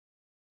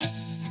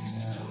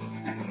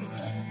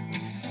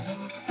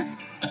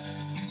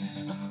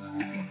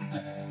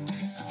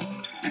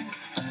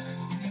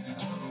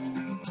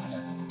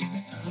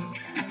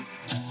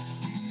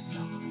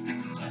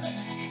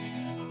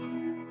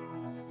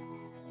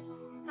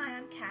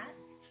Kat.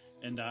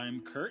 And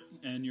I'm Kurt,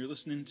 and you're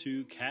listening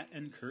to Kat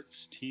and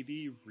Kurt's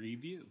TV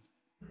Review.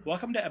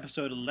 Welcome to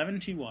episode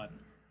 11T1.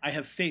 I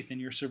have faith in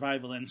your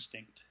survival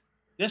instinct.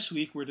 This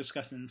week we're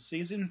discussing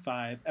season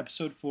 5,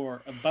 episode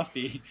 4 of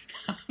Buffy.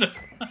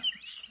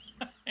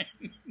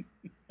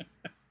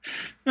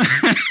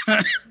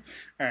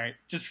 Alright,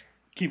 just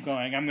keep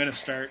going. I'm going to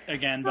start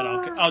again, but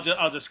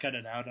I'll just cut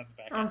it out on the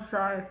back end. I'm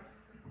sorry.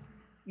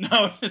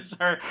 No, it's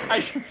her.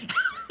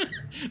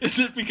 Is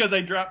it because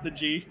I dropped the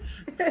G?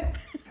 and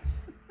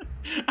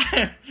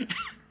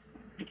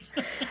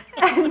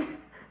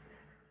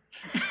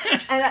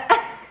I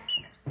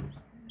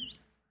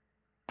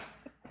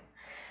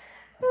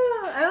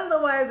don't know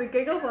why I have the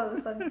giggles all of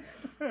a sudden.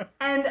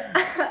 And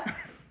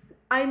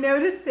I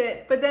noticed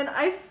it, but then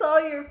I saw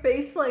your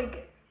face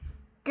like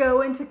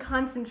go into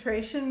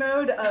concentration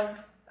mode of,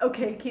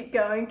 okay, keep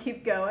going.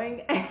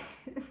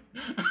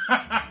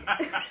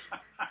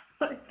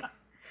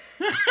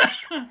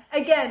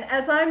 Again,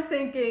 as I'm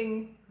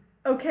thinking,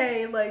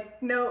 okay,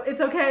 like, no,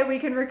 it's okay, we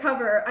can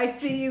recover. I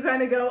see you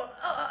kind of go,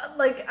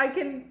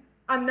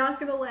 I'm not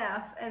going to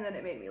laugh. And then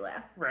it made me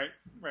laugh. Right.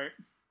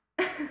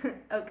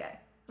 Okay,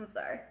 I'm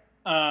sorry.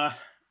 Yeah,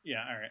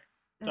 all right.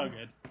 It's all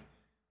good.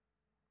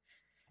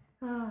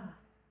 All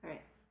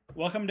right.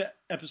 Welcome to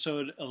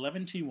episode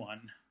 11T1.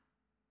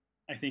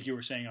 I think you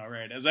were saying all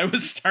right as I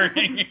was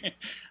starting.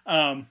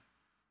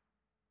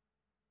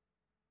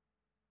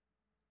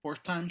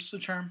 Fourth time's the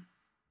charm.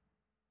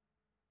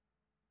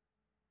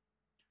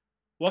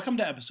 Welcome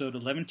to episode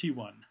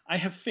 11T1. I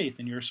have faith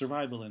in your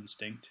survival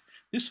instinct.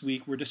 This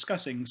week we're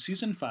discussing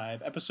season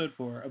 5, episode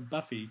 4 of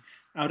Buffy,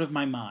 Out of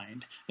My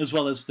Mind, as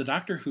well as the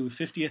Doctor Who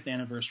 50th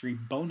anniversary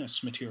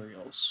bonus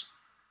materials.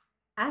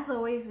 As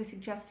always, we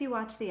suggest you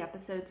watch the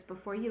episodes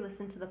before you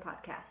listen to the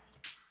podcast.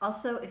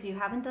 Also, if you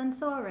haven't done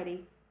so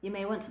already, you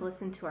may want to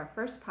listen to our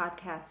first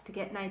podcast to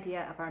get an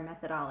idea of our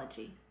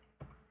methodology.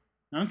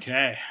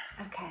 Okay.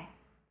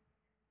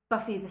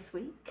 Buffy this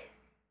week.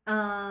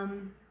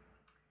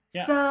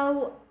 Yeah.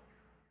 So,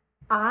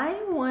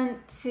 I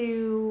want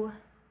to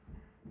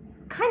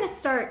kind of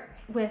start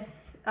with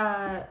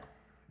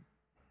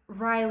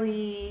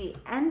Riley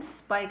and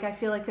Spike. I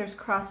feel like there's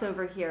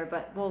crossover here,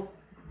 but we'll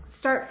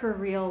start for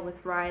real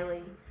with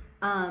Riley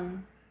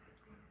and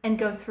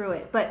go through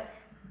it. But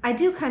I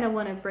do kind of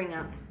want to bring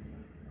up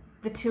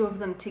the two of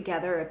them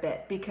together a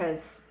bit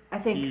because I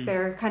think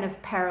they're kind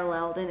of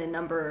paralleled in a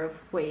number of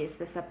ways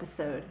this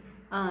episode.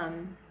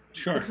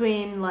 Sure.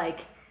 Between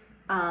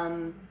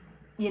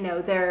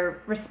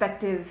their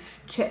respective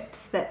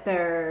chips that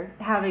they're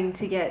having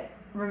to get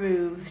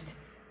removed.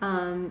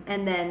 And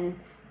then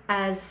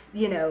as,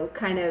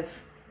 kind of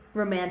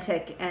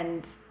romantic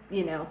and,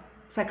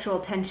 sexual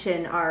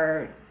tension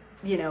are,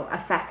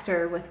 a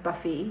factor with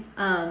Buffy.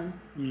 And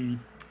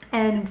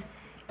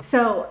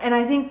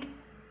I think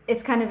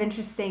it's kind of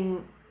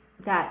interesting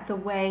that the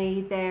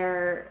way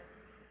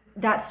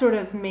that's sort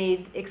of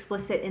made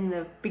explicit in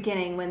the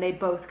beginning when they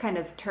both kind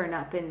of turn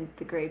up in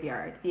the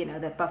graveyard,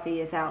 that Buffy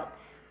is out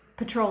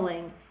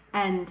patrolling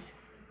and,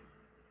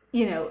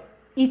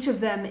 each of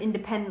them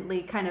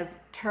independently kind of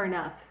turn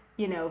up,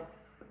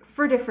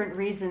 for different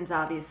reasons,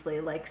 obviously.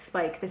 Like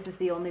Spike, this is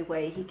the only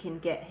way he can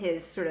get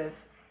his sort of,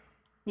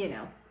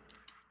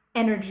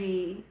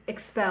 energy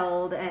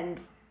expelled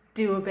and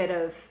do a bit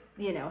of,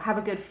 have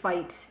a good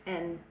fight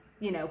and,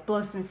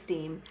 blow some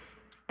steam.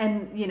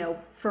 And,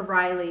 for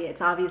Riley,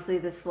 it's obviously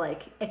this,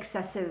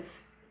 excessive,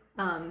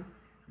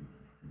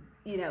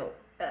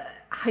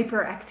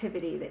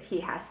 hyperactivity that he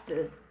has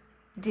to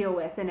deal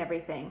with and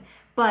everything.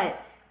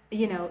 But,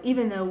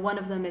 even though one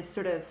of them is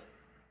sort of,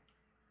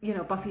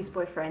 Buffy's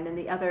boyfriend and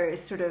the other is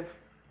sort of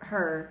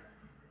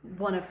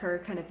one of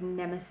her kind of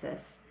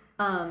nemesis,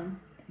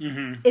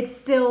 it's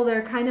still,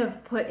 they're kind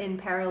of put in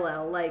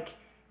parallel. Like,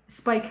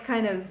 Spike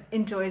kind of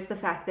enjoys the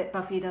fact that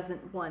Buffy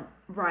doesn't want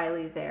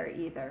Riley there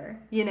either,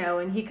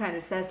 and he kind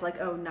of says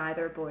oh,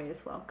 neither boy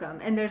is welcome.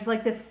 And there's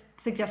this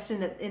suggestion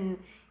that in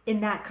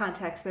that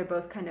context, they're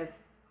both kind of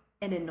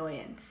an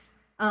annoyance.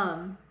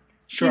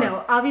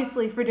 Sure.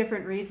 Obviously for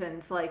different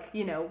reasons,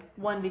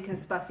 one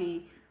because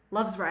Buffy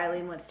loves Riley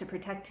and wants to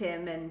protect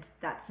him, and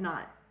that's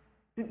not,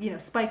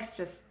 Spike's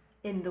just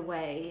in the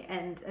way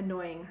and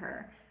annoying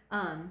her.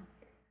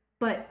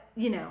 But,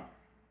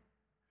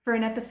 for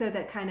an episode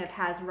that kind of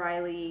has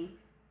Riley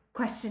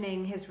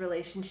questioning his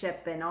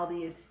relationship and all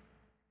these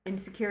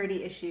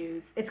insecurity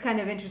issues, it's kind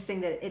of interesting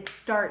that it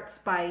starts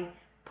by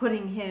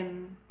putting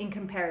him in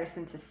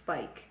comparison to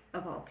Spike,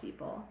 of all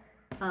people.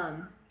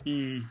 And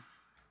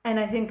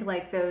I think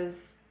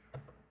those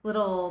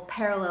little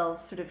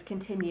parallels sort of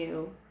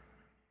continue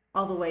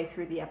all the way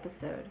through the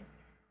episode.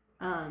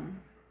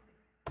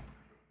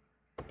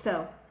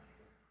 So,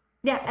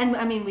 yeah, and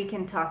I mean, we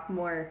can talk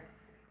more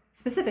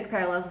specific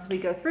parallels as we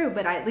go through,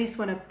 but I at least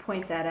want to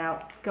point that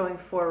out going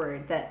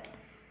forward, that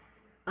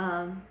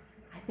I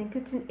think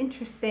it's an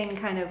interesting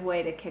kind of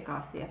way to kick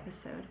off the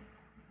episode.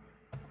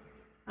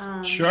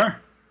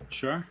 Sure.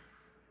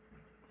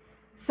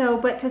 So,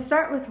 but to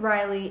start with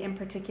Riley in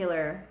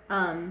particular,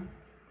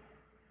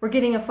 we're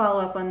getting a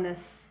follow-up on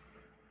this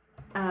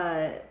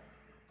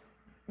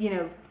you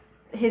know,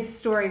 his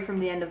story from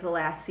the end of the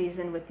last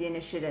season with the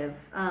initiative.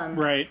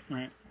 Right.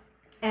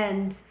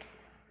 And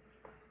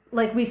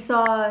like we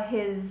saw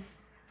his,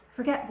 I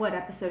forget what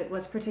episode it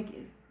was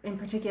in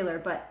particular,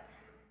 but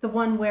the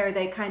one where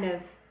he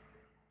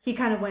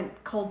kind of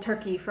went cold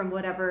turkey from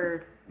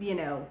whatever,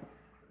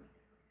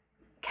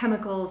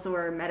 chemicals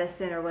or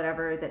medicine or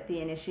whatever that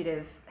the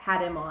initiative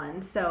had him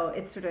on. So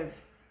it's sort of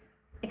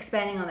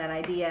expanding on that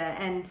idea.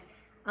 And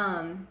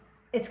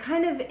it's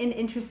kind of an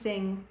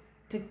interesting,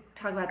 to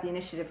talk about the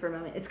initiative for a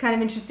moment, it's kind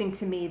of interesting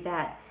to me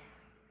that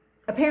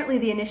apparently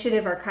the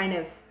initiative are kind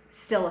of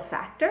still a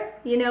factor,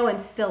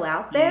 and still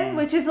out there,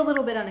 which is a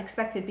little bit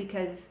unexpected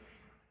because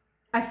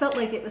I felt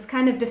like it was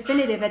kind of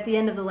definitive at the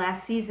end of the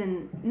last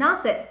season.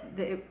 Not that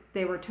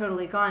they were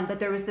totally gone, but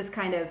there was this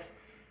kind of,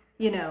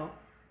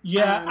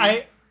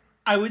 Yeah,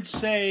 I would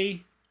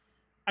say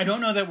I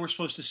don't know that we're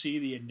supposed to see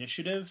the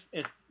initiative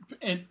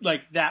in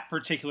like that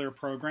particular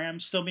program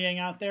still being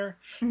out there,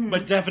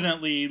 but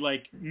definitely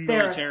like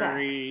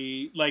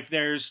military, like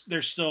there's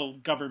still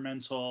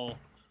governmental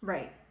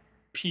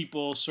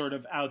people sort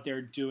of out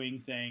there doing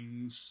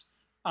things,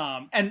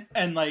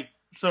 and like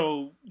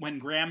so when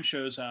Graham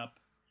shows up,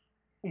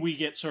 we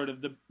get sort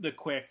of the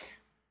quick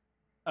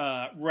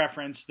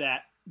reference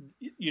that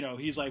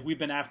he's like, we've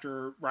been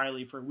after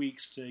Riley for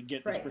weeks to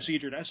get this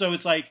procedure done. So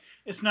it's like,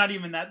 it's not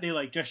even that they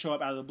like just show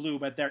up out of the blue,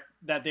 but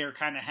they're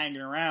kind of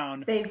hanging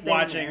around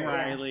watching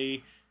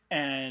Riley,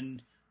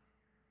 and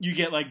you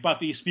get like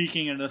Buffy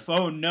speaking into the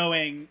phone,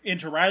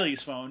 into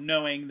Riley's phone,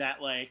 knowing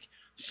that like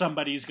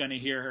somebody's going to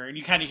hear her, and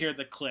you kind of hear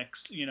the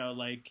clicks,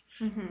 like,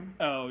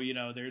 oh,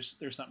 there's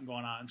something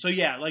going on. So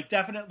yeah, like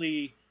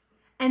definitely.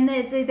 And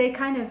they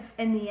kind of,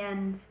 in the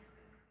end,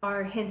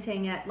 are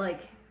hinting at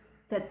like,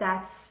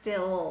 that's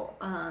still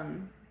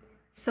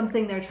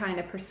something they're trying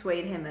to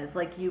persuade him as,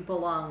 like, you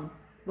belong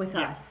with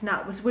us,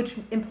 which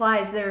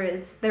implies there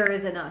is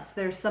an us.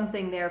 There's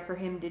something there for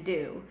him to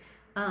do.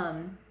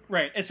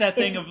 Right. It's that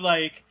thing of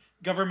like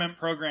government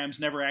programs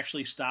never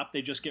actually stop;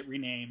 they just get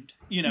renamed.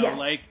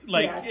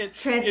 It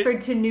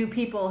transferred to new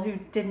people who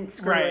didn't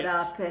screw it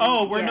up.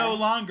 And, we're no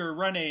longer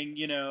running,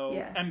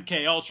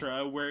 MK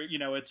Ultra, where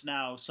it's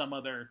now some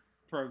other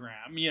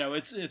program.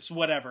 It's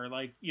whatever,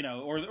 like,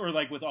 or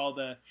like with all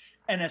the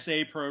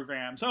NSA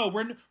programs. Oh,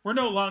 we're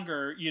no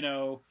longer,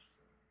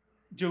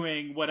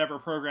 doing whatever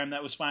program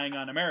that was spying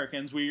on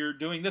Americans. We are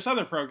doing this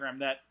other program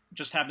that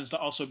just happens to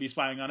also be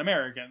spying on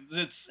Americans.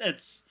 It's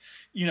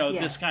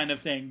this kind of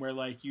thing where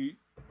like you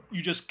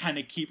just kind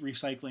of keep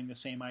recycling the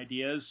same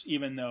ideas,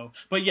 even though.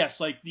 But yes,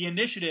 like the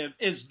initiative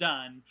is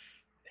done,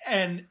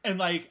 and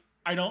like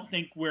I don't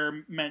think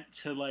we're meant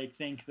to like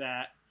think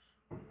that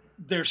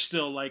they're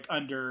still like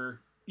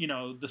under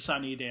the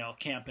Sunnydale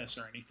campus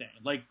or anything.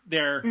 Like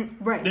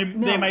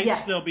they might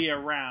still be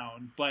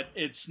around, but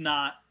it's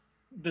not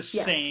the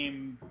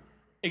same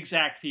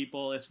exact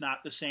people. It's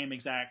not the same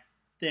exact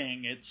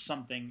thing. It's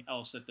something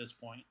else at this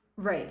point.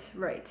 Right.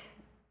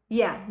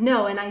 Yeah,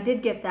 no, and I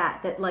did get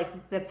that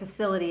like the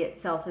facility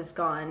itself is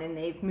gone and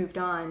they've moved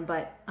on,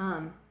 but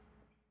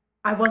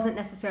I wasn't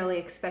necessarily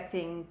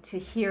expecting to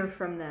hear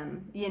from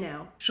them,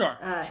 Sure.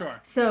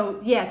 So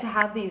yeah, to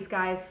have these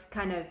guys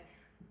kind of,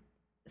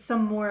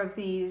 some more of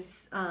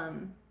these,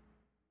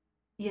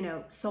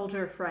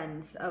 soldier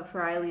friends of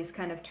Riley's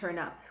kind of turn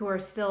up, who are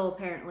still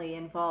apparently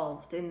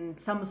involved in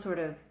some sort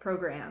of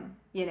program,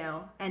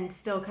 and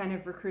still kind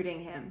of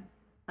recruiting him,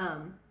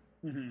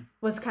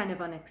 was kind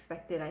of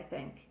unexpected, I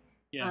think.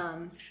 Yeah.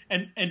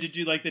 And did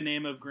you like the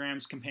name of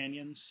Graham's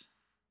companions?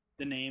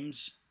 The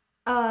names?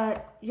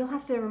 You'll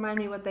have to remind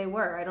me what they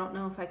were. I don't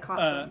know if I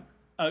caught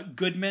them.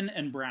 Goodman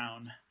and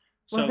Brown.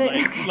 So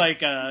young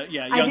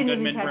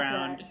Goodman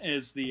Brown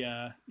is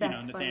the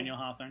Nathaniel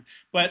Hawthorne.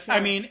 But sure.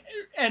 I mean,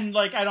 and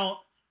like I don't.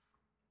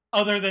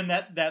 Other than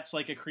that, that's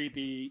like a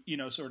creepy,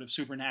 sort of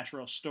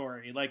supernatural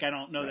story. Like I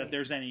don't know that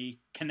there's any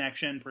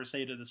connection per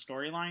se to the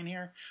storyline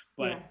here,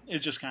 but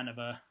it's just kind of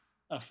a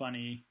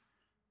funny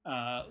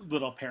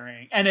little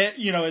pairing, and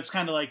it's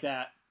kind of like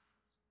that.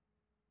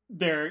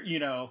 They're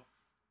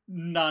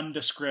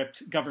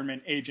nondescript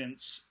government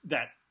agents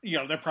that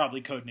they're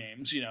probably code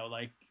names,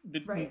 like.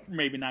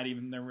 Maybe not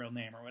even their real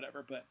name or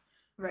whatever, but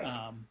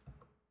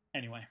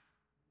anyway.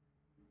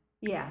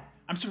 Yeah.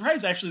 I'm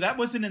surprised, actually, that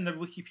wasn't in the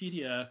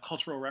Wikipedia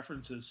cultural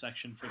references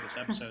section for this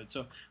episode,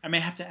 so I may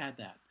have to add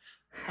that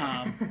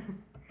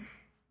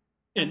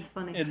in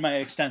my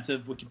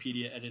extensive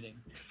Wikipedia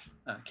editing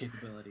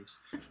capabilities.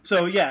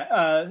 So,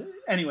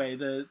 anyway,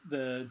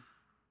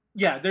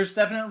 there's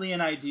definitely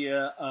an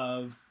idea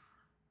of,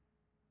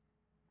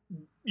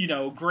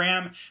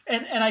 Graham,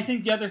 and I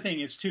think the other thing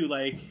is, too,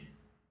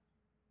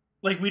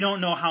 like we don't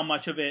know how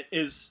much of it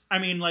is. I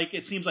mean, like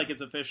it seems like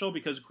it's official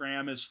because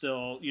Graham is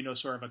still,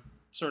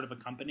 sort of a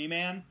company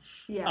man.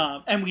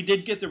 Yeah. And we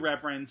did get the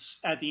reference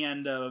at the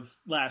end of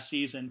last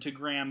season to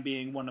Graham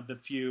being one of the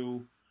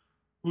few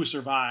who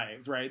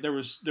survived. Right. There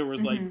was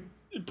like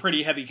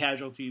pretty heavy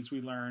casualties we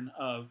learn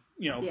of,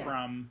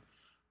 from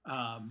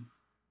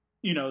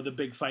the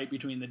big fight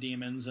between the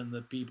demons and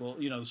the people,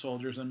 the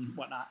soldiers and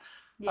whatnot.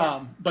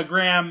 Yeah. But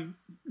Graham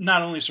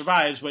not only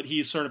survives, but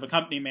he's sort of a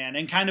company man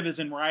and kind of is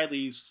in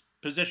Riley's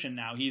position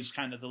now. He's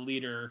kind of the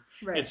leader,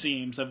 Right. it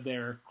seems, of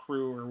their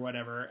crew or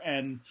whatever.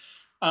 And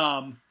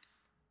I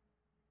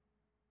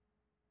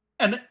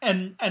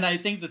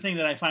think the thing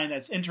that I find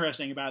that's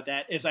interesting about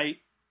that is I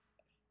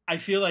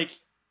feel like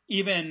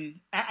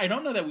I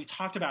don't know that we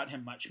talked about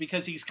him much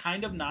because he's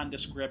kind of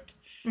nondescript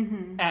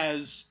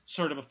as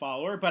sort of a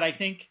follower, but I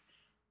think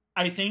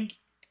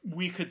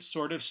we could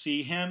sort of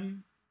see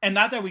him, and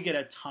not that we get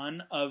a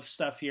ton of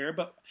stuff here,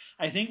 but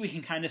I think we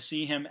can kind of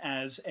see him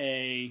as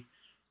a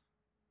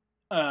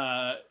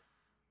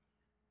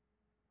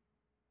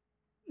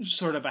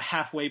sort of a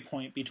halfway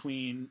point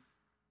between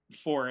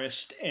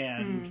Forrest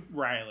and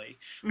Riley,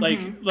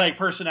 like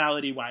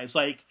personality wise.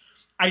 Like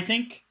I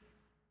think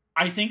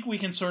we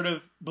can sort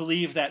of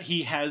believe that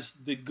he has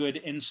the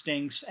good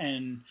instincts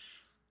and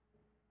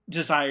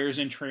desires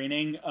and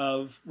training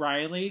of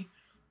Riley,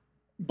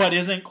 but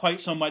isn't quite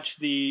so much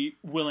the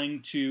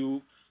willing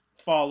to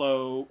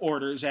follow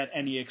orders at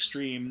any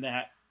extreme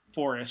that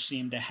Forrest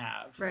seemed to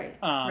have. Right.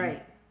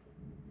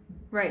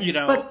 Right. You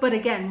know, but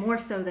again, more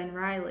so than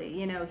Riley.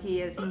 He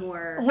is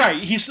more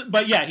right. He's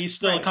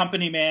still a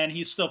company man.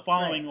 He's still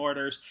following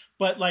orders.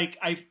 But like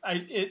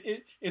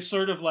it's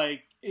sort of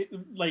like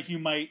you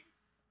might,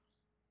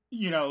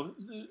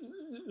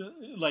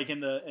 like in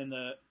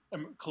the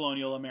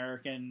colonial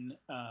American,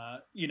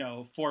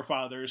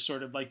 forefathers,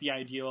 sort of like the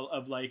ideal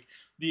of like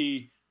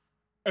the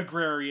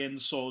agrarian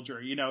soldier.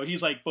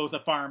 He's like both a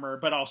farmer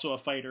but also a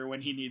fighter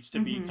when he needs to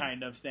be,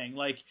 kind of thing.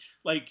 Like.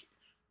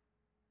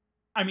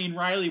 I mean,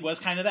 Riley was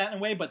kind of that in a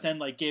way, but then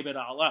like gave it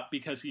all up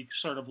because he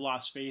sort of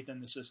lost faith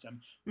in the system.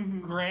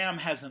 Graham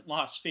hasn't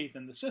lost faith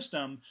in the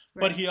system,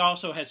 but he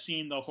also has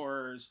seen the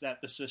horrors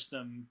that the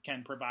system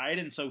can provide,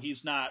 and so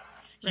he's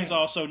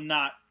also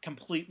not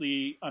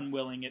completely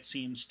unwilling, it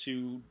seems,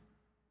 to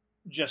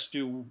just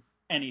do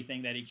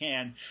anything that he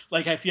can.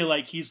 Like I feel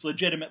like he's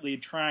legitimately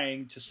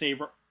trying to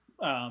save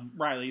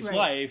Riley's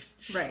life,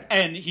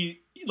 and he's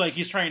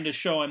trying to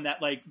show him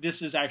that like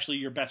this is actually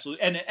your best,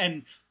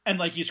 and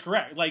like he's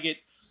correct, like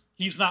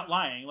he's not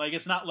lying. Like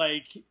it's not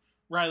like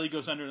Riley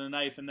goes under the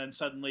knife and then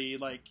suddenly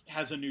like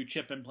has a new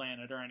chip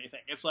implanted or anything.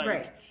 It's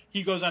like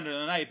he goes under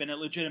the knife and it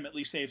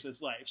legitimately saves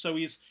his life. So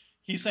he's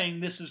saying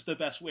this is the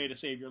best way to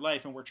save your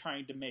life, and we're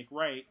trying to make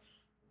right.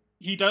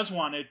 He does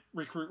want to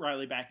recruit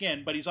Riley back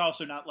in, but he's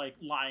also not like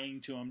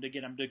lying to him to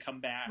get him to come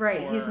back.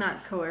 Right. He's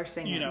not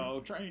coercing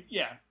him. Trying.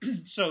 Yeah.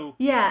 So.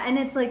 Yeah, and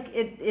it's like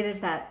it is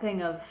that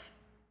thing of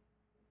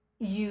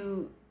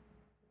you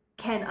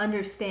can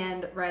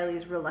understand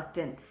Riley's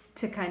reluctance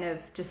to kind of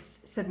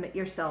just submit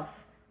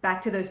yourself back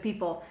to those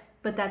people,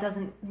 but that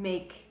doesn't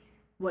make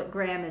what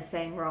Graham is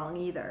saying wrong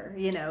either.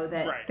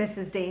 That this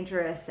is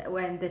dangerous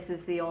when this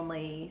is the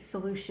only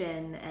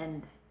solution,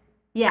 and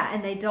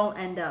and they don't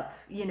end up,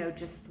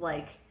 just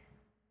like,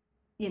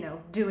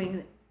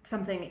 doing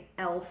something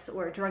else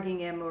or drugging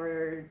him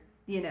or,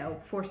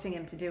 forcing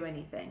him to do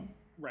anything.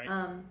 Right.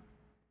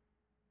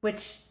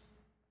 Which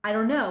I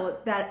don't know,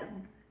 that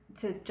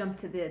to jump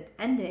to the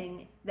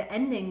ending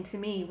to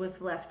me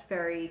was left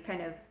very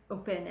kind of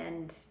open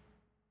and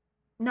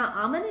not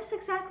ominous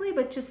exactly,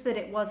 but just that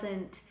it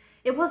wasn't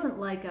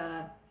like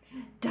a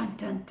dun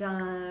dun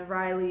dun,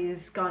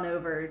 Riley's gone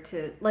over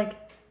to, like,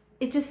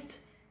 it just,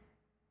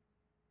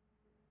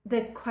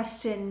 the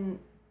question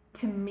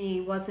to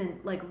me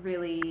wasn't like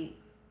really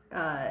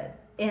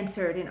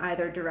answered in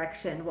either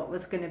direction. What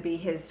was going to be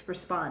his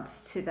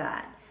response to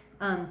that,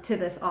 to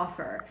this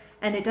offer?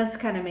 And it does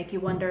kind of make you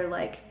wonder,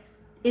 like,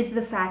 is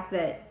the fact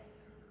that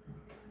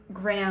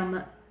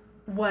Graham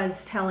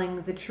was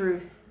telling the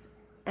truth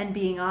and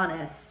being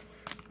honest,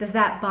 does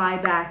that buy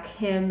back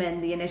him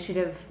and the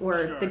initiative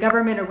or the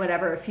government or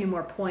whatever a few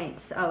more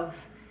points of,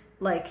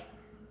 like,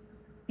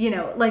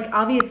 like,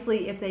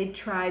 obviously if they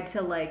tried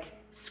to like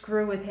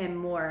screw with him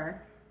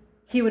more,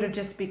 he would have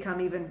just become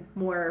even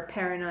more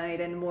paranoid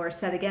and more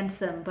set against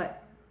them.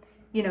 But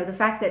the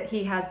fact that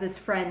he has this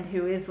friend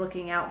who is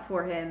looking out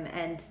for him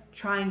and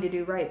trying to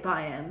do right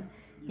by him,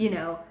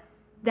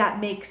 that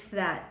makes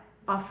that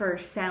offer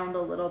sound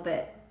a little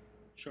bit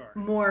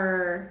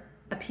more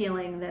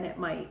appealing than it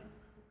might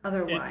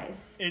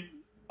otherwise. It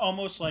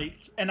almost like,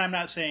 and I'm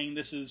not saying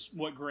this is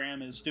what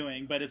Graham is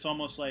doing, but it's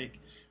almost like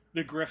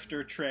the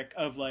grifter trick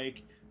of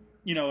like,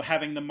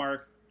 having the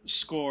mark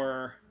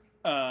score,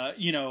 a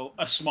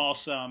small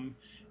sum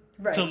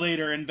to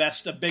later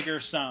invest a bigger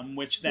sum,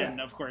 which then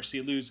of course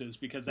he loses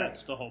because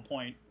that's the whole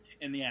point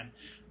in the end.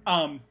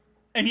 And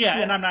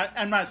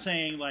I'm not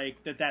saying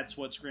like that's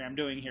what's Graham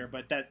doing here,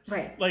 but that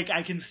like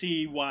I can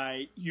see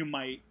why you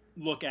might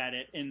look at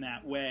it in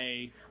that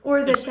way,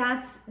 or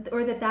that's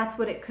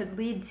what it could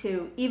lead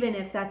to, even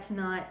if that's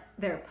not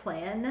their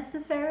plan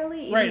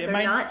necessarily. Even if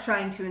they're not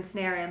trying to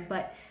ensnare him,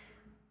 but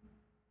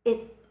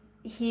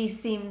he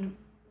seemed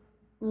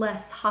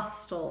less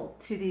hostile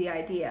to the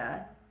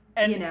idea.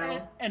 And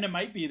it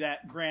might be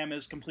that Graham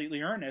is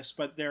completely earnest,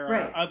 but there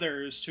are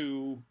others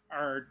who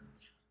are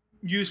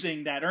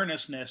using that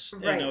earnestness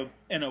Right.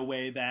 in a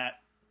way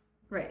that,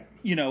 Right.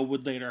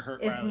 would later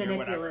hurt It's Riley or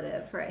whatever.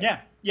 manipulative, right?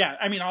 Yeah.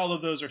 I mean, all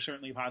of those are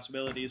certainly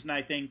possibilities, and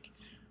I think,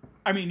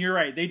 I mean, you're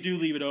right. They do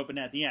leave it open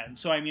at the end.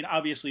 So, I mean,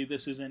 obviously,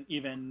 this isn't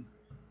even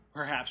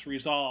perhaps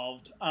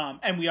resolved,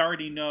 and we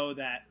already know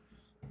that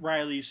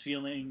Riley's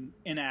feeling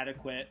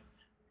inadequate,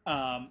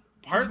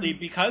 partly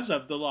because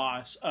of the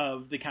loss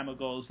of the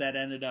chemicals that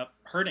ended up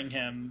hurting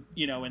him,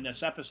 in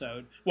this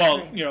episode.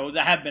 Well, Right.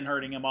 that have been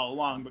hurting him all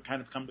along, but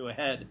kind of come to a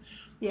head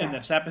in Yeah.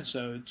 this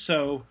episode.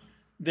 So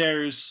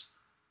there's,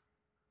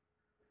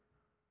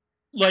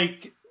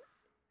 like,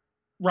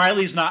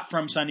 Riley's not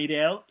from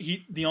Sunnydale.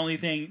 The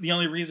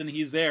only reason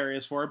he's there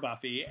is for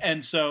Buffy.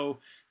 And so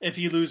if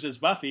he loses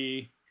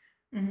Buffy,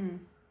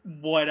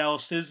 what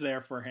else is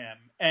there for him?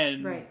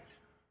 And, Right.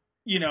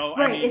 I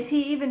Right. mean, Is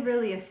he even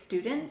really a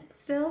student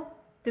still?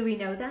 Do we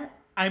know that?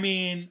 I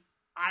mean,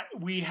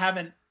 we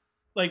haven't,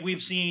 like,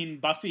 we've seen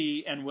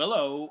Buffy and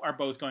Willow are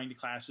both going to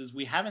classes.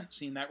 We haven't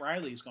seen that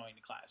Riley's going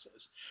to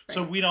classes. Right.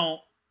 So we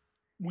don't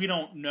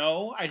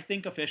know, I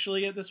think,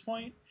 officially at this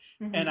point.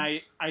 And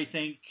I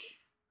think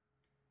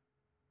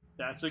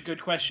that's a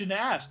good question to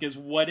ask, is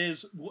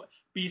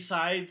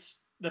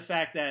besides the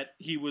fact that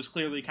he was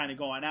clearly kind of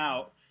going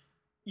out,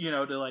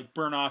 to, like,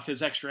 burn off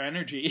his extra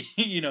energy,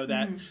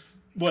 that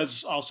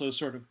was also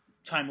sort of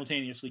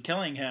simultaneously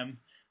killing him.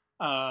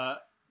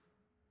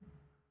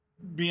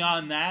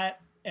 Beyond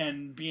that,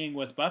 and being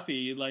with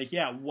Buffy, like,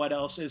 yeah, what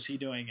else is he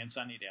doing in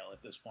Sunnydale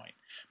at this point?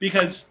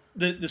 Because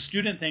the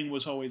student thing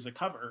was always a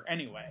cover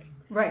anyway.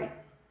 Right.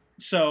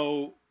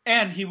 So,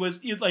 and he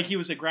was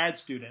a grad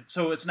student,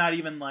 so it's not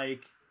even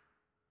like,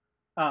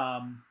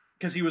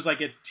 because he was like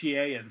a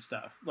TA and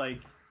stuff. Like,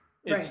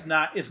 it's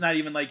not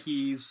even like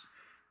he's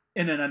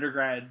in an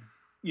undergrad,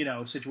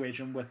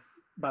 situation with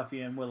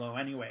Buffy and Willow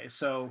anyway.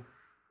 So,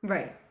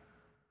 right.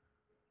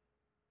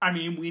 I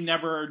mean, we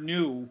never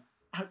knew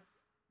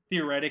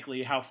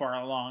theoretically how far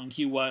along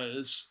he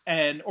was,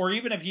 or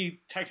even if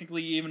he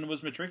technically even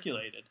was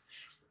matriculated.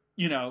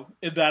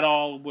 That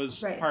all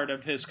was part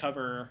of his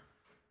cover.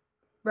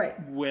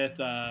 Right. With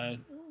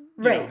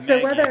right.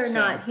 So whether or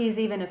not he's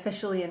even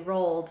officially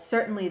enrolled,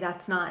 certainly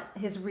that's not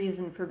his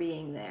reason for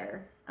being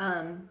there.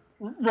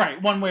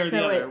 Right, one way or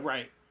the other,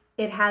 right.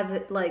 It has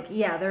it, like,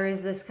 yeah, there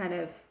is this kind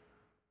of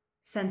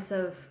sense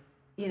of,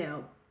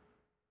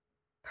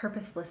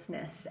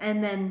 purposelessness.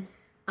 And then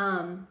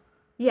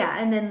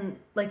and then,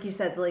 like you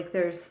said, like,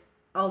 there's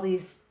all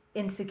these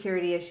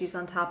insecurity issues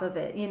on top of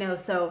it,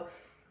 so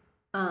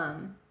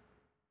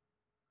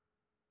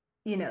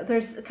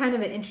there's kind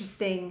of an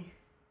interesting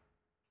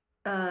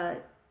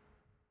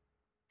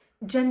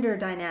gender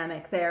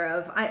dynamic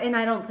there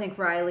I don't think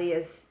Riley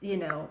is,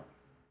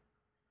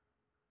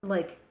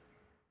 like,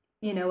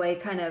 a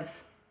kind of,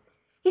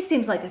 he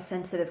seems like a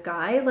sensitive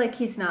guy, like,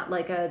 he's not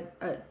like a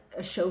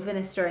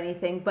chauvinist or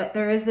anything, but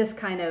there is this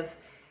kind of,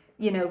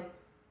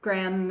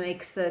 Graham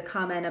makes the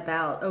comment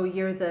about, oh,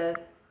 you're the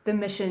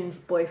mission's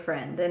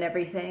boyfriend and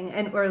everything,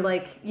 and or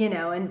like,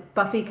 and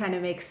Buffy kind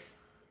of makes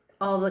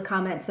all the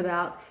comments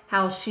about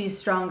how she's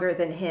stronger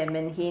than him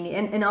and he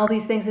and all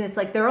these things, and it's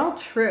like they're all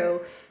true,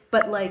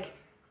 but like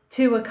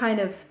to a kind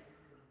of,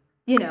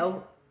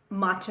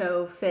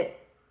 macho fit,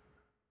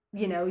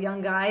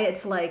 young guy,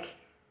 it's like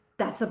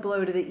that's a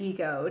blow to the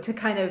ego to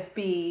kind of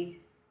be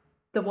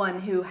the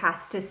one who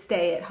has to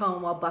stay at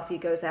home while Buffy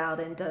goes out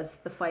and does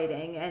the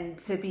fighting, and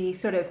to be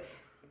sort of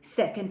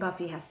sick and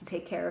Buffy has to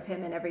take care of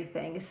him and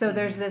everything. So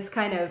there's this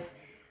kind of,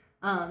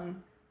 I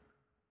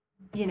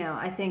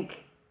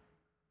think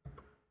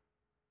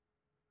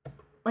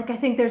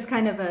there's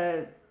kind of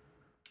a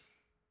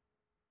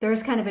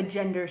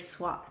gender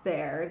swap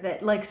there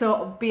that, like,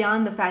 so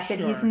beyond the fact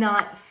that he's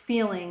not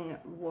feeling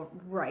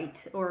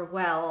right or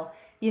well,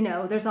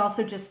 there's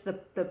also just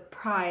the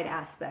pride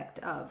aspect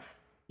of,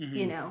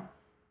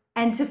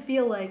 and to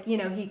feel like,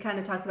 he kind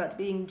of talks about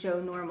being Joe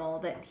Normal,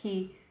 that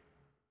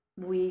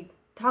we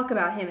talk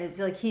about him as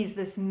like he's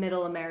this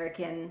middle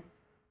American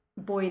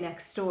boy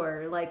next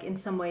door. Like, in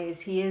some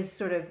ways he is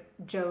sort of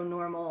Joe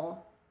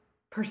Normal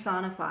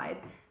personified,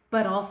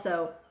 but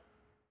also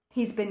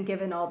he's been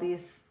given all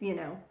these,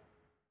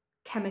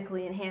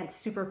 chemically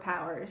enhanced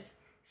superpowers.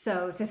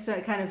 So just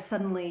to kind of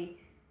suddenly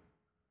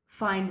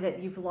find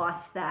that you've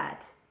lost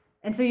that.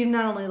 And so you've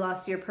not only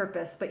lost your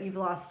purpose, but you've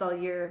lost all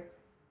your,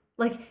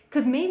 like,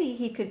 because maybe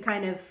he could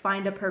kind of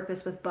find a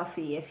purpose with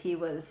Buffy if he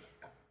was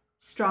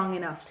strong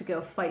enough to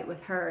go fight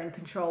with her and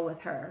control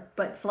with her.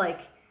 But it's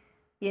like,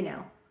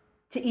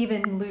 to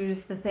even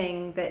lose the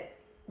thing that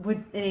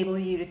would enable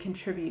you to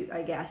contribute,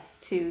 I guess,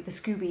 to the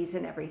Scoobies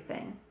and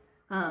everything.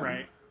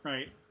 Right.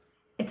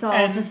 It's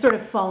all just sort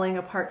of falling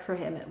apart for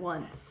him at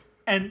once.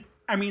 And,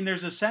 I mean,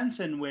 there's a sense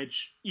in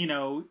which,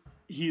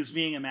 he's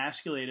being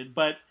emasculated,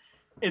 but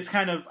it's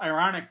kind of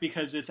ironic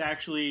because he's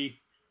actually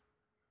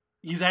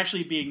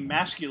being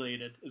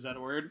masculated. Is that a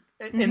word?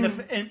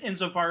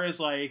 Insofar as,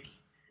 like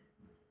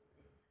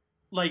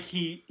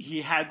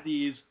he had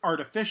these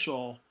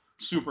artificial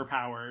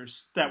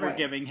superpowers that were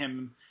giving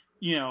him,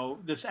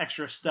 this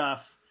extra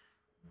stuff.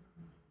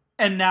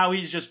 and now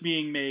he's just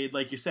being made,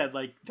 like you said,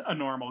 like a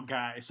normal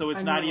guy. So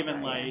it's not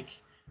even guy,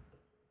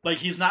 like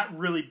he's not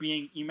really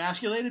being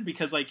emasculated,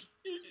 because like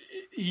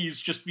he's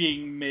just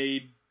being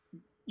made,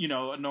 you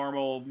know, a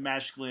normal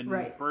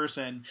masculine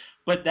person.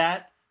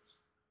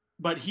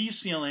 But he's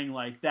feeling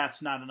like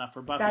that's not enough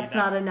for Buffy. That's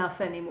not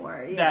enough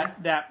anymore. Yeah.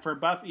 That for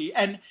Buffy,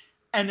 and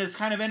it's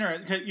kind of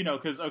interesting, you know,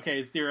 because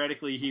okay,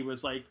 theoretically he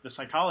was like the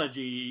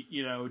psychology,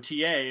 you know,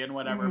 TA and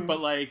whatever,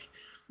 but like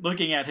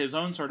looking at his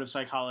own sort of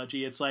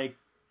psychology, it's like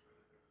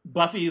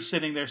Buffy's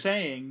sitting there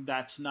saying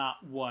that's not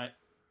what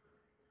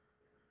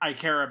I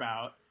care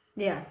about.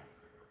 Yeah.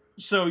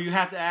 So you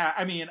have to ask,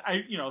 I mean,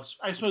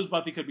 I suppose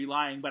Buffy could be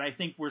lying, but I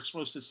think we're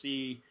supposed to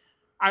see,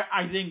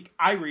 I think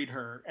I read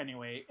her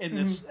anyway in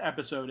this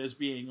episode as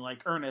being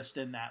like earnest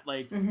in that,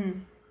 like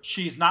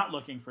she's not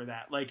looking for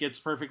that. Like it's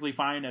perfectly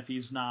fine if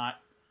he's not,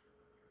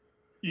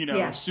 you know,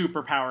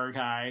 superpower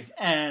guy.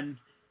 And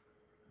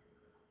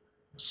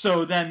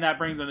so then that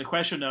brings in the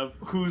question of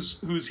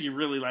who's he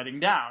really letting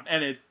down?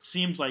 And it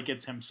seems like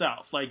it's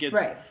himself. Like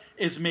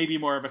it's maybe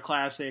more of a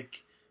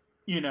classic,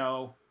 you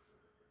know,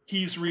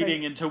 he's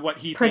reading into what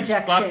he thinks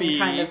Buffy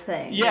kind of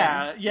thing.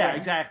 Yeah,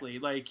 exactly.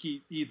 Like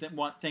he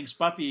thinks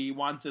Buffy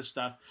wants this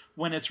stuff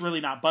when it's really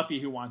not Buffy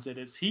who wants it;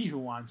 it's he who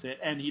wants it,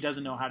 and he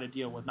doesn't know how to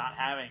deal with not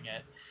having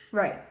it.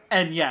 Right.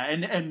 And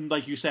and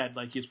like you said,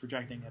 like he's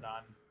projecting it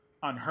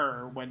on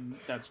her when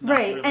that's not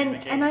really the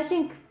case. And I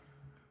think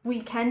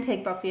we can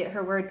take Buffy at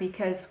her word,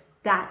 because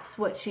that's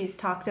what she's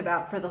talked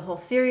about for the whole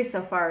series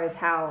so far, is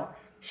how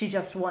she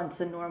just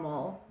wants a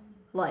normal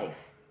life,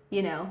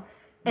 you know.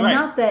 And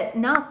not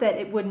that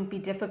it wouldn't be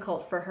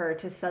difficult for her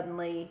to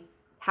suddenly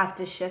have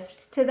to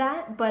shift to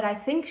that, but I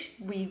think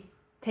we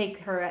take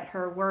her at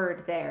her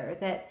word there,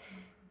 that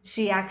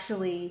she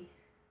actually,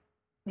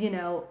 you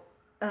know,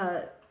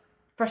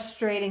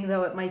 frustrating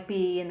though it might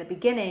be in the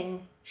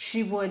beginning,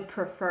 she would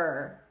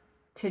prefer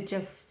to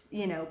just,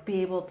 you know,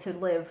 be able to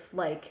live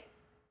like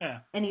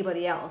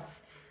anybody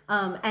else.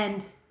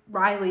 And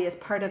Riley is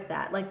part of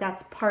that. Like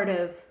that's part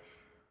of,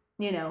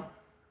 you know,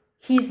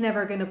 he's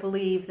never going to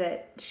believe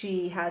that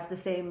she has the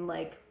same,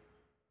 like,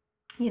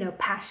 you know,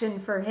 passion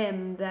for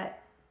him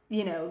that,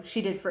 you know,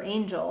 she did for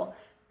Angel.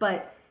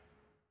 But,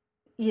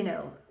 you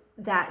know,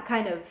 that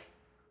kind of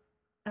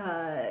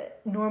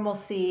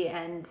normalcy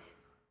and,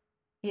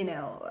 you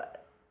know,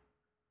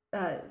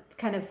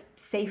 kind of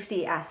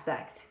safety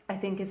aspect, I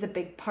think, is a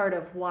big part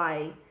of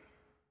why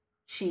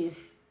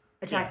she's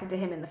attracted to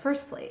him in the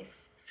first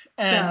place.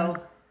 And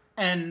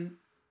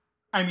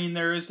I mean,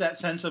 there is that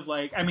sense of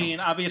like, I mean,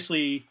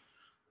 obviously,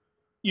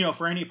 you know,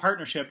 for any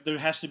partnership, there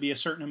has to be a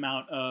certain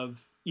amount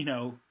of, you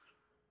know,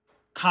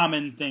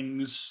 common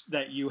things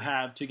that you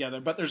have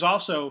together. But there's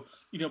also,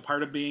 you know,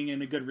 part of being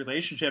in a good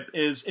relationship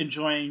is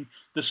enjoying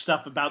the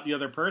stuff about the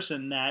other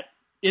person that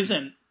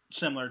isn't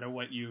similar to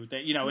what you,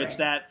 that, you know, it's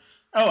that,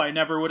 oh, I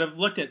never would have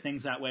looked at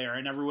things that way, or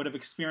I never would have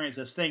experienced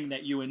this thing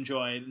that you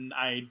enjoy, and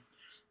I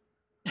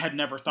had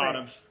never thought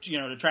of, you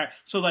know, to try.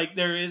 So like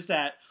there is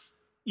that,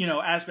 you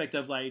know, aspect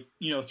of like,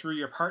 you know, through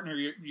your partner,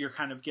 you're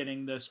kind of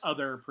getting this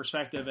other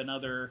perspective and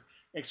other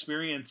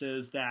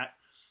experiences that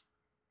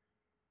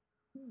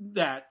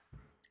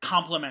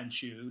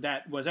complement you,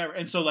 that whatever.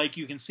 And so like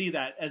you can see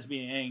that as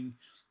being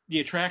the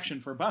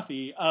attraction for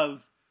Buffy,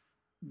 of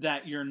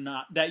that you're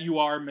not, that you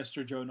are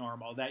Mr. Joe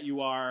Normal, that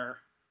you are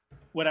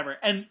whatever.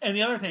 And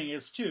the other thing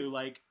is too,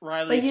 like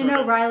Riley. But you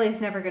know, Riley's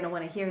never going to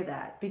want to hear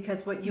that,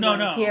 because what you want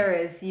to hear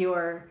is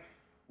you're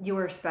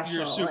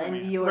special,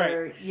 and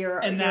you're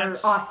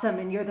awesome,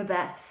 and you're the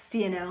best,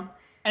 you know.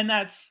 And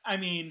that's, I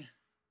mean,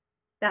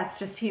 that's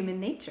just human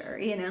nature,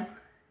 you know.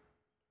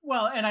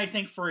 Well, and I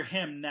think for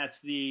him,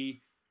 that's the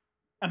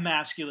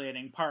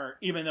emasculating part,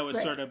 even though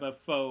it's sort of a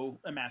faux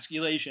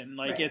emasculation.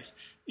 Like it's,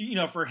 you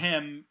know, for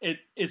him,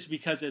 it's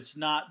because it's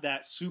not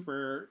that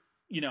super,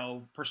 you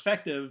know,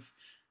 perspective.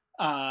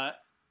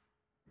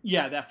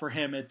 That for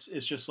him, it's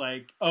just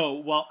like, oh,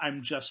 well,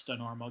 I'm just a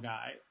normal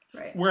guy.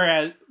 Right.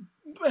 Whereas,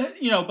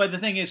 you know, but the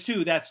thing is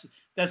too, that's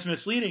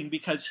misleading,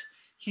 because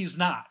he's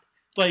not.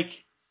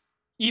 Like,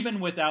 even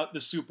without the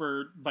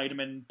super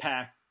vitamin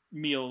pack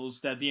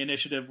meals that the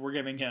Initiative were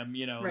giving him,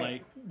 you know,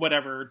 like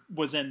whatever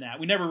was in that,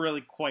 we never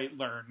really quite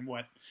learn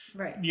what,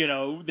 you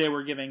know, they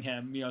were giving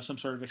him, you know, some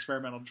sort of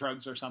experimental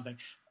drugs or something.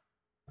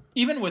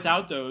 Even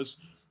without those,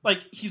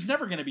 like, he's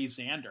never going to be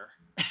Xander.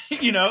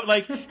 You know,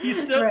 like he's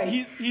still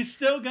he's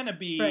still gonna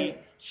be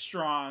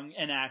strong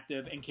and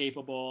active and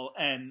capable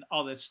and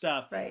all this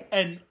stuff.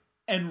 And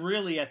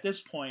really at this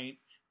point,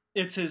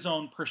 it's his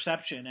own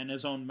perception and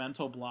his own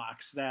mental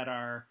blocks that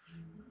are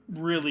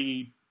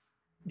really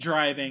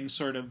driving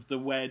sort of the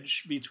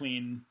wedge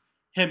between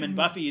him and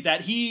Buffy,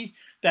 that he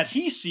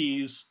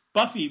sees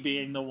Buffy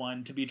being the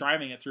one to be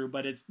driving it through,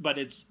 but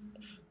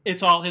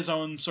it's all his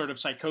own sort of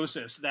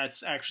psychosis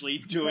that's actually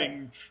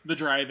doing the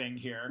driving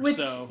here. Which,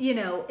 you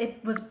know,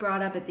 it was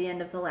brought up at the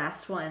end of the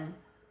last one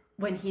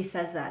when he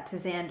says that to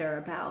Xander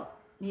about,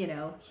 you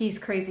know, he's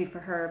crazy for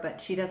her,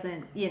 but she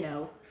doesn't, you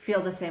know,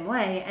 feel the same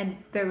way. And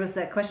there was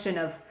that question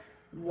of,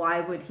 why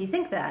would he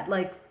think that?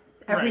 Like,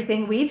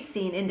 everything we've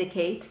seen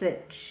indicates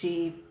that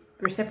she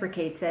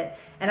reciprocates it.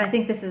 And I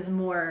think this is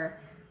more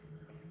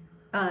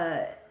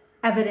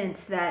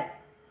evidence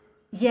that,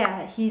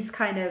 yeah, he's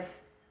kind of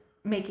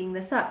making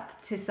this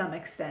up to some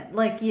extent.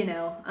 Like,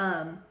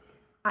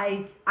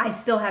 I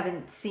still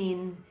haven't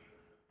seen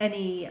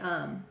any,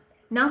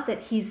 not that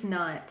he's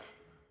not,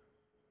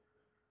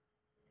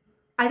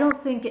 I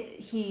don't think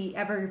he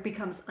ever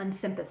becomes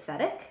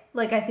unsympathetic.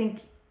 Like, I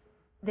think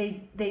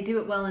they do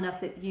it well enough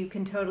that you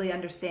can totally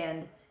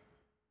understand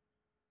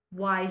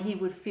why he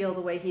would feel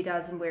the way he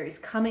does and where he's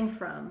coming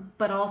from.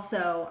 But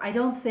also, I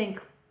don't think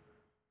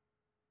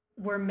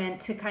we're meant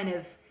to kind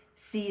of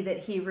see that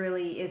he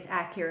really is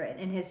accurate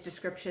in his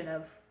description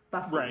of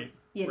Buffy.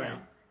 Right.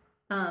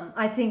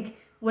 I think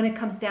when it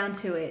comes down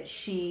to it,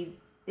 she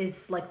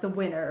is like the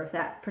winner of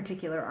that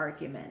particular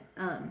argument.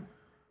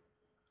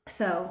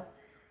 So,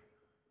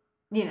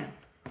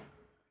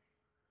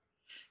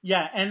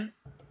 Yeah,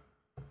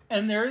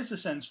 and there is a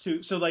sense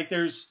too. So like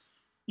there's,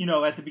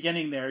 at the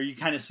beginning there, you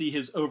kind of see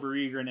his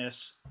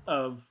overeagerness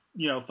of,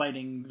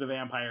 fighting the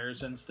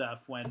vampires and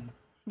stuff when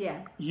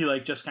he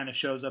like just kind of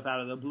shows up out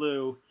of the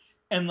blue.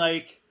 And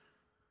like,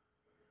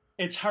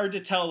 it's hard to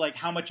tell like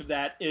how much of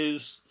that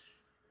is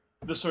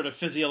the sort of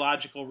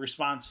physiological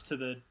response to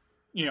the,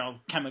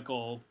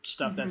 chemical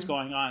stuff that's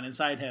going on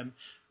inside him,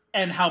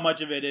 and how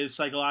much of it is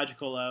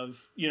psychological of,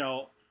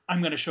 I'm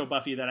going to show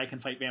Buffy that I can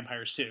fight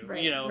vampires too,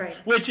 right.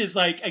 Which is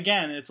like,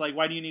 again, it's like,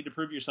 why do you need to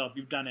prove yourself?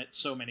 You've done it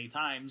so many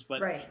times,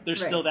 but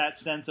there's still that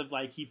sense of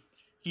like,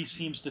 he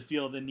seems to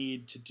feel the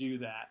need to do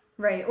that.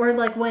 Right. Or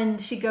like when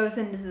she goes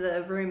into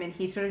the room and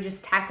he sort of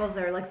just tackles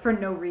her like for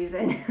no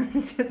reason.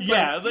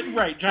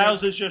 Right.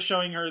 Giles is just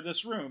showing her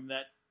this room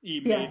that he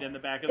made in the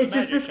back of the magic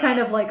shop. It's just this kind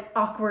of like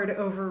awkward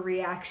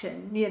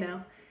overreaction,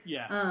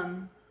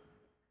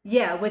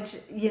 Yeah, which,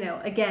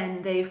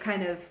 again, they've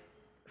kind of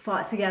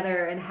fought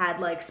together and had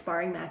like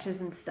sparring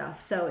matches and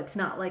stuff. So it's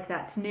not like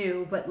that's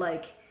new, but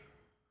like,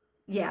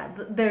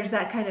 there's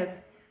that kind of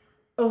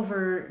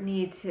over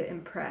need to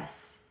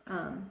impress.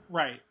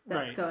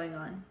 That's going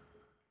on.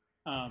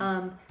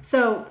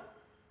 So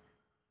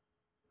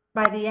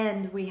by the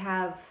end, we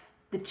have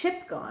the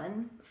chip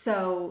gone.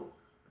 So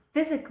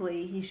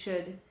physically, he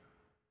should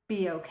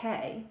be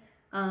okay.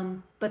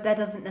 But that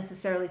doesn't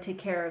necessarily take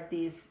care of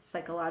these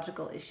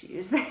psychological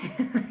issues that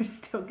are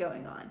still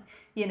going on,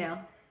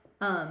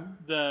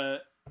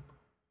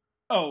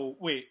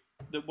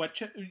 what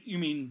chip? You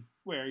mean,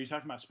 where are you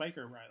talking about, Spike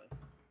or Riley?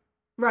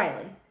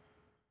 Riley.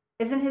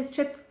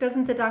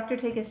 Doesn't the doctor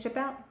take his chip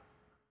out?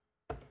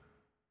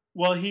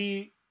 Well,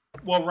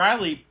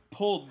 Riley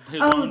pulled his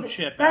own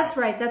chip out.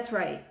 That's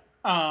right.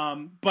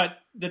 But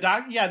the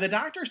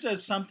doctor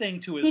does something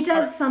to his heart. He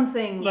does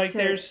something like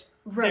there's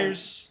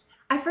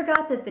I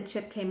forgot that the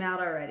chip came out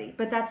already,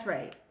 but that's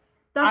right.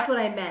 That's what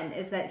I meant,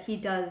 is that he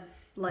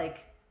does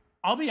like,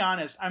 I'll be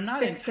honest, I'm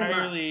not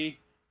entirely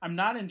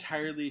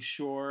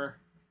sure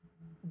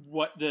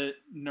what the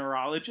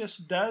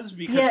neurologist does,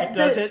 because he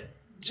does it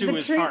to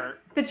his heart.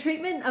 The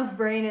treatment of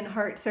brain and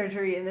heart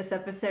surgery in this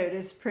episode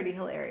is pretty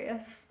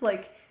hilarious.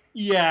 Like,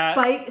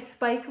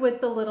 Spike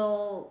with the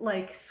little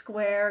like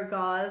square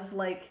gauze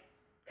like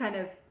kind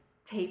of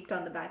taped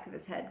on the back of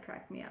his head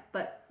cracked me up.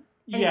 But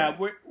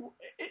anyway.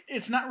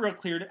 It's not real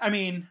clear. I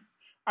mean,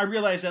 I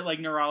realize that like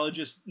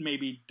neurologist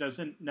maybe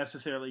doesn't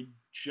necessarily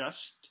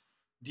just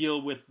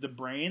deal with the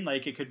brain.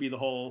 Like it could be the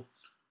whole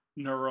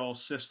neural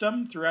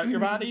system throughout your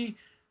body.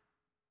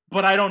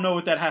 But I don't know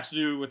what that has to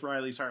do with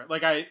Riley's heart.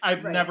 Like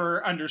I've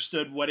never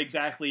understood what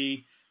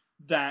exactly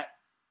that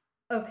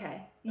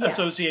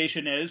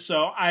association is.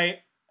 So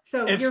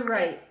you're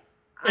right.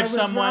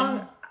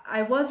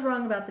 I was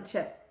wrong about the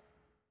chip.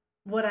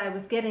 What I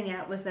was getting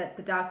at was that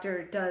the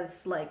doctor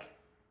does like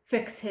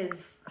fix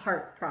his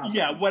heart problem.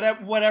 Yeah,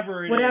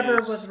 whatever it is. Whatever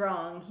was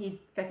wrong,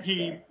 he fixed it.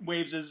 He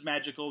waves his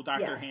magical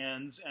doctor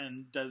hands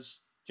and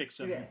does fix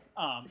him. Yes.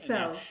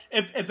 So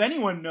if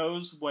anyone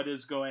knows what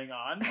is going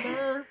on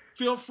there,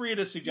 feel free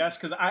to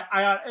suggest, because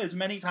I as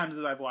many times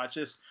as I've watched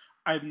this,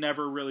 I've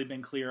never really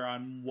been clear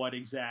on what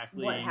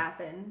exactly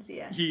happens.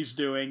 Yeah, he's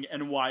doing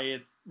and why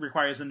it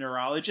requires a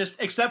neurologist,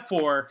 except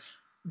for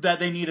that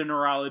they need a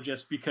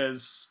neurologist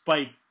because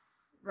Spike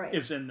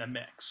is in the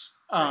mix.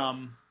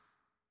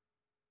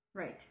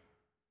 Right.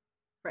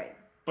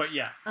 But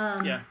yeah.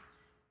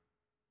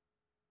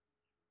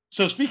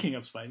 So speaking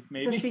of Spike,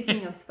 maybe. So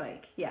speaking of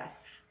Spike,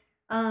 yes.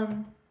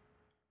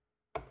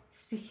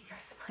 Speaking of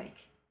Spike,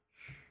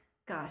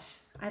 gosh,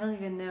 I don't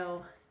even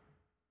know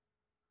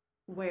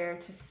where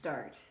to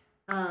start.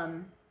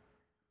 Well,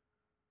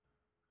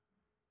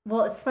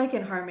 it's Spike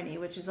and Harmony,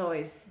 which is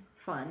always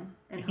fun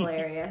and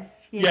hilarious.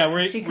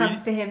 She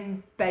comes to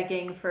him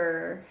begging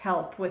for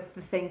help with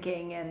the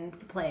thinking and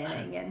the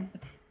planning, and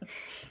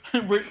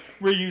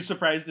were you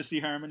surprised to see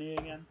Harmony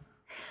again?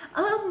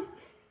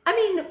 I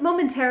mean,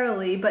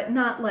 momentarily, but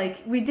not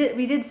like we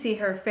did see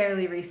her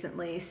fairly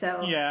recently,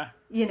 so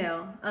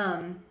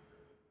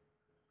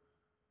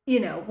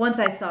once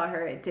I saw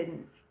her, it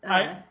didn't.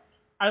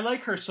 I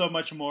like her so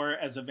much more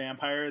as a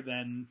vampire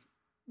than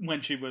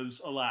when she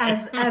was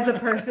alive. As a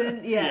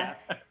person. Yeah.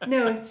 Yeah.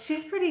 No,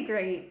 she's pretty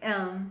great.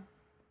 And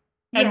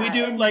Yeah, we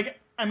do and like,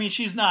 I mean,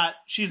 she's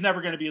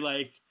never going to be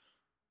like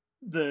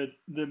the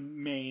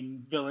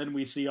main villain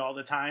we see all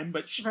the time,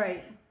 but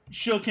right.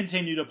 she'll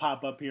continue to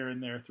pop up here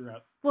and there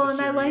throughout Well, the and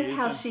series I like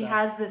how and she stuff.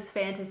 has this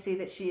fantasy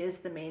that she is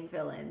the main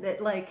villain.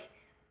 That like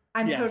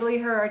I'm Yes. totally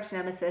her arch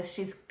nemesis.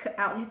 She's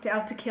out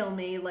to kill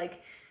me.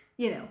 Like,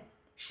 you know,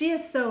 she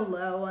is so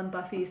low on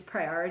Buffy's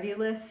priority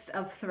list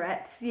of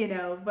threats. You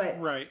know,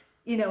 but Right.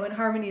 you know, in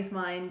Harmony's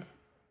mind,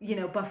 you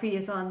know, Buffy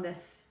is on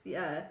this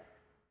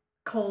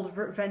cold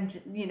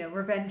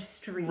revenge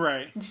streak.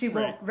 Right, And she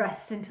right. won't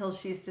rest until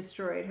she's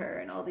destroyed her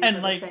and all these And,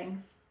 other like,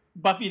 things.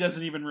 Buffy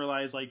doesn't even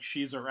realize like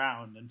she's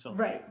around until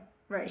Right.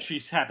 she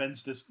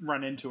happens to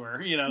run into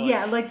her, you know.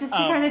 Yeah, like just she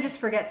kind of just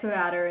forgets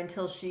about her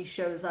until she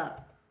shows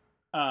up.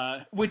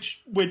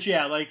 Which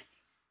yeah, like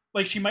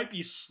she might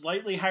be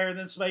slightly higher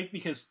than Spike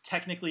because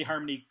technically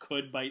Harmony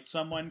could bite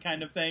someone,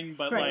 kind of thing,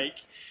 but Right. like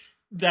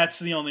that's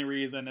the only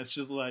reason. It's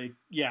just like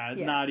Yeah.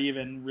 not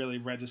even really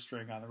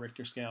registering on the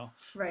Richter scale.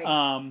 Right.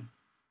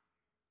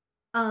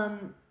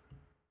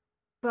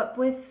 But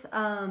with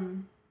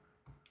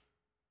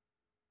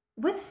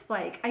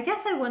Spike, I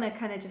guess I want to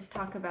kind of just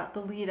talk about the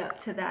lead up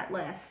to that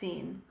last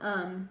scene.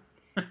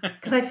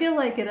 Because I feel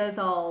like it is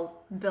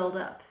all build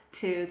up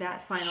to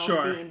that final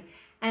Sure. scene.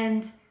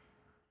 And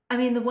I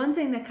mean, the one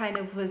thing that kind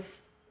of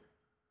was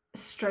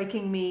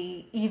striking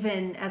me,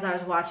 even as I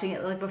was watching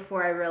it, like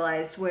before I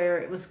realized where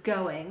it was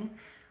going,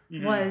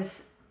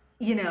 was,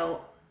 you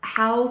know,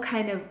 how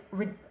kind of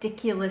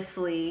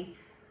ridiculously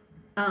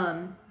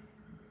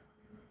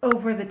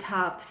over the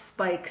top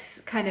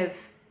Spike's kind of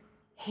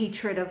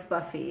hatred of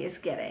Buffy is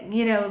getting.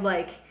 You know,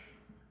 like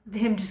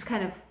him just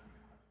kind of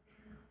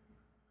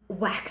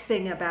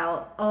waxing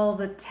about all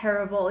the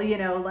terrible, you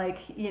know, like,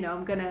 you know,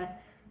 I'm gonna,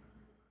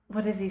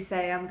 what does he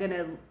say? I'm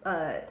gonna,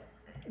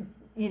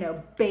 you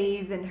know,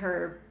 bathe in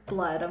her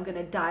blood. I'm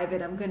gonna dive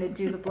it. I'm gonna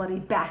do the bloody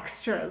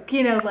backstroke.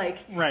 You know, like,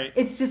 Right.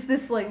 it's just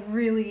this like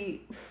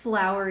really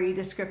flowery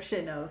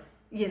description of,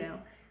 you know,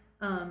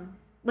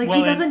 like Well,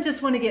 he doesn't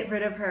just want to get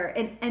rid of her,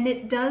 and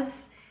it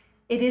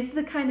is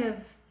the kind of,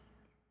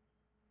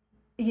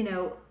 you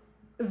know,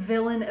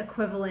 villain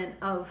equivalent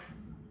of,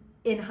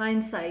 in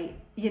hindsight,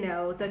 you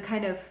know, the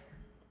kind of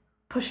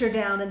push her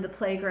down in the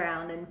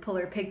playground and pull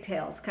her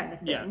pigtails kind of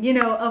thing. Yeah. You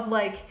know, of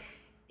like,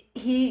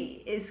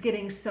 he is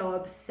getting so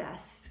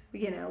obsessed,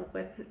 you know,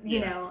 with, you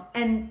know,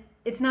 and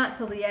it's not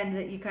till the end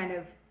that you kind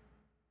of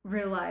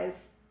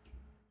realize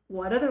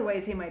what other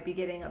ways he might be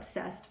getting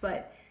obsessed.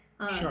 But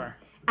Sure.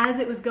 as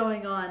it was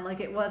going on,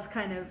 like, it was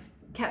kind of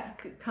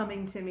kept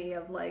coming to me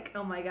of like,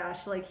 oh my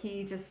gosh, like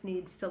he just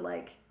needs to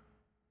like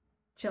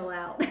chill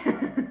out.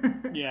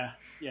 Yeah.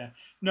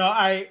 No,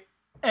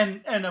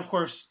 and of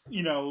course,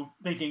 you know,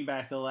 thinking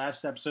back to the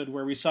last episode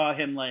where we saw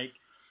him like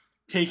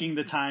taking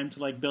the time to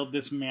like build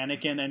this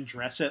mannequin and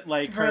dress it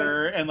like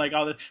her and like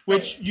all the,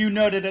 which you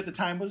noted at the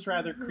time was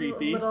rather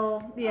creepy,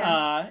 little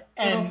and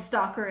little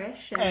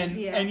stalkerish,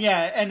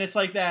 and it's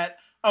like that.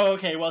 Oh,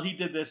 okay. Well, he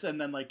did this and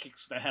then like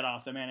kicks the head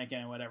off the mannequin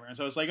and whatever. And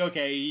so it's like,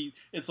 okay,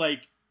 it's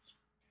like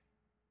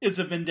it's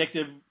a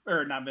vindictive,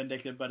 or not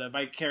vindictive, but a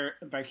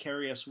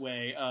vicarious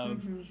way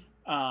of,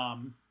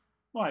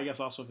 well, I guess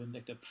also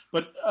vindictive,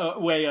 but a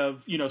way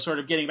of, you know, sort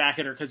of getting back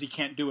at her because he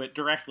can't do it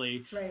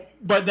directly. Right.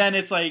 But then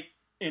it's like,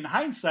 in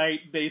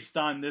hindsight, based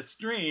on this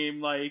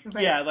dream, like,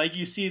 like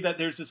you see that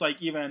there's this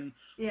like even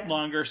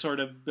longer sort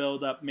of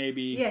build up,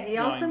 maybe. Yeah, he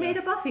also made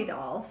a Buffy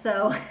doll,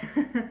 so.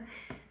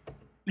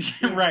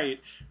 Right.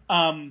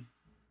 One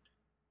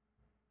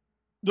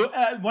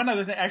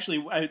other thing,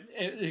 actually,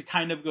 it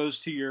kind of goes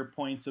to your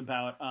points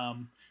about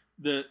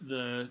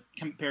the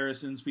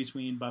comparisons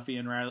between Buffy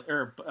and Riley,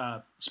 or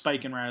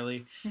Spike and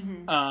Riley.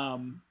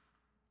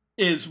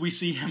 Is we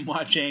see him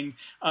watching.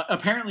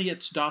 Apparently,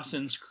 it's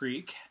Dawson's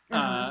Creek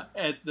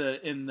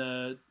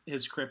in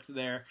his crypt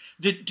there.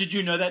 Did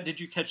you know that? Did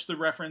you catch the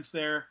reference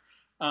there?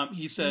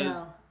 He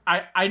says, No.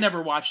 I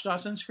never watched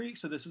Dawson's Creek,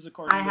 so this is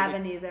according. I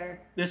haven't either.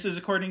 This is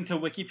according to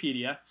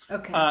Wikipedia.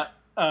 Okay.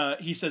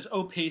 He says,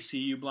 "Oh, Pacey,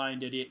 you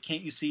blind idiot!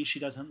 Can't you see she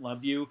doesn't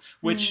love you?"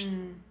 Which,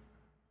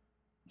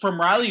 from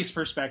Riley's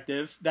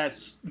perspective,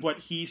 that's what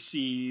he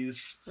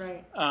sees.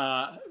 Right.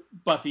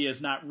 Buffy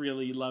is not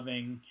really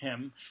loving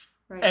him.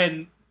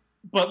 Right.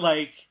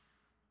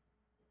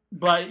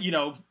 But you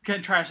know,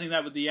 contrasting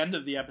that with the end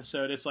of the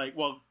episode, it's like,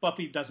 well,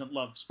 Buffy doesn't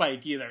love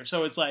Spike either.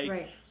 So it's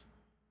like,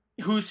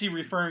 who's he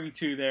referring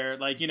to there?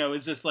 Like, you know,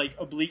 is this like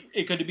oblique?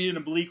 It could be an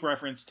oblique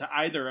reference to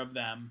either of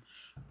them.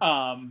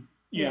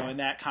 You know, in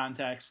that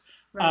context.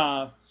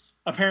 Right.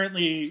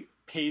 Apparently,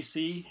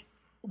 Pacey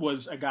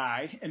was a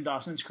guy in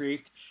Dawson's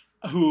Creek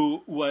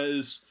who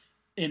was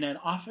in an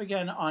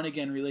off-again,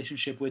 on-again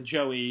relationship with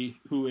Joey,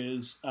 who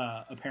is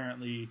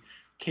apparently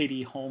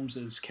Katie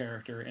Holmes's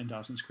character in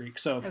Dawson's Creek.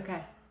 So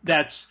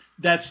that's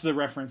the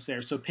reference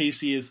there. So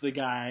Pacey is the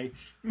guy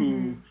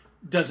who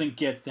doesn't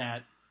get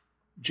that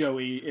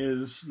Joey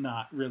is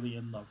not really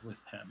in love with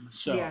him.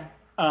 So,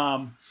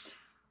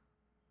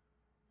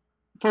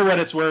 for what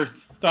it's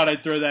worth, thought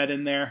I'd throw that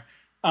in there.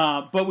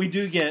 But we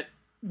do get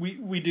Right,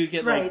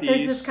 like there's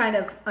these. this kind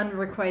of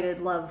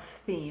unrequited love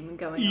theme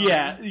going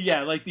Yeah, on.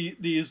 yeah, like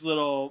these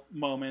little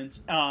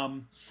moments.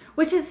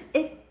 Which is,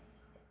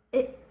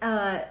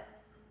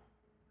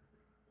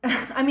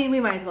 I mean,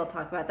 we might as well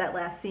talk about that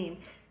last scene.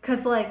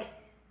 Because, like,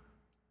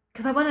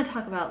 because I want to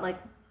talk about, like,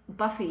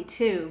 Buffy,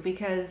 too,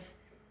 because,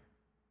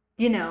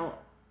 you know,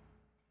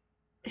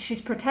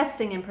 she's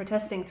protesting and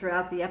protesting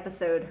throughout the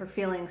episode her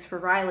feelings for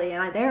Riley,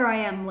 and there I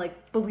am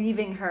like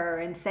believing her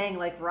and saying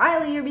like,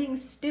 Riley, you're being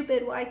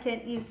stupid, why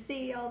can't you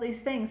see all these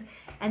things?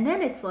 And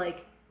then it's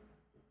like,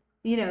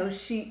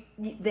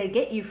 they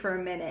get you for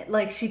a minute,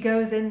 like she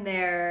goes in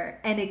there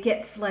and it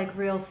gets like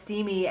real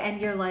steamy, and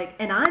you're like,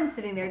 and I'm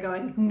sitting there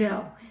going,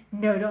 no,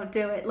 no, don't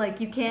do it, like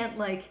you can't,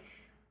 like,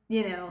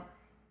 you know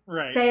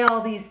right, say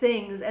all these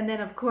things, and then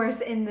of course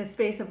in the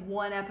space of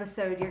one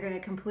episode you're going to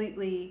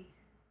completely,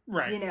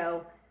 right. you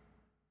know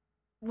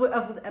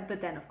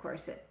but then of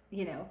course it,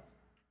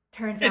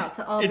 turns out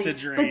to all It's be, a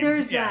dream.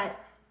 but Yeah,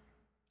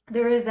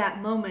 there is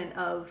that moment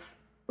of,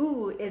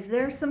 ooh, is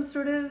there some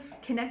sort of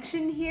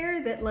connection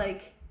here that,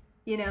 like,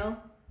 you know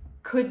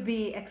could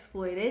be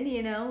exploited,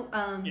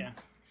 yeah,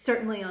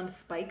 certainly on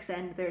Spike's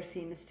end there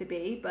seems to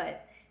be,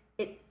 but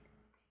it,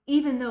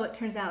 even though it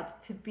turns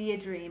out to be a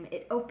dream,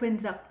 it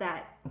opens up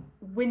that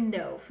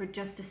window for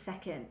just a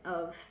second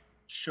of, you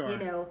sure.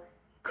 know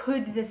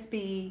could this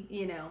be,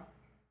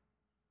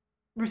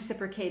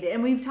 reciprocated?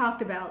 And we've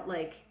talked about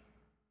like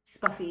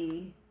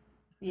Spuffy,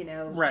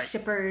 Right.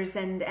 shippers,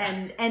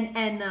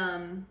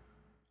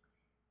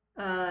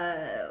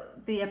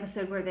 the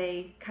episode where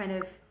they kind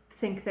of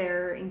think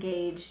they're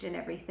engaged and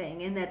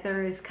everything, and that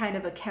there is kind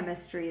of a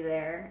chemistry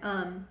there.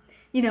 And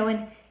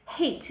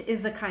hate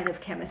is a kind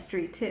of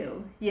chemistry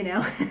too.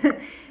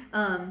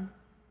 um,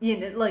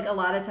 like a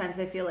lot of times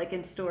I feel like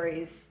in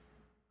stories,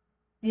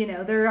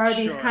 there are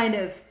these Sure. kind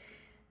of,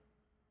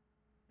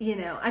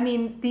 I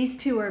mean, these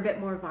two are a bit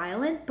more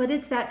violent, but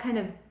it's that kind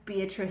of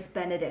Beatrice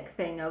Benedict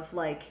thing of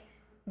like,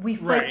 we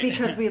fight Right.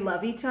 because we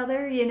love each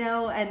other,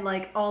 and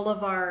like all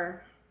of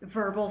our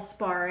verbal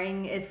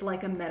sparring is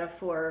like a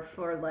metaphor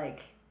for like,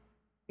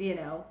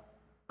 Yeah.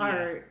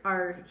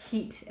 our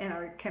heat and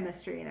our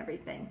chemistry and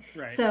everything.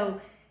 Right.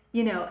 So,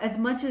 as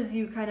much as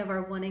you kind of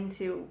are wanting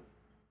to,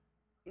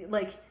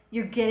 like,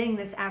 you're getting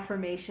this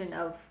affirmation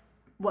of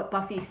what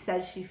Buffy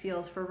says she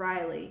feels for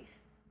Riley,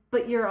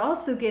 but you're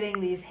also getting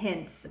these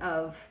hints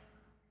of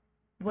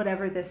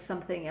whatever this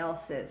something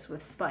else is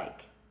with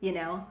Spike,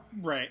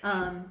 Right.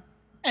 Um,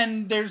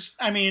 And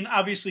I mean,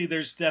 obviously,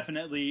 there's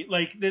definitely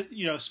like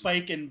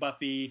Spike and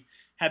Buffy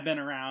have been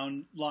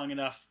around long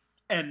enough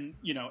and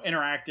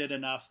interacted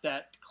enough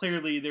that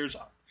clearly there's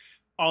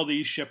all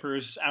these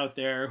shippers out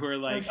there who are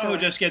like, sure. oh,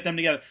 just get them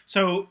together.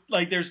 So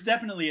like, there's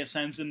definitely a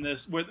sense in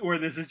this where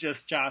this is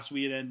just Joss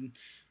Whedon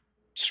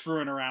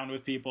screwing around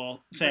with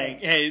people, saying,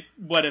 Right. hey,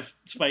 what if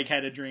Spike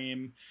had a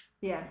dream?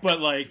 Yeah. But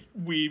like,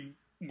 we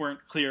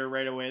weren't clear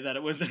right away that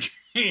it was a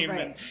dream,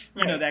 Right.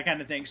 and that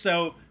kind of thing.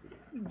 So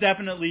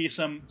definitely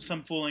some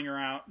fooling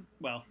around.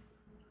 Well,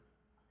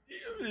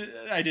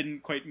 I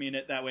didn't quite mean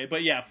it that way,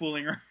 but yeah,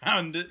 fooling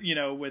around,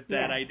 with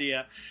that Yeah.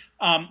 idea.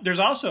 There's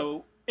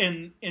also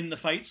in the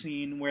fight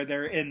scene where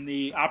they're in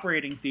the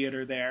operating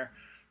theater there,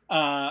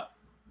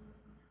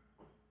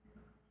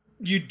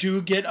 you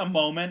do get a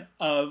moment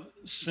of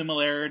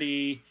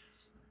similarity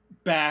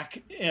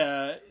back.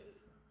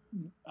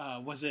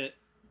 Was it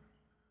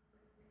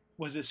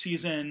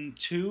season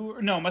 2?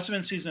 No, it must have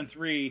been season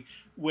 3,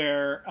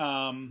 where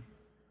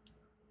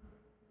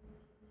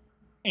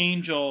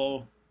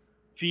Angel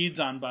feeds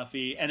on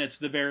Buffy, and it's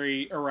the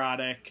very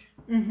erotic,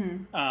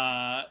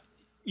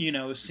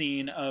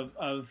 scene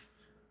of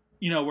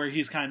where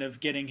he's kind of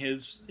getting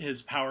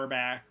his power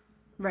back,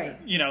 Right.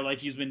 like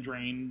he's been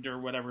drained or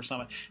whatever,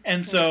 something.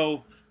 And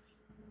so,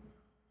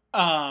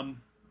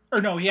 or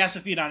no, he has to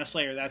feed on a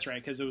Slayer. That's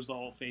right, because it was the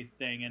whole Faith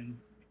thing, and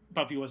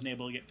Buffy wasn't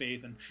able to get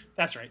Faith, and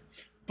that's right.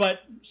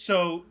 But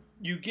so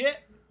you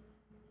get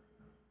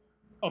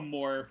a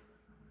more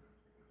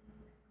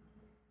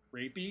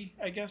rapey,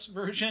 I guess,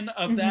 version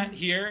of that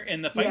here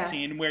in the fight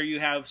scene, where you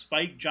have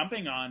Spike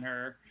jumping on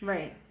her,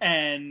 Right.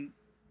 and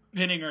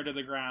pinning her to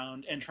the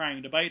ground and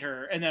trying to bite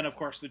her, and then of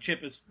course the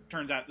chip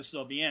turns out to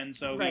still be in,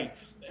 so Right.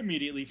 he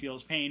immediately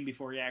feels pain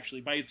before he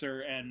actually bites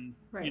her, and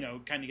Right.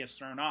 kind of gets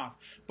thrown off.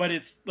 But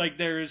it's like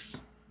there's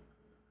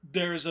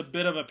a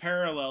bit of a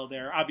parallel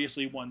there.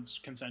 Obviously, one's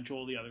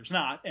consensual, the other's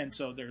not, and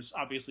so there's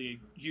obviously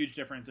a huge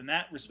difference in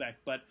that respect.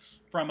 But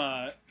from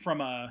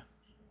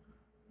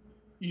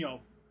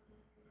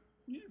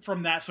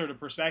that sort of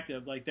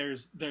perspective, like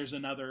there's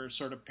another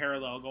sort of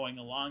parallel going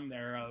along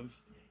there of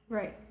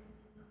Right.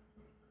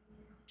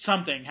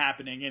 something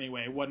happening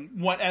anyway.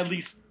 What at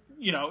least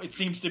it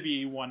seems to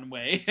be one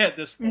way at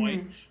this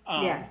point.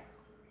 Yeah.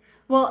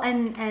 Well,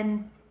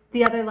 and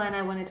the other line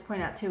I wanted to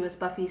point out too was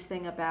Buffy's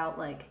thing about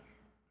like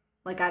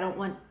I don't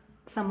want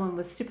someone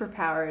with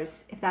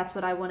superpowers. If that's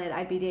what I wanted,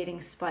 I'd be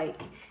dating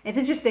Spike. It's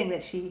interesting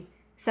that she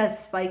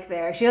says Spike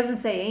there. She doesn't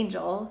say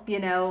Angel,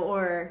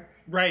 or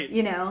Right.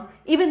 You know,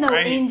 even though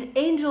Right.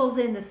 Angel's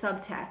in the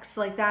subtext,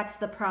 like that's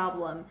the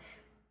problem.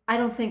 I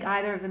don't think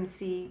either of them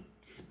see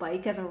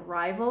Spike as a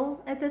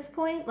rival at this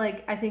point.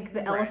 Like, I think the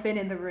Right. elephant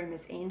in the room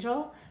is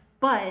Angel,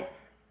 but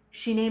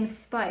she names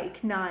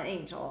Spike, not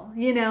Angel,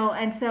 you know?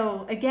 And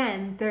so,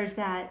 again, there's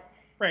that,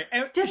 Right.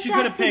 And just she could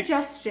that have picked.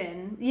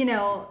 suggestion, you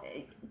know,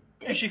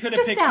 And she it's could have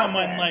just picked out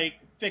someone there. like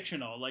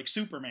fictional, like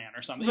Superman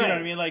or something. You know what I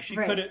Right, mean? Like she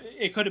could right, have.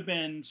 It could have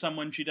been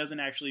someone she doesn't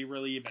actually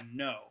really even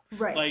know.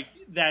 right, Like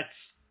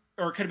that's.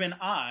 Or it could have been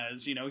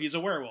Oz, he's a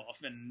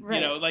werewolf, and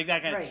right, like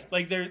that kind of right,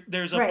 like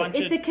there's a right. bunch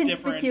It's of a different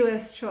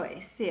conspicuous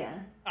choice, yeah.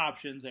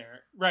 options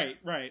there. Right,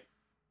 right,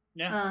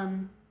 yeah,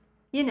 Um,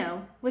 you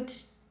know,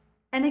 which,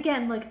 and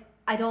again, like,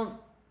 I don't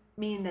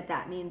mean that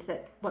that means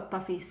that what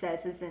Buffy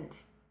says isn't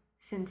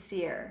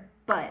sincere,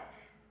 but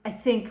I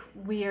think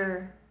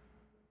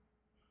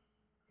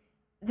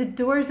the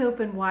doors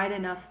open wide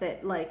enough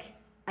that, like,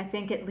 I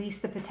think at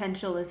least the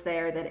potential is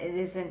there that it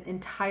isn't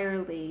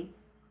entirely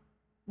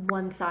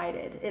one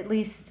sided. At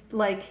least,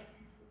 like,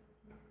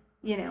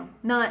 you know,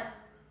 not,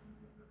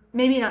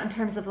 maybe not in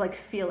terms of like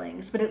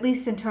feelings, but at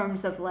least in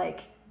terms of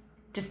like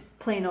just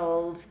plain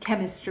old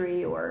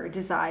chemistry or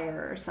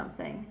desire or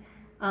something.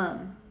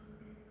 Um,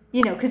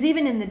 you know, because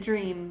even in the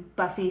dream,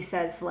 Buffy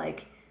says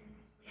like,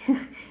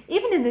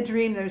 even in the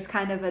dream, there's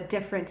kind of a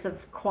difference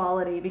of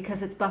quality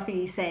because it's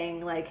Buffy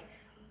saying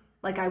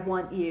like I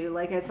want you,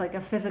 like it's like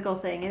a physical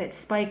thing, and it's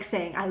Spike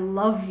saying I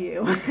love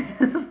you,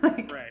 like,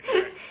 right,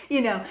 right,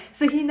 you know.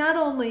 So he not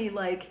only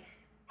like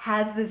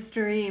has this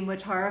dream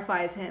which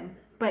horrifies him,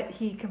 but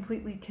he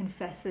completely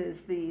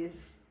confesses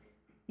these,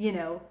 you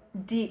know,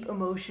 deep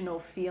emotional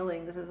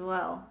feelings as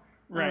well.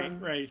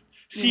 right, right.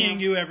 You Seeing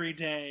know, you every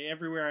day,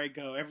 everywhere I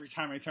go, every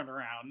time I turn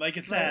around, like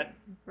it's right, that.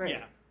 right,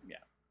 Yeah, yeah.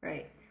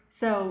 right.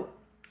 So,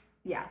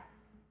 yeah,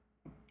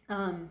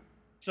 yeah.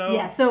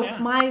 So So yeah,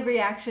 my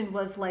reaction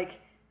was like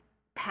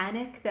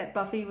panic that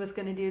Buffy was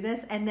going to do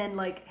this, and then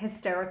like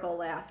hysterical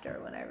laughter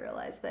when I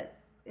realized it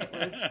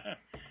was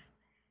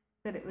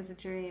that it was a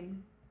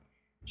dream.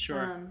 sure.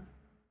 Um,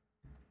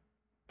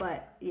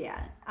 but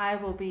yeah, I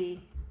will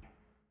be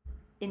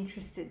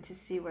interested to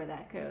see where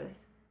that goes.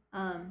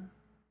 Um,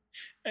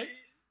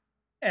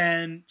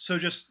 And so,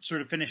 just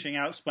sort of finishing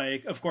out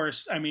Spike, of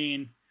course, I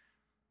mean,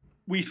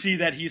 we see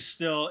that he's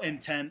still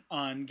intent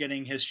on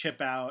getting his chip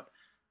out.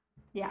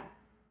 yeah,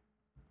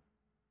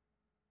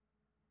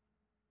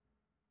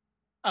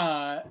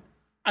 Uh,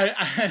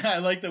 I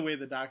like the way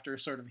the Doctor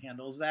sort of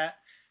handles that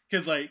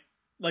because like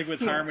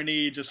with yeah,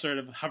 Harmony just sort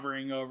of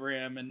hovering over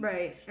him and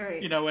right,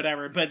 right.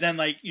 whatever. But then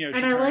And she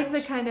I like the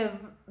turns. kind of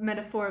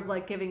metaphor of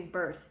like giving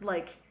birth,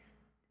 like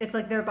it's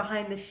like they're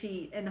behind the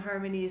sheet and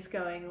Harmony's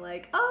going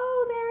like,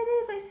 "Oh, there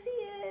it is, I see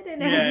it,"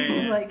 and Yeah,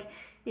 everything, yeah, like,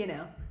 you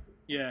know,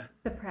 yeah.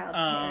 the proud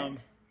Um,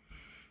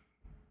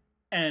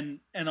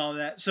 parent. and all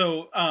that.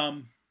 So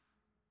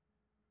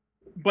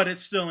but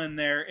it's still in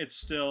there. It's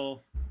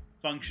still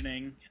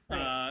functioning,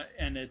 Right.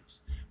 and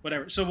it's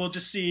whatever. So we'll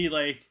just see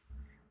like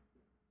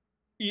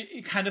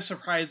kind of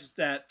surprised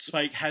that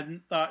Spike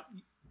hasn't thought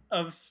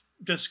of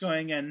just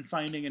going and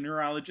finding a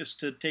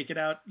neurologist to take it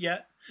out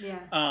yet. Yeah.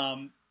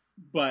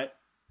 But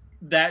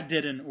that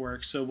didn't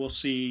work, so we'll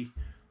see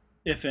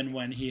if and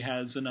when he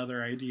has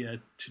another idea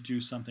to do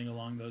something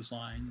along those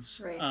lines.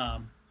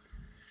 Right.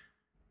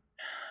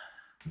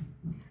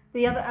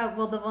 The other,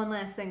 well, the one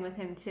last thing with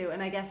him too,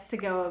 and I guess to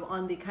go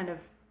on the kind of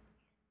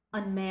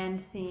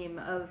unmanned theme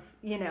of,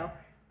 you know,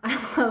 I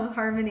love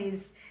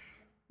Harmony's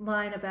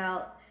line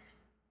about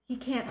he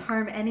can't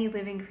harm any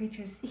living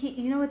creatures.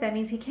 You know what that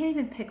means? He can't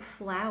even pick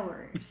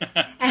flowers.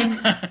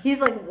 And he's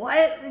like,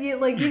 what? You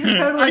just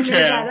totally made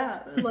that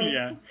up. Like,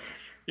 yeah,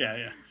 yeah,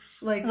 yeah.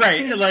 like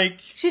Right, like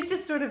she's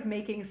just sort of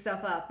making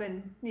stuff up,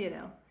 and you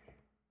know,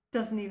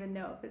 doesn't even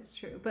know if it's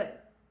true.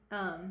 But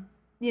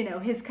you know,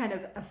 his kind of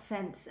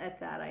offense at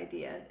that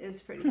idea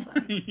is pretty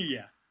funny.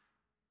 yeah,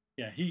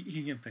 yeah.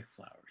 He can pick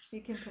flowers. He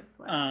can pick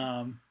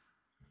flowers.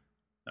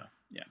 So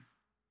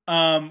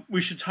yeah.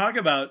 We should talk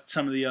about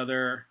some of the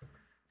other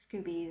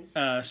Scoobies.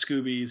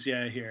 Scoobies.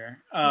 Yeah, here.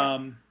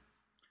 Yeah.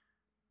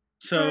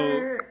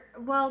 So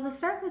Well, to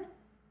start with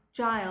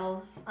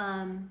Giles,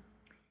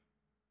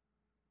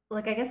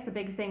 like I guess the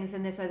big things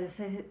in this are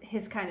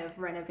his kind of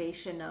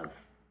renovation of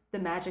the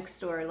magic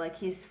store. Like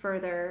he's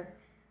further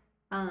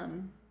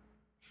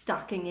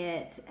stocking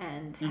it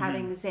and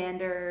having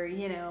Xander,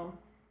 you know,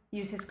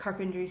 use his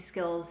carpentry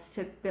skills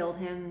to build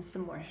him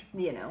some more,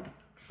 you know,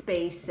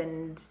 space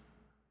and,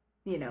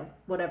 you know,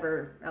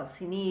 whatever else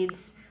he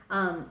needs.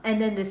 And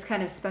then this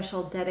kind of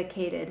special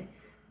dedicated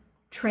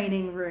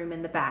training room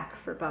in the back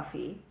for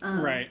Buffy.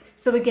 right.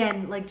 So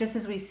again, like just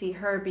as we see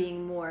her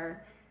being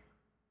more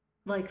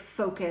like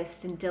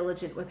focused and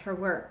diligent with her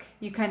work,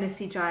 you kind of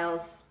see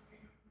Giles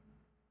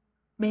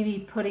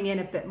maybe putting in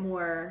a bit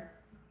more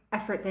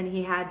effort than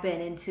he had been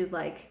into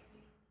like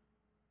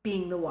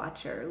being the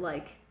watcher,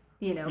 like,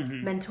 you know,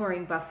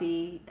 mentoring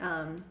Buffy,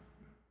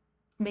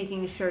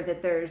 making sure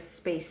that there's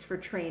space for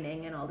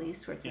training and all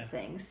these sorts of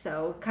things.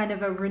 So kind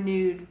of a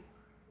renewed,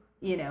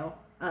 you know,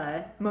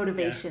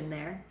 motivation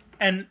there.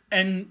 and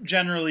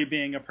generally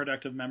being a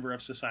productive member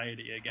of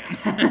society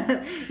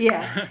again.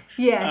 Yeah,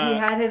 yeah. He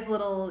had his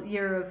little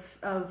year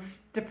of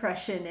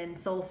depression and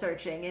soul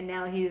searching, and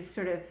now he's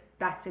sort of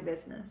back to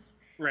business.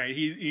 Right.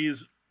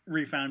 He's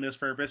refound his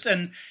purpose,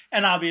 and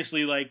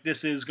obviously, like,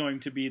 this is going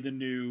to be the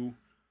new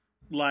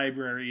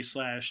library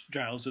slash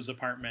Giles's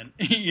apartment.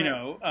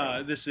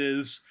 Right. This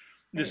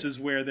is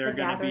where they're The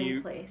going to gathering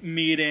be place.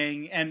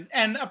 meeting,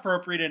 and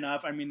appropriate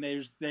enough. I mean,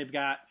 they've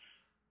got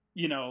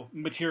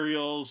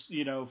materials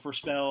for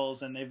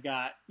spells, and they've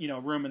got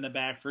room in the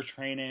back for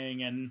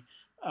training, and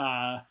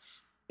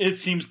it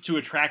seems to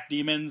attract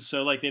demons,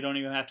 so like they don't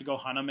even have to go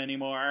hunt them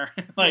anymore.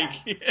 Like,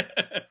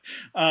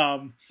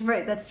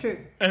 Right, that's true.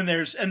 and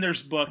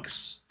there's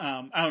books.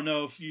 I don't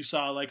know if you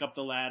saw, like, up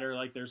the ladder,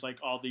 like there's like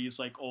all these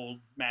like old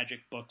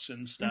magic books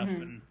and stuff,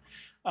 and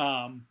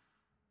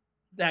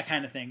that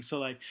kind of thing. So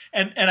like,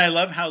 and I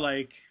love how,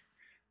 like,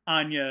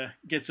 Anya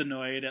gets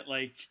annoyed at,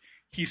 like,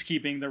 he's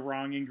keeping the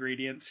wrong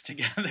ingredients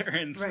together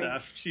and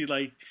stuff. She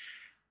like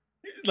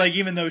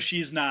even though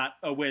she's not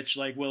a witch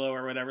like Willow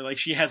or whatever, like,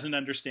 she has an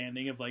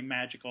understanding of like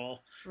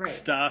magical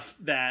stuff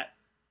that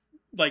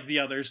like the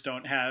others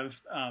don't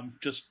have,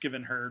 just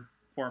given her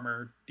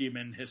former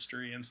demon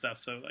history and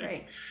stuff. So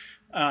like,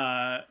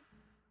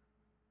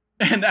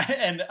 and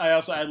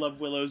I love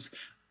Willow's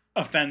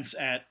offense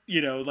at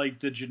like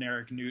the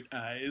generic Newt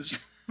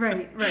eyes.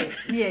 Right.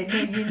 Yeah,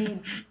 no,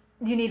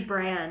 you need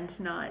brand,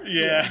 not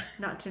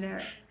not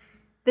generic.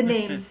 The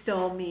name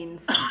still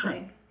means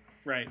something.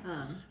 Right.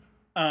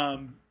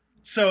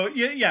 So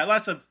yeah,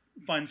 lots of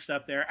fun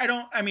stuff there.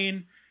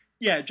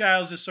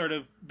 Giles is sort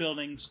of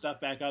building stuff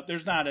back up.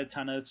 There's not a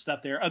ton of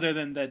stuff there other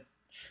than that,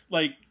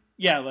 like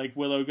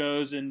Willow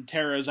goes and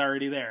Tara's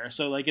already there.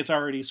 So like it's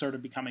already sort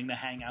of becoming the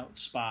hangout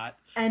spot.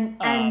 And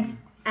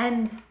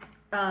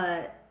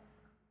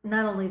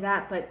not only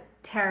that, but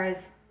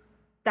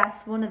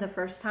that's one of the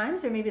first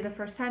times, or maybe the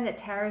first time, that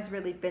Tara's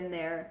really been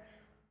there,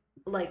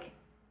 like,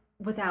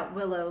 without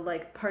Willow,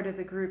 like, part of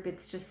the group.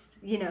 It's just,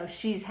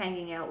 she's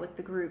hanging out with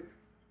the group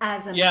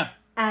as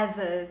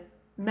a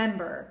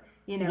member,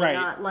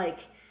 not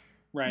like,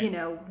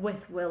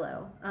 with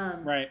Willow.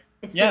 Right.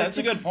 It's that's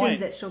a good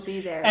point. That she'll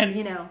be there,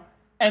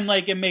 and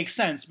like it makes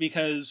sense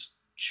because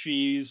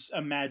she's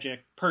a magic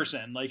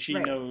person. Like, she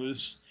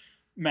knows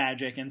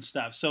magic and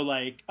stuff. So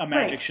like a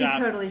magic shop, she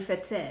totally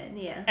fits in.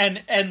 Yeah.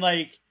 And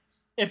like,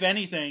 if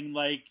anything,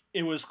 like,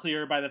 it was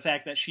clear by the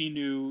fact that she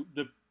knew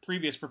the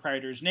previous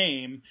proprietor's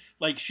name,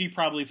 like, she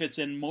probably fits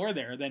in more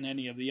there than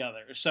any of the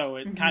others. So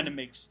it kind of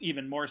makes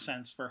even more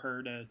sense for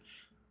her to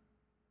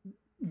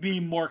be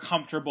more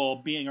comfortable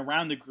being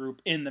around the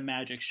group in the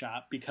magic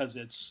shop, because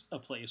it's a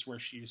place where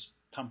she's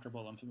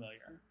comfortable and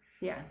familiar.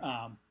 Yeah.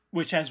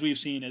 Which, as we've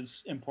seen,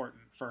 is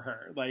important for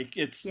her. Like,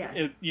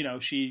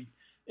 she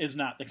is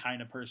not the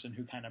kind of person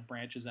who kind of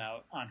branches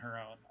out on her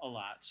own a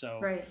lot. So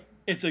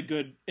it's a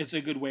good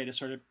way to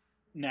sort of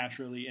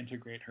naturally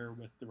integrate her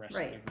with the rest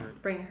of the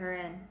group. Bring her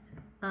in.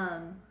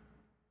 And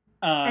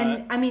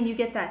I mean, you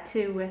get that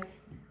too with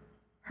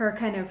her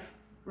kind of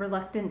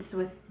reluctance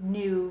with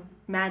new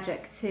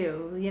magic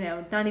too.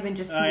 Not even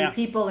just new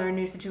people or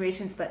new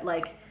situations, but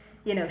like,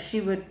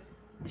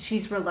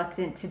 she's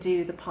reluctant to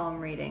do the palm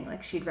reading.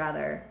 Like, she'd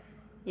rather,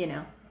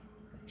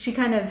 she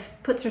kind of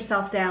puts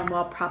herself down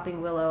while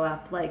propping Willow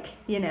up. Like,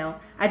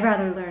 I'd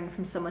rather learn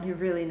from someone who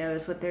really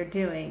knows what they're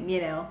doing,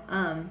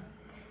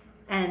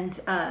 and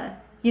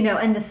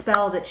the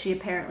spell that she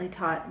apparently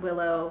taught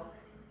Willow,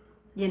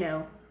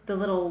 the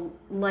little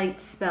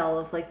light spell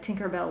of like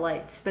Tinkerbell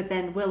lights, but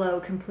then Willow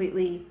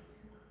completely,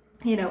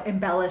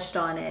 embellished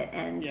on it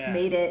and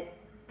made it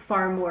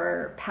far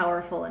more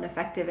powerful and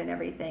effective and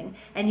everything.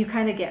 And you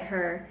kind of get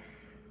her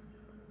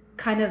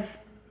kind of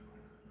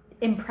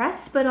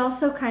impressed, but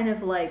also kind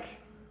of like,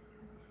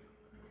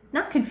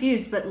 not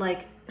confused, but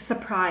like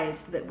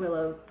surprised that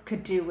Willow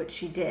could do what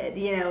she did.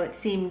 It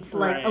seemed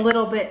like a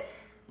little bit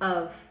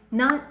of,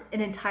 not an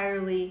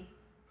entirely,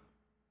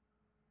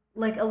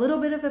 like, a little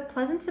bit of a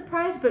pleasant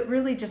surprise, but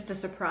really just a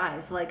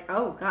surprise. Like,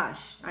 oh gosh,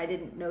 I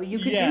didn't know you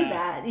could do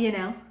that,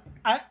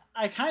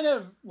 I kind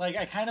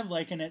of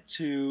liken it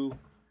to,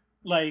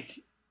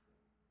 like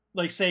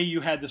say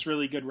you had this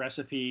really good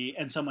recipe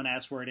and someone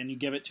asks for it and you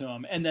give it to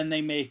them, and then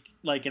they make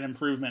like an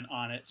improvement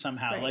on it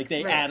somehow. Like,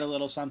 they add a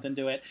little something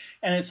to it,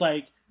 and it's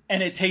like,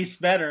 and it tastes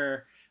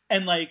better,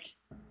 and like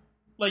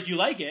you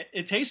like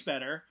it tastes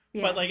better.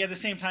 Yeah. But like, at the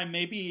same time,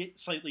 maybe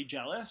slightly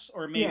jealous,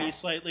 or maybe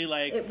slightly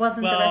like, it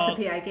wasn't the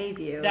recipe I gave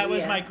you. That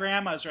was my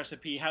grandma's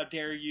recipe. How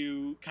dare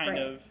you kind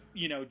of,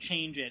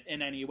 change it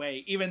in any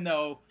way, even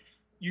though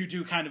you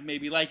do kind of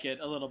maybe like it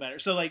a little better.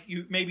 So like,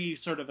 you maybe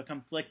sort of a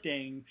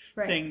conflicting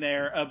thing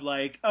there of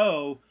like,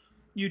 oh,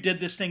 you did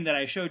this thing that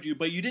I showed you,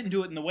 but you didn't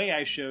do it in the way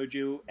I showed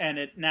you, and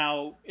it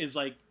now is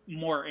like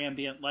more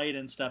ambient light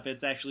and stuff.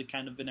 It's actually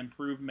kind of an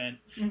improvement,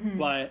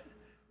 but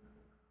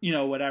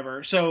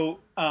whatever. So,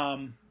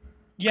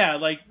 yeah,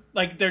 like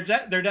they're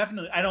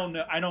definitely. I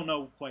don't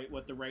know quite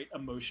what the right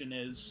emotion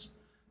is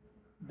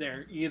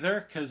there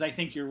either, because I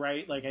think you're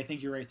right. Like, I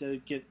think you're right to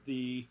get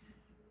the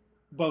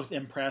both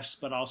impressed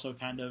but also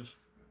kind of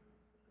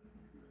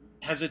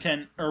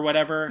hesitant or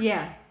whatever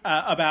Yeah.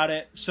 about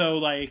it. So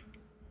like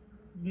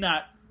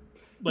not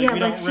like Yeah, we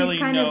like don't she's really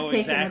kind know of taken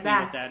exactly what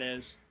aback. that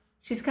is.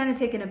 She's kind of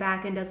taken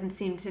aback and doesn't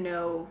seem to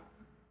know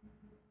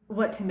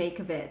what to make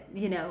of it.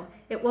 You know,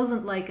 it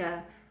wasn't like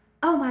a,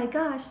 oh my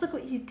gosh, look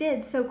what you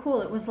did, so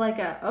cool. It was like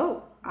a,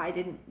 oh, I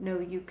didn't know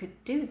you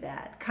could do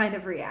that kind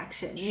of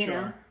reaction, you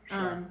know?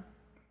 Sure.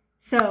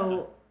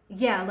 So,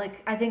 yeah,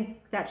 like, I think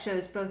that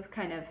shows both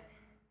kind of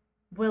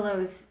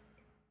Willow's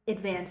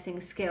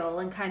advancing skill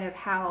and kind of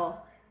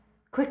how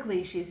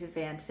quickly she's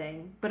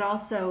advancing, but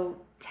also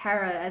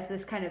Tara as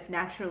this kind of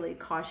naturally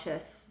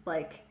cautious,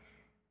 like,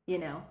 you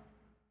know,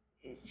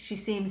 she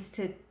seems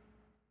to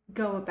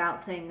go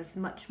about things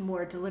much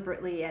more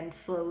deliberately and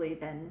slowly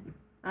than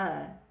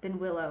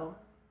Willow.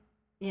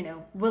 You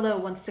know, Willow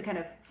wants to kind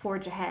of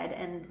forge ahead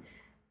and,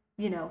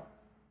 you know,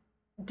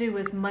 do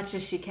as much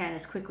as she can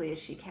as quickly as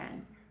she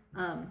can.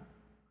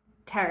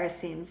 Tara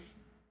seems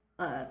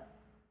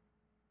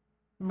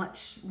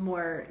much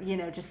more, you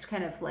know, just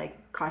kind of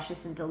like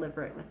cautious and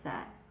deliberate with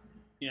that.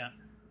 Yeah.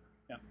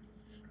 Yeah.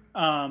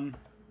 Um,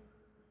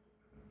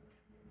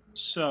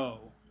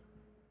 so,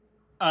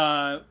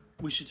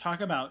 we should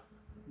talk about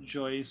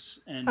Joyce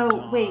and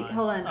Oh, wait, Dawn.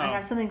 hold on. I Oh.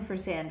 have something for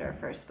Xander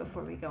first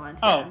before we go on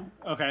to Oh, them.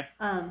 okay.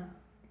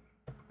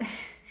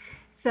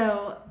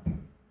 So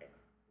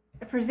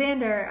for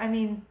Xander, I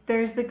mean,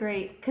 there's the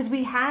great, because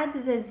we had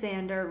the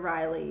Xander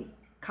Riley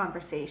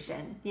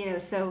conversation, you know,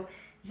 so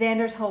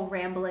Xander's whole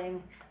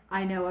rambling,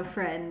 I know a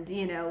friend,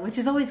 you know, which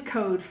is always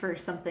code for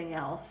something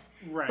else.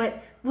 Right.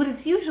 But what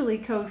it's usually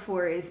code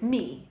for is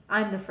me.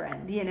 I'm the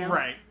friend, you know?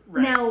 Right.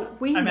 Now,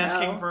 we I'm know.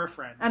 asking for a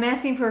friend. I'm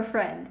asking for a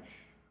friend.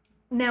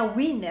 Now,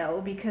 we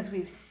know, because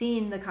we've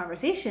seen the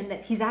conversation,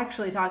 that he's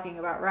actually talking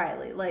about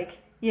Riley. Like,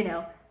 you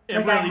know.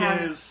 It Like really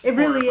is. It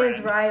really for a is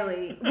friend.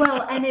 Riley.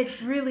 Well, and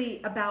it's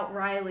really about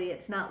Riley.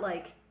 It's not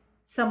like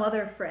some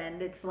other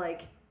friend. It's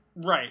like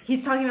Right.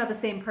 he's talking about the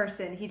same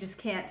person. He just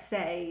can't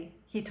say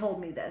he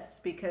told me this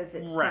because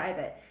it's Right.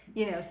 private.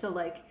 You know, so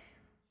like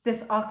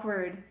this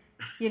awkward,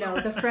 you know,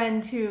 the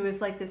friend who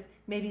is like this.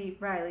 Maybe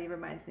Riley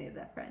reminds me of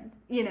that friend.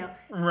 You know,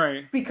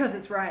 Right. because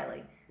it's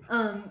Riley.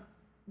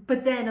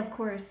 But then, of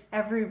course,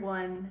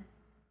 everyone,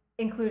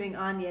 including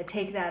Anya,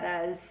 take that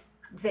as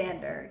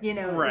Xander. You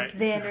know, Right. it's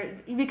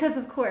Xander. Because,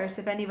 of course,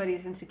 if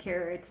anybody's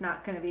insecure, it's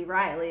not going to be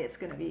Riley, it's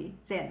going to be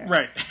Xander.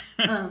 Right.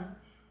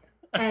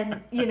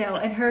 And, you know,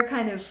 and her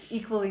kind of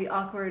equally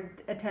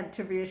awkward attempt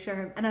to reassure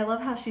him. And I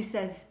love how she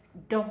says,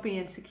 don't be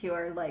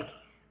insecure, like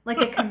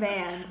a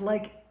command.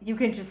 Like, you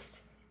can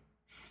just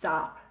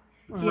stop.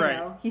 You Right.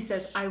 know, he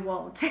says, I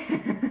won't.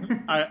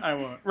 I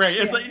won't. Right.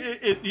 It's Yeah. like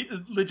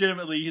it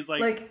legitimately. He's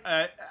like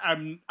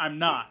I'm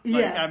not.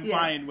 Like Yeah, I'm yeah.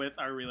 fine with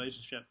our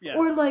relationship. Yeah.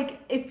 Or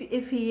like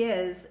if he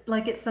is,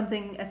 like it's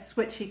something, a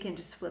switch he can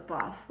just flip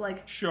off.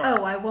 Like, Sure.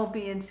 oh, I won't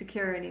be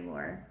insecure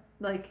anymore.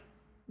 Like,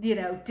 you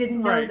know,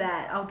 didn't know Right.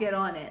 that. I'll get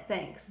on it.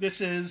 Thanks.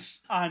 This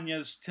is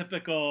Anya's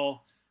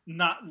typical,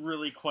 not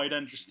really quite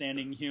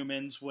understanding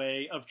humans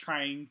way of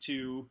trying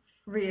to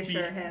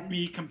Reassure him.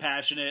 be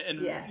compassionate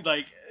and Yeah.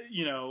 like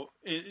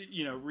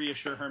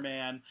reassure her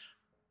man.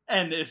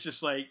 And it's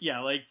just like, yeah,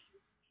 like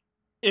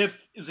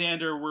if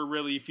Xander were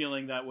really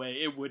feeling that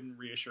way, it wouldn't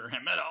reassure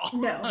him at all.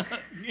 No.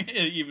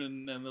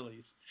 Even in the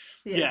least.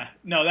 Yeah. Yeah.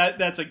 No,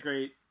 that's a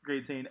great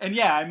scene. And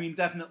yeah, I mean,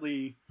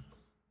 definitely,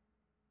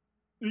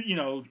 you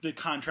know, the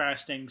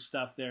contrasting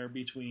stuff there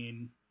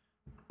between,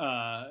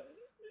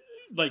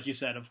 like you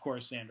said, of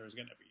course, Xander is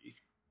going to be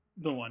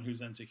the one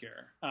who's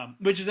insecure,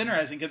 which is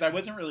interesting because I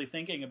wasn't really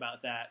thinking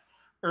about that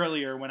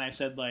earlier when I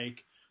said,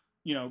 like,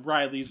 you know,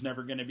 Riley's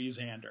never going to be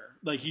Xander.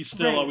 Like, he's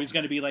still Right. always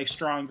going to be, like,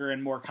 stronger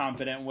and more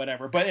confident and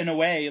whatever. But in a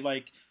way,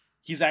 like,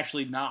 he's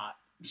actually not.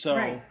 So,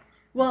 Right.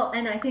 Well,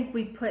 and I think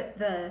we put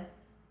the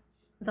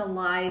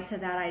lie to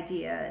that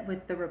idea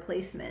with the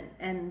replacement,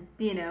 and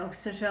you know,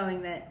 so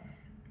showing that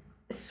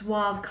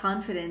suave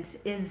confidence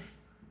is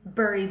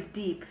buried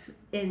deep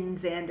in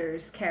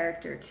Xander's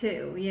character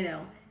too. You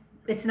know,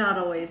 it's not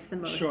always the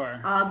most Sure.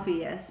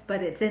 obvious,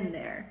 but it's in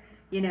there.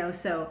 You know,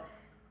 so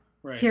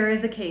right. here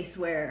is a case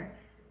where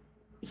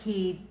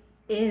he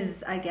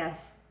is, I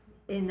guess,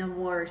 in a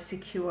more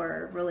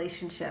secure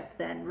relationship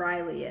than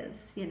Riley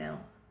is. You know,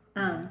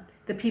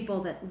 the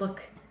people that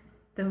look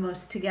the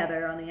most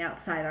together on the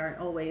outside aren't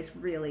always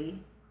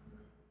really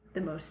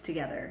the most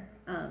together.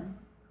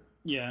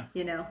 Yeah.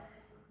 You know,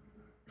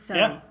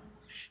 so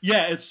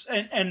Yeah, it's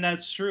and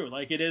that's true.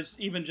 Like, it is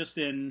even just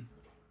in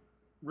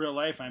real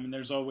life. I mean,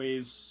 there's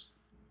always,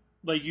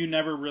 like, you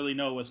never really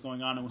know what's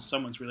going on in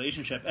someone's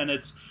relationship, and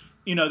it's,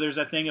 you know, there's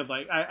that thing of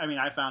like, I mean,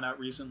 I found out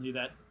recently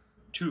that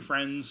two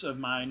friends of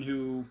mine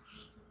who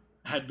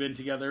had been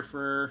together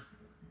for,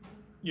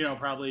 you know,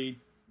 probably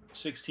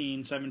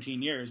 16,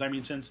 17 years. I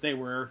mean, since they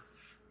were,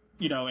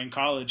 you know, in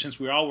college, since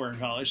we all were in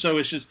college. So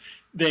it's just,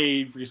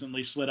 they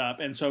recently split up.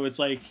 And so it's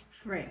like,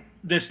 right.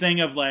 this thing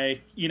of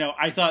like, you know,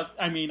 I thought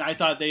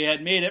they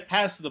had made it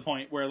past the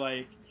point where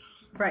like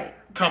Right.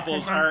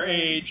 couples our Right.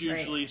 age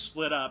usually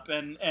split up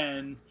and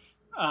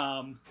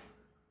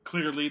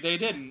clearly they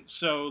didn't.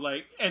 So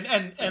like,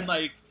 and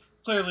like,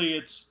 clearly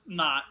it's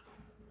not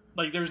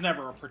like there's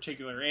never a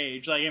particular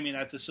age. Like, I mean,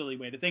 that's a silly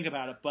way to think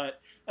about it,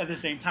 but at the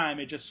same time,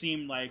 it just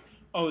seemed like,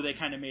 oh, they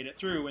kind of made it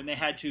through, and they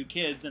had 2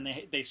 kids, and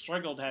they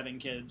struggled having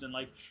kids, and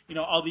like, you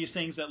know, all these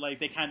things that like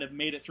they kind of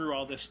made it through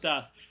all this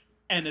stuff,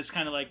 and it's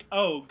kind of like,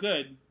 oh,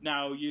 good,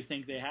 now you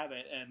think they have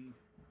it, and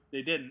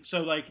they didn't.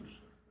 So like,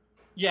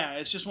 yeah,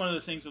 it's just one of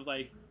those things of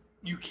like,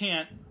 you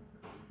can't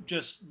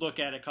just look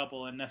at a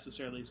couple and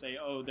necessarily say,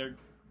 oh, they're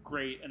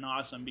great and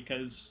awesome,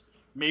 because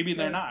maybe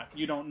they're not.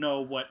 You don't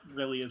know what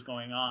really is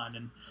going on,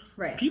 and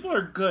people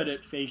are good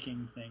at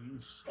faking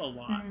things a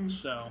lot.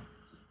 So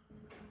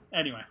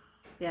anyway,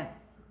 yeah,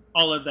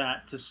 all of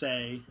that to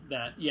say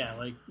that, yeah,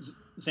 like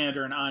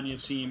Xander and Anya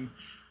seem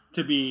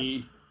to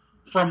be,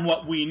 from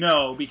what we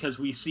know, because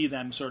we see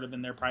them sort of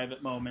in their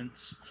private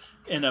moments,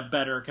 in a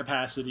better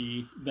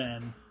capacity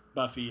than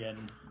Buffy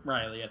and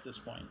Riley at this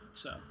point.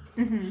 So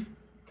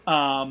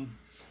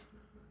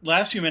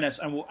last few minutes,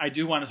 I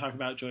do want to talk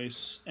about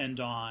Joyce and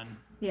Dawn,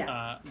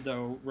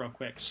 though, real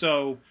quick.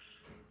 So,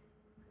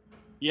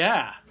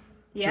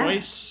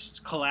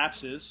 Joyce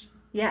collapses.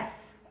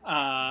 Yes.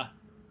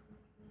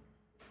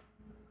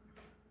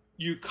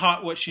 You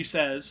caught what she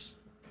says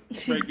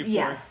right before.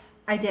 Yes,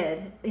 I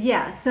did.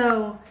 Yeah,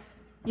 so,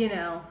 you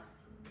know,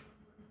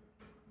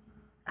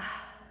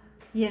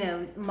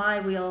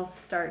 my wheels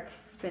start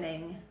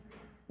spinning,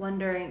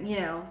 wondering, you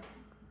know,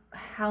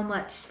 how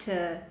much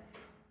to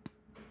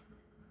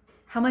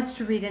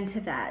read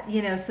into that,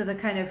 you know. So the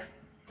kind of,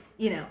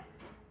 you know,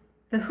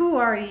 the "who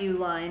are you"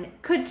 line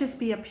could just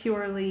be a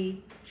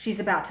purely, she's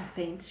about to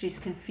faint, she's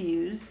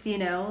confused, you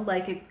know,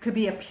 like it could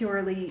be a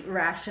purely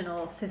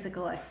rational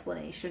physical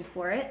explanation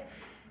for it.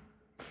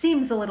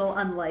 Seems a little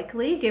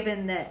unlikely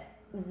given that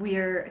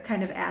we're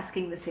kind of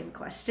asking the same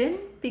question,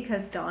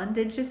 because Dawn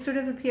did just sort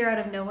of appear out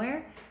of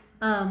nowhere.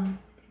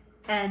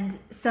 And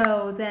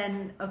so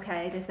then,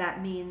 okay, does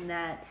that mean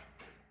that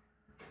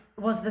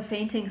was the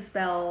fainting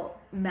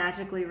spell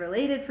magically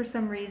related for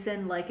some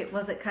reason? Like,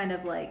 was it kind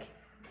of like,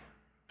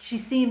 she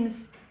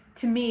seems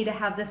to me to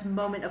have this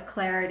moment of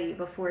clarity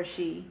before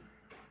she,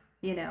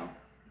 you know,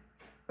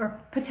 or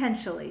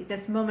potentially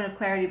this moment of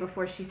clarity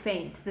before she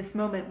faints, this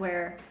moment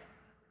where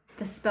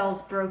the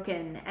spell's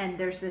broken and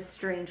there's this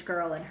strange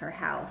girl in her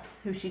house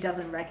who she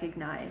doesn't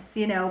recognize,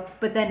 you know,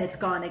 but then it's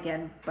gone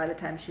again by the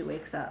time she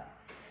wakes up,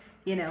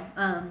 you know.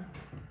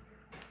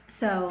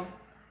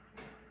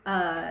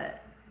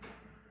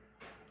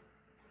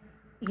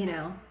 You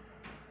know,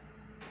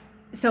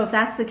 so if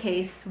that's the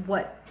case,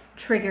 what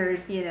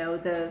triggered, you know,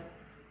 the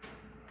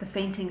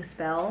fainting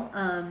spell,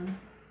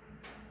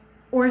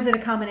 or is it a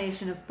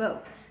combination of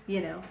both,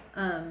 you know?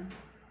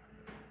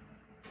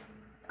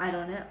 I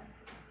don't know.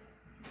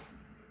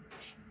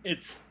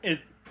 It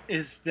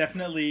is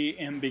definitely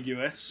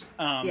ambiguous.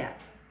 Yeah.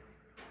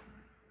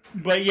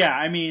 But yeah,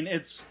 I mean,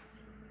 it's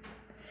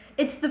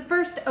the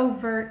first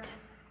overt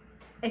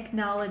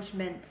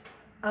acknowledgement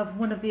of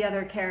one of the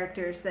other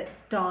characters that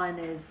Dawn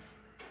is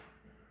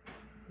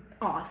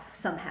off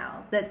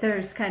somehow. That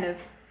there's kind of,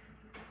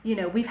 you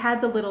know, we've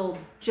had the little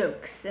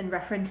jokes and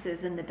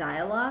references in the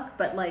dialogue,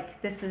 but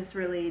like this is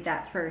really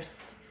that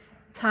first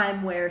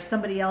time where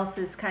somebody else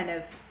is kind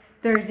of,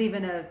 there's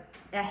even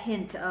a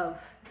hint of,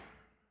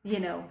 you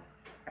know,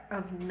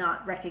 of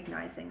not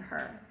recognizing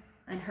her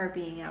and her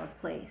being out of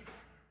place.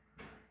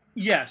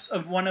 Yes,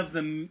 of one of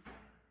the,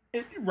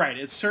 right,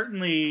 it's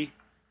certainly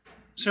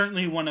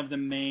one of the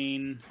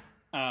main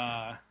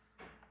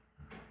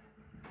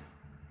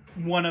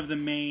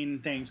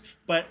things.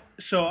 But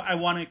so I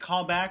want to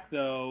call back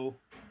though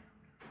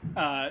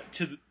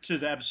to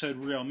the episode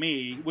Real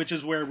Me, which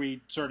is where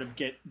we sort of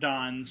get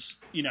Dawn's,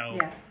 you know,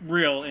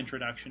 real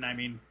introduction. I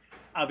mean,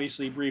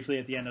 obviously briefly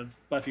at the end of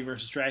Buffy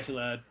versus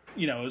Dracula,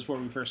 you know, is where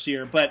we first see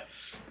her. But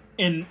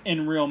in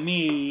Real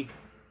Me,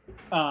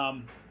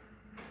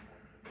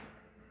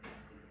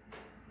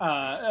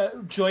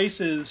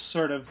 Joyce's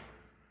sort of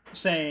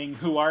saying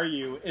 "Who are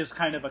you?" is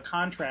kind of a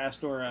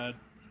contrast or a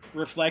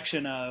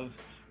reflection of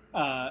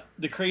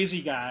the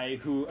crazy guy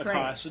who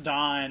accosts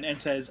Dawn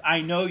and says,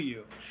 "I know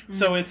you." Mm-hmm.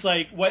 So it's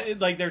like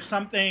there's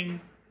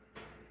something,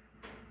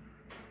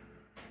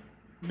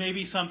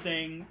 maybe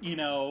something, you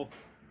know,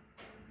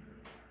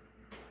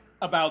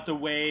 about the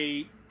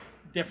way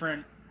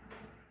different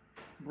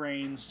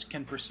brains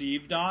can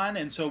perceive Dawn,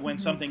 and so when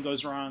something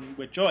goes wrong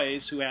with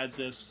Joyce, who has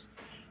this,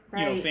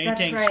 you know,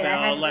 fainting spell,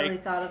 I hadn't really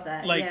thought of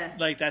that.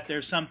 Like that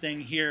there's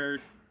something here,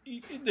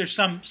 there's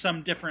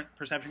some different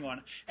perception going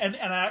on. And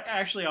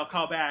I'll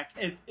call back.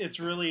 It's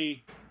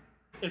really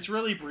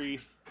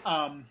brief.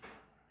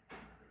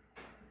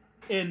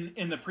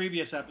 In the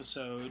previous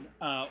episode,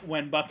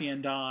 when Buffy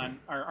and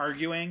Dawn are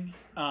arguing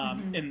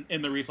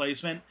in the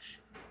replacement,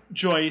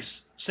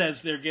 Joyce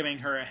says they're giving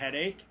her a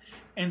headache,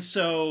 and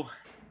so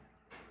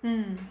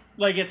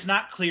like it's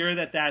not clear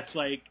that that's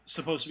like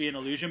supposed to be an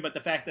illusion, but the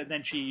fact that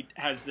then she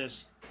has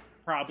this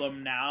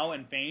problem now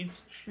and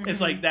faints, it's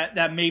like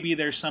that maybe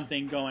there's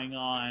something going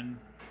on,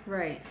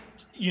 right,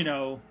 you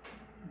know,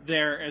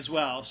 there as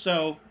well.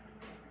 So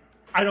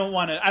I don't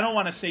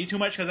want to say too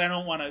much because I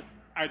don't want to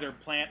either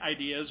plant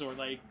ideas or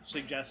like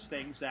suggest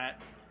things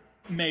that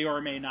may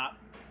or may not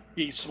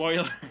be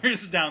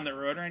spoilers down the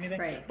road or anything.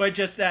 Right. But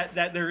just that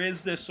there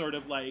is this sort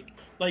of like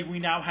we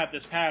now have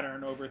this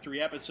pattern over 3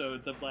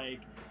 episodes of like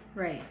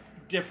right.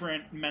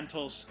 different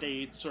mental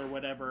states or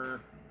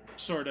whatever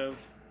sort of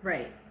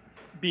right.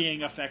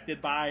 being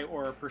affected by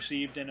or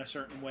perceived in a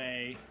certain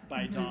way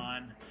by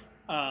Dawn,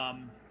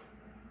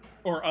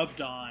 or of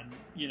Dawn,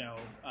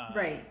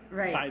 right.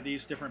 by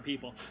these different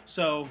people.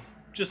 So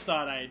just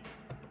thought I'd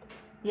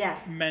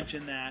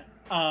mention that.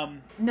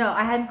 No,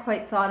 I hadn't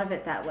quite thought of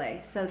it that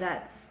way, so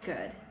that's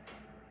good.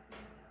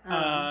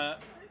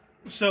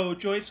 So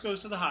Joyce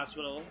goes to the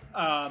hospital.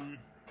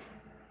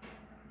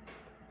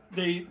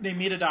 They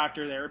meet a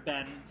doctor there,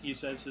 Ben, he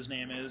says his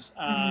name is,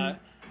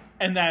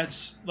 and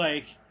that's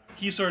like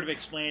he's sort of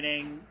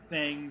explaining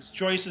things.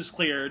 Joyce is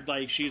cleared,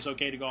 like she's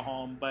okay to go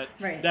home, but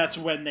that's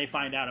when they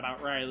find out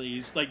about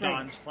Riley's. Like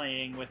Dawn's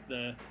playing with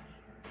the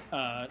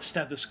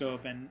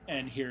stethoscope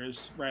and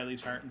hears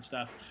Riley's heart and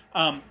stuff.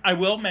 I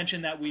will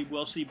mention that we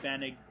will see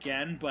Ben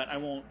again, but I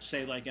won't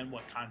say like in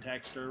what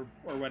context or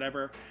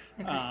whatever.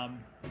 Okay.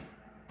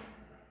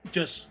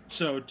 Just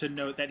so to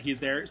note that he's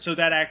there. So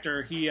that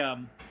actor, he's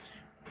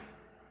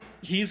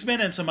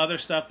been in some other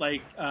stuff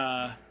like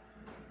oh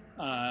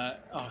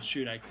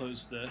shoot, I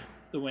closed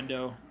the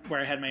window where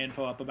I had my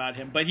info up about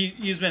him. But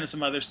he's been in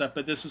some other stuff,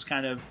 but this is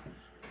kind of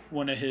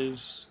one of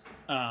his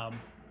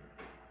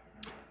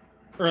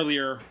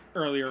earlier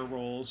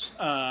roles.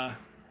 But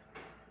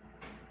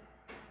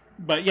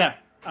yeah,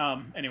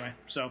 anyway,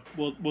 so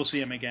we'll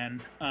see him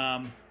again.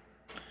 And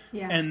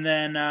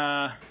then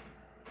I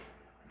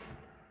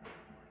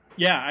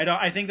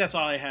think that's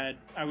all I had.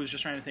 I was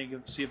just trying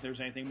to see if there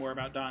was anything more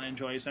about Dawn and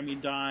Joyce. I mean,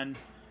 Dawn,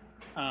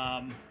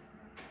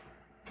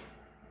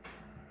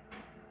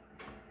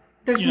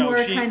 there's more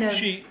kind of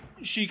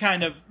she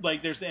kind of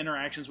like there's the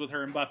interactions with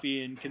her and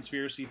Buffy and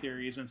conspiracy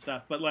theories and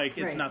stuff, but like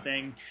it's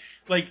nothing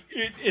like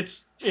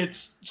it's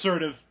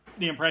sort of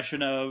the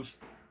impression of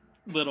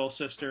little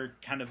sister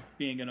kind of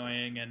being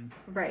annoying and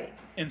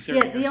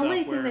inserting the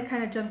only thing that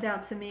kind of jumped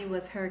out to me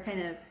was her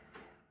kind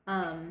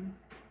of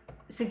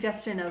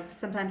suggestion of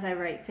sometimes I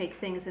write fake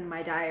things in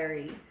my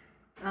diary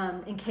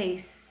in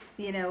case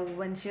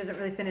when she doesn't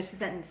really finish the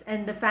sentence,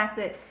 and the fact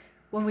that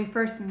when we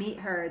first meet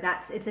her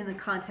it's in the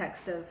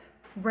context of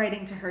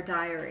writing to her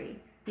diary,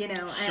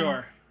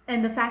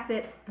 and the fact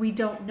that we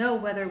don't know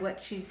whether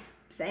what she's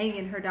saying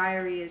in her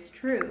diary is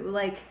true.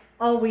 Like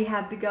all we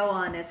have to go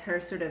on is her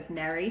sort of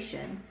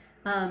narration,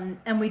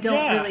 and we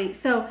don't really.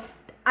 So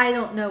I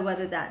don't know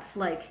whether that's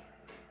like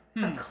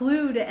a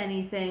clue to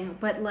anything,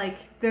 but like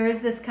there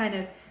is this kind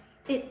of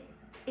it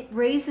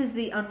raises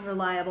the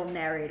unreliable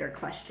narrator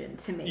question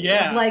to me.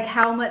 Yeah, like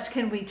how much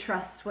can we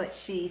trust what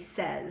she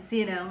says?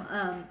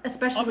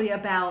 Especially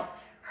about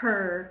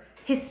her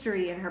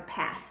history and her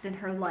past and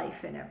her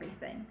life and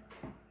everything.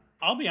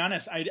 I'll be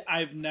honest,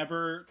 I've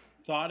never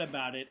thought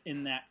about it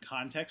in that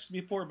context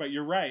before, but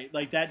you're right.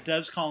 Like that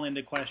does call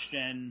into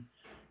question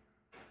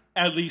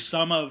at least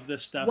some of the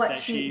stuff that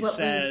she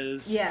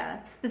says.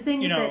 The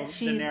things that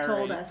she's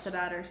told us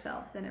about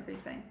herself and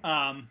everything.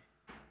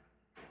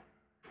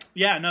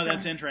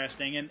 That's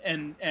interesting,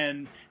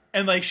 and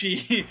like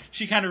she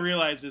kind of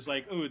realizes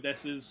like, oh,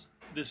 this is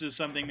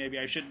something maybe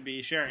I shouldn't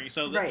be sharing.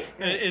 So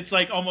it's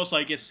like almost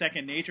like it's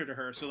second nature to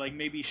her. So like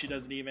maybe she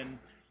doesn't even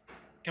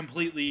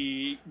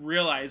completely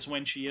realize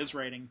when she is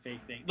writing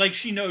fake things. Like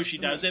she knows she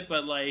does it,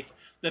 but like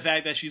the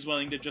fact that she's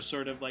willing to just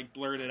sort of like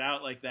blurt it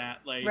out like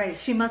that, like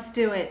she must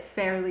do it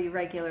fairly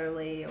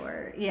regularly,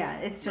 or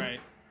it's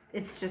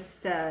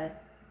just a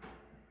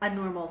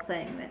normal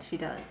thing that she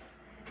does.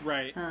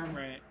 Right.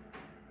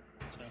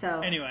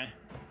 So anyway,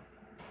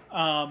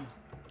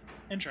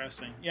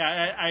 interesting.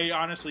 Yeah, I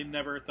honestly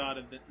never thought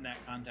of it in that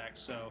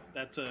context. So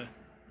that's a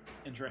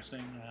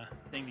interesting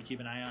thing to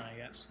keep an eye on, I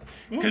guess.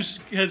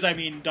 Because I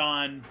mean,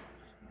 Dawn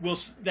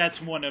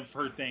that's one of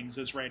her things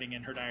is writing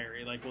in her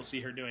diary. Like we'll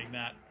see her doing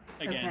that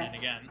again and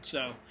again.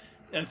 So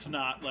it's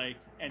not like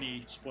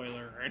any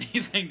spoiler or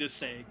anything to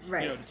say,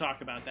 to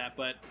talk about that.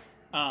 But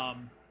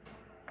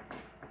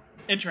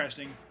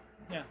interesting.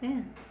 Yeah.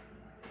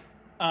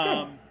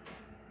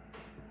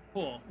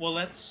 Cool. Well,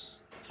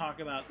 let's talk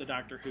about the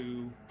Doctor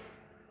Who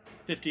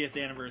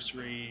 50th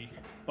anniversary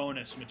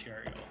bonus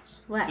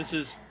materials.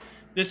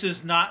 This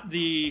is not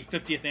the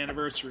 50th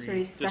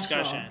anniversary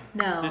discussion.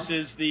 No. This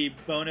is the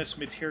bonus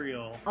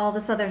material. All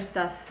this other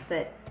stuff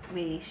that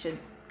we should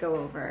go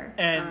over.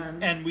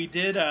 And we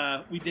did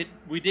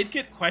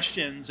get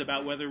questions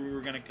about whether we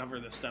were going to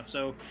cover this stuff.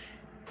 So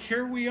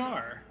here we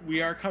are.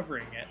 We are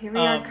covering it. Here we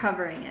are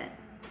covering it.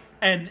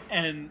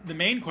 And the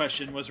main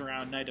question was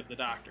around Night of the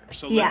Doctor.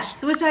 So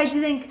which I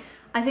think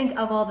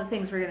of all the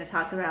things we're going to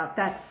talk about,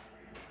 that's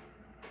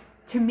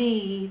to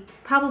me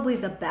probably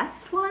the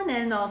best one,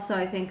 and also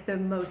I think the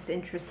most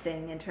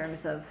interesting in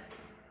terms of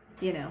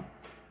the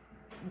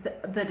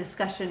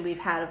discussion we've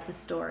had of the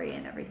story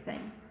and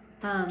everything.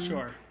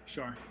 Sure.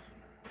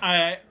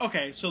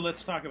 Okay, so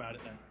let's talk about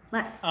it then.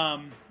 Let's.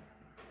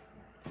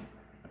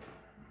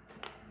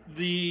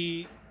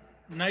 the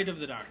Night of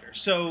the Doctor.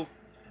 So,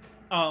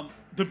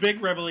 the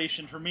big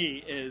revelation for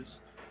me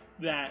is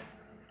that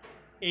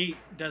 8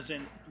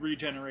 doesn't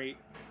regenerate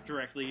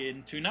directly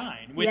into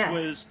 9,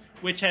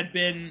 which had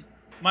been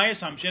my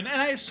assumption,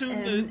 and I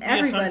assume the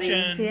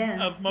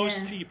assumption of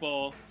most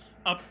people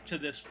up to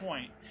this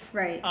point.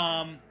 Right.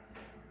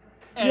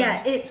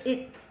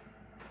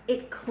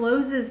 It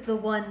closes the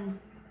one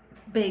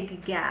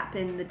big gap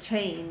in the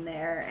chain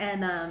there,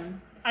 and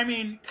I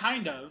mean,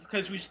 kind of,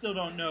 because we still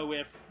don't know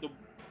if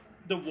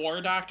the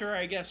War Doctor,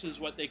 I guess, is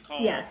what they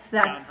call. Yes,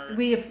 that's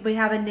we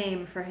have a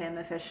name for him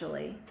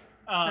officially.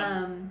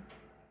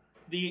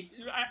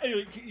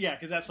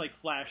 Because that's like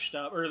flashed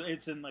up, or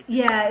it's in like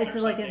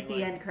it's like in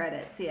the end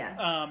credits,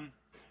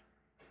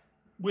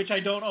 which I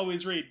don't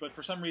always read, but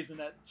for some reason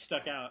that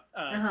stuck out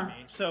to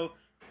me.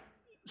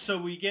 So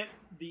we get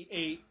the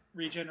 8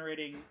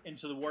 regenerating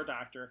into the War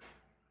Doctor,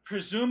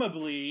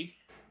 presumably.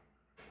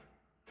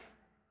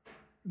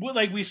 Well,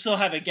 like, we still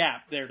have a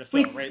gap there to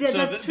fill, right?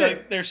 So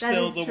there's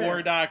still the true.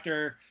 War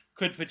Doctor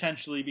could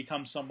potentially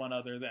become someone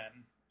other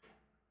than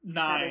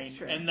 9,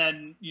 and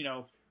then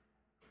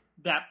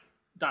that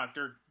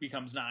Doctor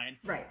becomes 9,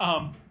 right?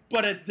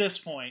 But at this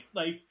point,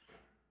 like,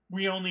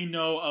 we only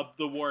know of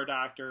the War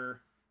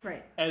Doctor,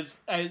 right?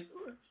 As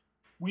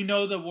we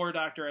know the War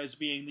Doctor as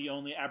being the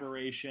only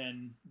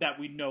aberration that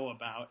we know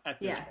about at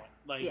this point,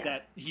 like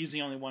that he's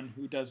the only one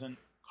who doesn't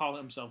call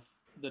himself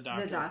the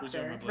Doctor,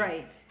 presumably,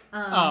 right?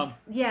 And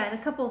a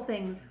couple of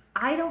things.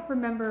 I don't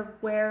remember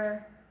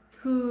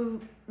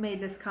who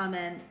made this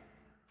comment,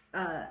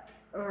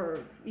 or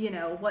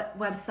what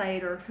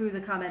website or who the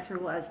commenter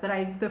was,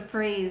 but the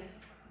phrase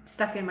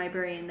stuck in my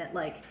brain that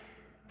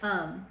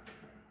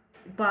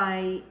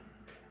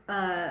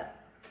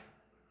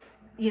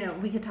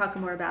we could talk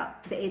more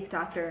about the 8th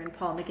Doctor and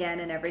Paul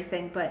McGann and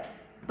everything, but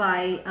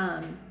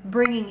by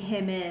bringing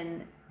him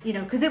in,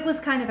 because it was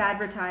kind of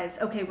advertised,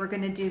 okay, we're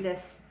going to do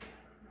this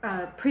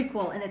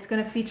prequel and it's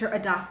going to feature a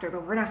doctor,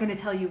 but we're not going to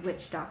tell you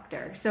which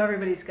doctor. So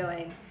everybody's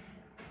going,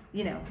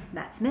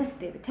 Matt Smith,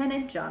 David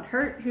Tennant, John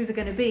Hurt, who's it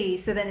going to be?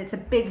 So then it's a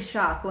big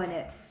shock when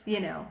it's,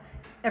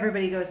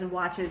 everybody goes and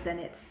watches and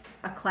it's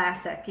a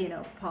classic,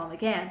 Paul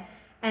McGann.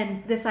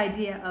 And this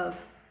idea of,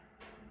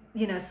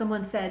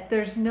 someone said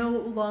there's no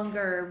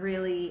longer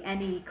really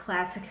any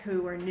classic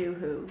Who or new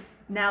Who.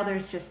 Now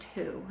there's just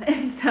Who.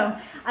 And so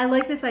I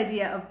like this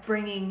idea of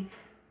bringing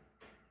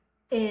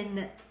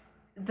in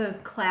the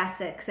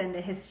classics and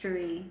the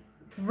history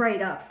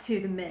right up to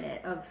the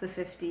minute of the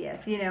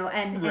 50th,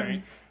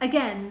 and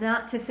again,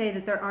 not to say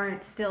that there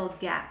aren't still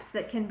gaps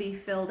that can be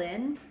filled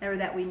in or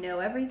that we know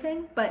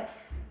everything, but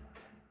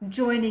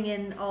joining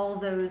in all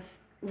those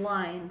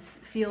lines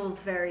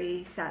feels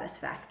very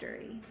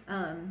satisfactory,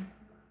 and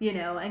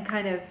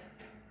kind of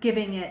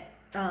giving it,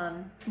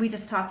 we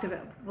just talked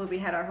about, we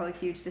had our whole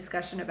huge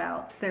discussion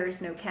about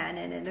there's no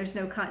canon and there's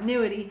no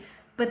continuity.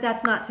 But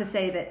that's not to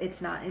say that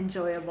it's not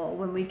enjoyable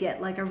when we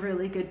get like a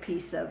really good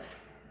piece of,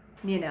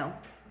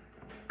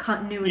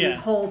 continuity,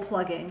 hole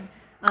plugging.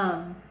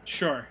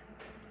 Sure.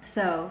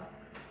 So.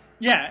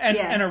 Yeah,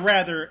 and a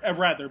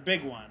rather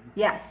big one.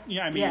 Yes.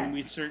 Yeah, I mean,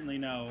 we certainly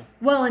know.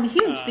 Well, and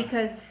huge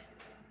because,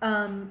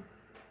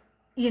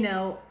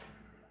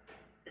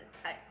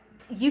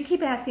 you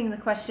keep asking the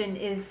question: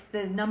 is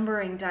the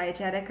numbering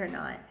diegetic or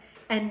not?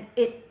 And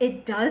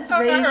it does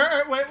raise.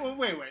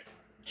 Wait.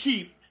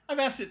 Keep. I've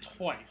asked it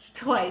twice.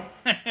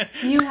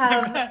 You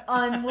have,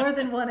 on more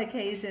than one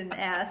occasion,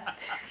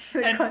 asked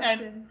the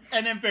question.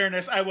 And in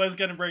fairness, I was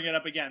going to bring it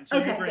up again. So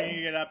you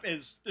bringing it up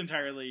is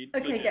entirely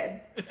legit.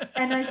 Good.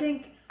 And I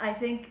think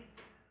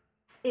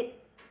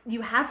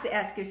you have to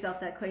ask yourself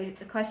that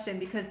question,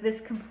 because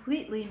this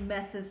completely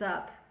messes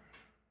up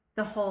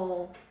the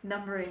whole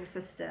numbering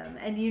system.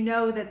 And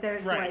that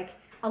there's like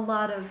a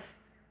lot of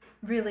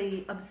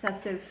really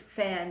obsessive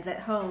fans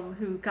at home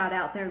who got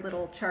out their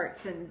little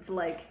charts and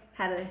like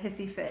had a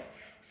hissy fit.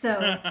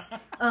 So,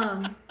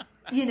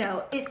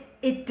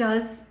 it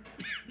does,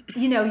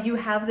 you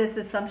have this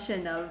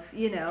assumption of,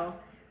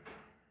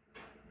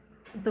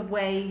 the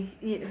way,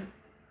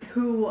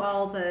 who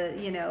all the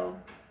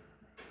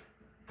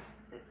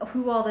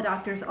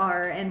doctors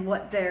are and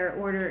what their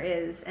order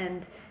is.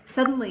 And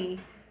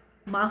suddenly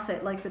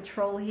Moffat, like the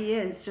troll he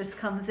is, just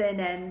comes in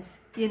and,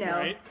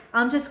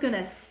 I'm just going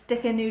to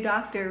stick a new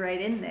doctor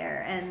right in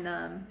there. And,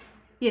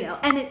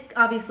 and it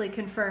obviously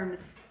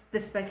confirms the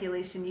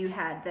speculation you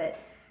had that,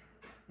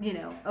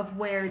 of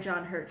where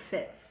John Hurt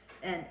fits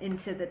and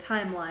into the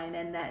timeline,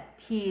 and that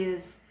he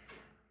is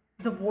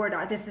the War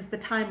Doctor. This is the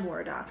Time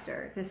War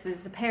Doctor. This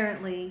is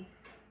apparently,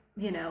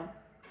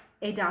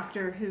 a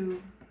doctor who,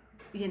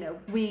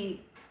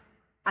 we,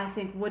 I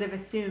think, would have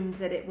assumed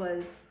that it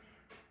was,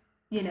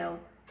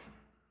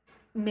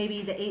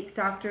 maybe the 8th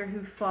Doctor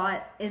who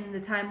fought in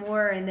the Time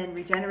War and then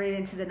regenerated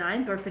into the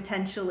 9th, or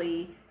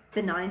potentially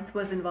the 9th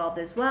was involved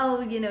as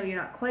well. You're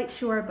not quite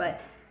sure,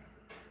 but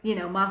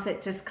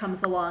Moffat just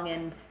comes along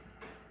and,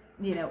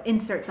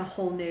 inserts a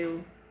whole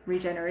new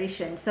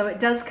regeneration. So it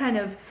does kind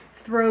of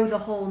throw the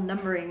whole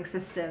numbering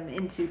system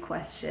into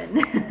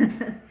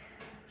question.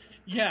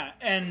 Yeah,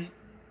 and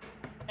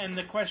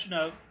the question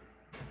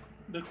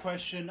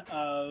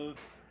of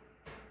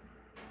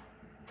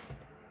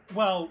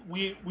well,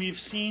 we've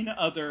seen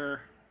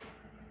other.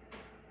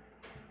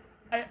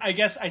 I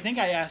guess I think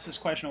I asked this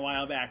question a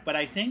while back, but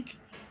I think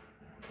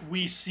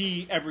we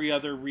see every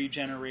other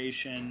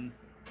regeneration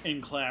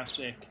in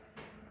Classic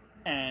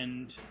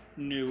and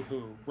New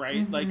Who, right?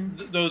 Mm-hmm.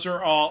 Like those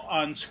are all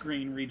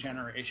on-screen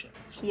regenerations.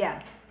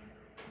 Yeah.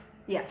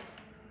 Yes.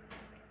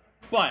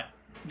 But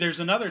there's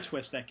another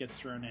twist that gets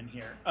thrown in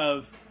here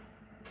of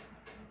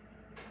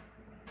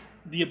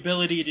the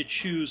ability to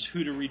choose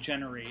who to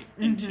regenerate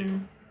into.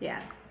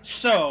 Yeah.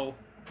 So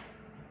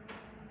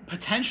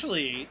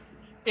potentially,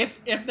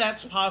 if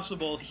that's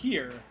possible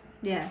here,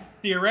 yeah,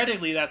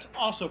 theoretically that's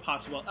also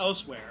possible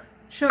elsewhere.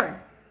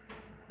 Sure.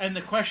 And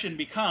the question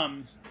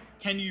becomes,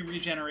 can you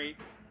regenerate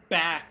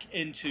back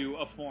into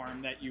a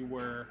form that you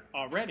were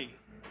already?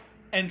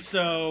 And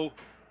so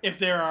if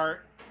there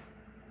are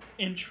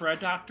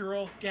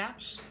intradoctoral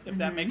gaps, if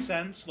that makes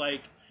sense,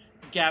 like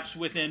gaps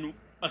within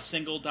a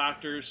single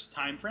doctor's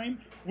time frame,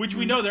 which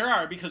we know there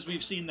are because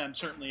we've seen them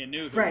certainly in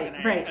New Who, right,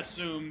 and I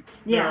assume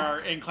there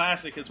are in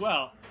Classic as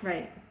well.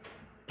 Right.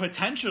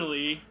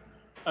 Potentially,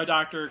 a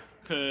doctor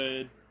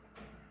could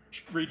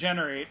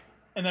regenerate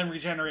and then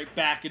regenerate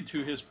back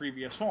into his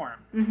previous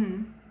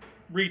form,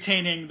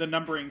 retaining the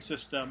numbering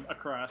system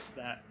across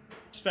that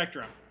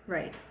spectrum.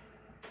 Right.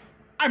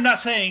 I'm not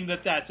saying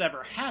that that's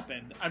ever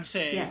happened. I'm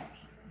saying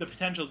the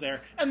potential's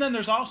there. And then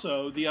there's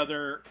also the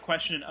other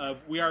question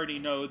of, we already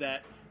know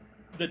that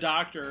the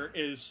Doctor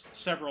is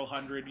several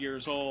hundred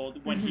years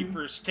old when he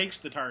first takes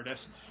the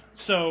TARDIS.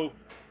 So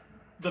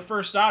the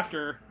first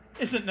Doctor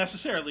isn't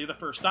necessarily the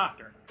first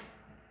Doctor.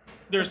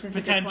 There's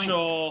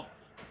potential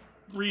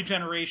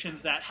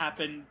regenerations that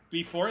happen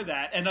before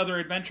that, and other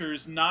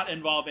adventures not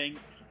involving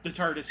the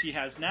TARDIS he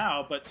has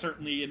now, but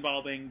certainly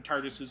involving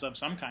TARDISes of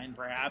some kind,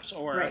 perhaps,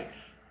 or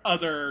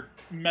other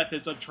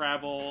methods of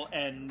travel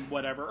and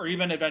whatever, or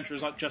even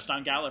adventures just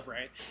on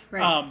Gallifrey.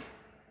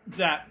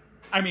 That,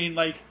 I mean,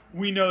 like,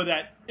 we know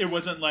that it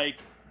wasn't like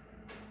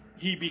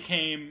he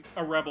became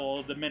a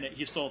rebel the minute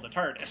he stole the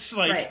TARDIS.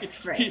 Like,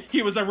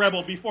 he was a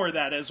rebel before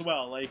that as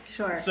well. Like,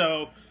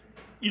 so,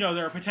 you know,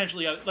 there are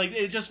potentially, like,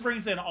 it just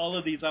brings in all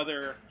of these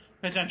other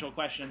potential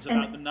questions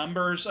about the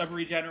numbers of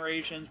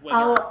regenerations.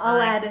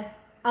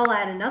 I'll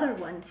add another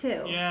one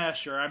too. Yeah,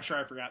 sure. I'm sure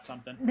I forgot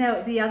something.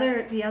 No, the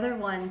other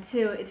one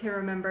too to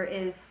remember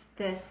is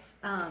this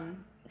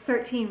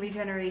 13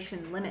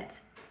 regeneration limit.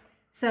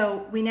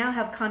 So we now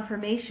have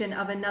confirmation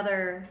of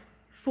another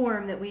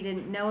form that we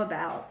didn't know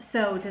about.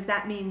 So does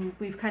that mean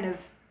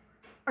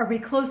are we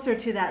closer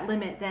to that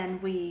limit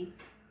than we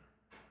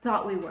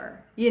thought we were?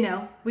 You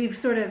know, we've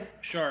sort of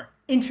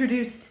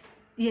introduced,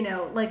 you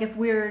know, like if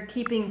we're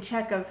keeping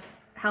check of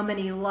how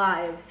many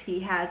lives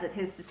he has at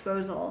his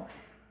disposal,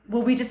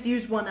 well, we just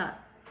use one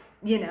up,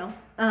 you know?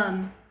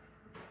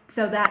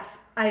 So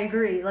I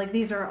agree. Like,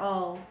 these are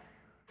all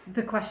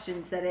the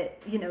questions that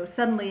it, you know,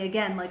 suddenly,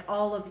 again, like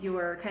all of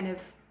your kind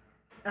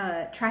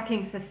of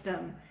tracking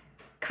system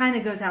kind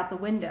of goes out the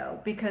window,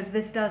 because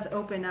this does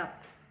open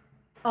up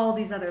all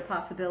these other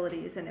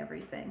possibilities and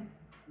everything.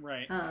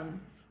 Right.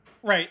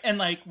 Right. And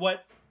like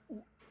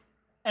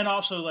and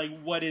also like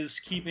what is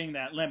keeping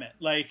that limit?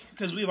 Like,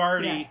 because we've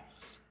already...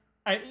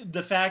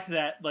 the fact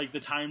that like the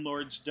Time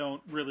Lords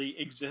don't really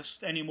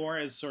exist anymore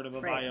as sort of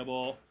a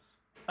viable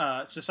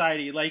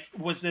society, like,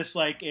 was this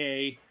like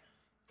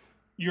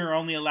you're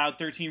only allowed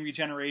 13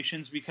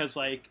 regenerations because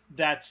like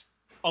that's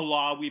a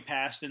law we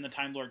passed in the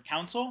Time Lord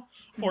Council,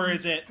 or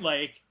is it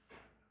like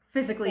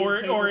physically,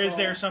 or is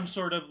there some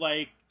sort of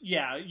like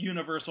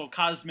universal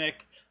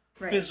cosmic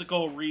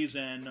physical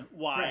reason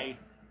why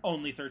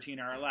only 13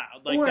 are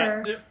allowed? Like,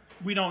 that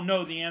we don't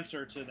know the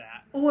answer to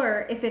that.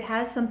 Or if it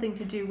has something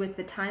to do with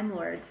the Time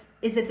Lords,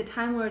 is it the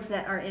Time Lords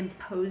that are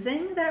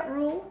imposing that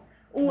rule?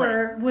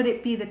 Or would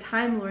it be the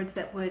Time Lords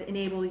that would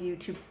enable you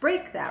to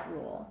break that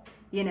rule?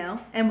 You know?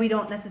 And we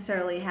don't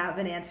necessarily have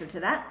an answer to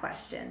that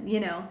question,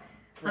 you know?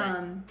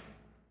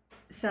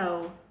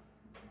 So,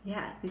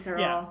 these are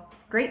all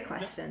great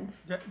questions.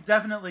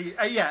 Definitely.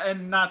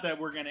 And not that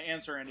we're going to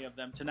answer any of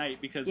them tonight,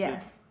 because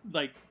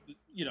like,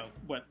 you know,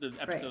 what the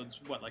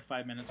episode's like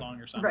 5 minutes long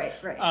or something.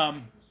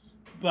 Right.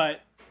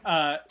 But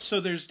so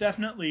there's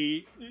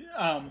definitely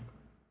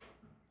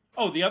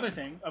the other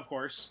thing, of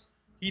course,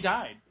 he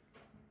died.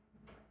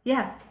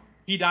 Yeah.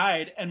 He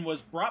died and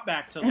was brought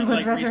back to and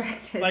was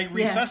resurrected.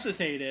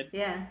 Resuscitated,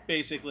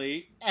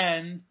 basically,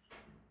 and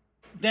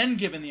then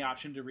given the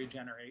option to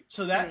regenerate.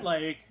 So that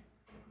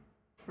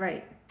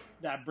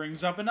that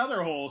brings up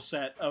another whole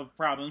set of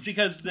problems,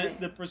 because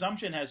the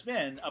presumption has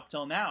been up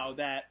till now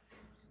that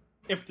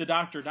if the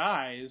Doctor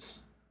dies,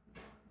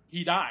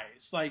 he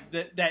dies. Like,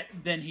 that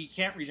then he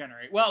can't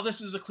regenerate. Well,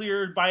 this is a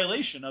clear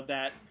violation of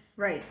that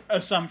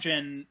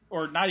assumption,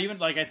 or not even,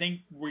 like, I think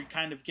we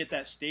kind of get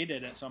that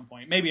stated at some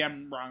point. Maybe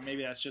I'm wrong.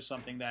 Maybe that's just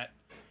something that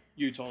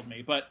you told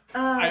me. But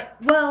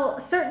well,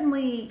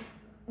 certainly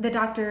the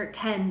Doctor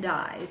can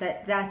die.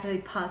 That's a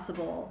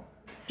possible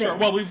Sure.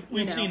 Well,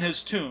 we've seen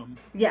his tomb.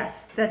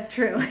 Yes, that's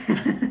true.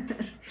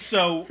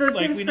 So it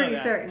like, seems we know pretty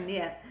that. certain,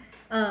 yeah.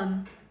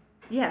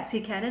 Yes,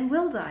 he can and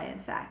will die, in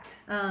fact.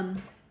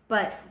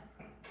 But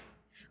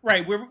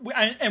right,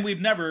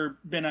 we've never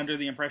been under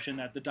the impression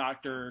that the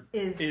Doctor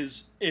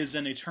is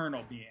an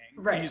eternal being.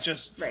 Right. He's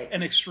just right.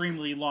 an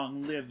extremely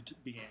long-lived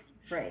being.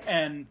 Right.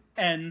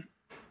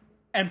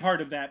 And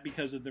part of that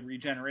because of the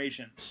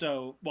regeneration.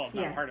 So, well,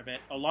 not part of it,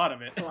 a lot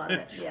of it. A lot of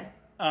it, yeah.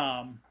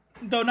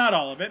 Though not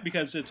all of it,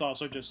 because it's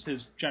also just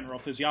his general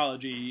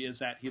physiology is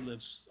that he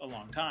lives a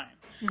long time.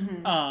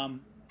 Mm-hmm.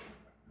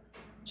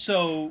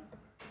 So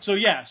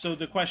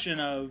the question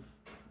of,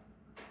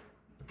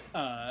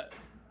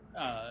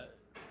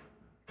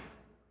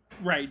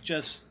 right,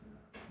 just,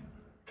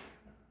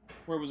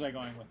 where was I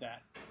going with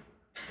that?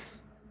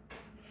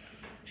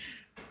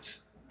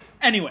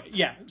 Anyway,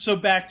 yeah. So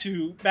back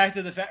to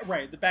the fact,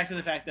 right? Back to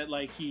the fact that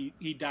like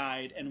he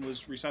died and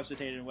was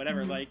resuscitated and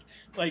whatever. Mm-hmm.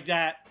 Like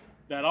that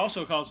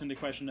also calls into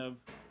question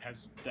of,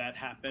 has that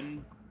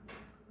happened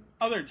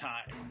other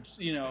times?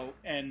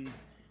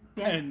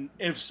 And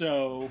if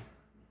so,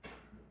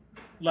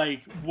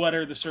 like, what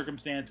are the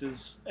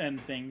circumstances and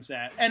things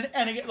that and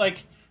again,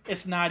 like,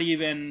 it's not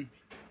even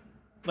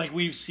like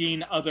we've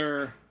seen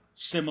other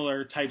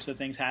similar types of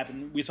things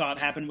happen. We saw it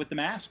happen with the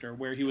Master,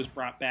 where he was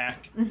brought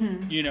back,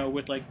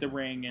 with like the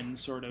ring and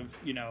sort of,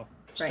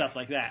 stuff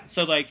like that.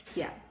 So like,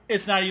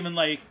 it's not even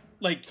like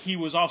he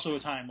was also a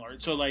Time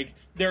Lord. So like,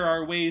 there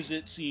are ways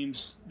it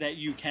seems that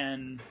you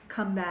can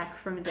come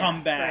back from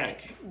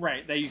death.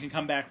 Right? That you can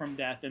come back from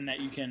death, and that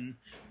you can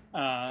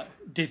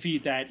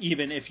defeat that,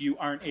 even if you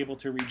aren't able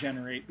to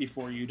regenerate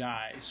before you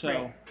die.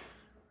 So,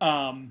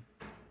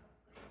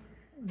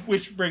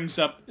 which brings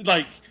up,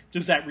 like,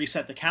 does that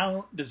reset the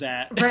count? Does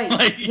that, how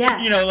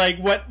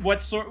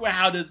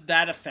does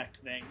that affect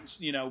things?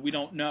 We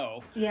don't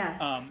know.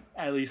 Yeah.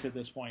 At least at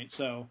this point.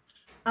 So,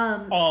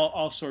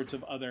 all sorts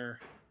of other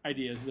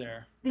ideas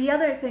there. The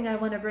other thing I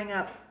want to bring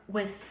up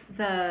with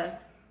the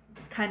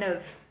kind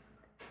of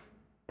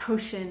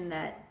potion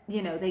that,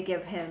 they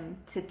give him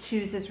to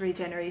choose his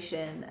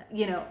regeneration,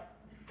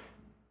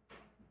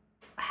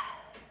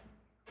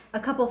 a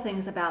couple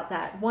things about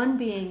that. One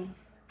being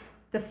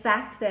the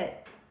fact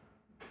that,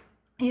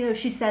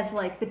 she says,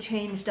 like, the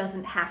change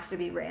doesn't have to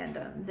be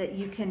random, that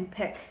you can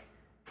pick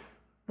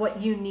what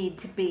you need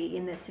to be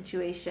in this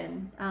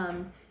situation.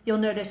 You'll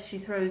notice she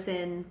throws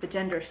in the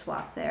gender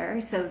swap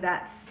there, so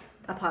that's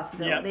a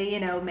possibility.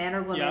 Yep. Man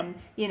or woman,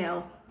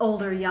 yep.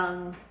 Older,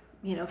 young,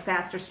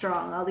 fast or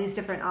strong, all these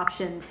different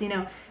options,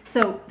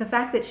 So the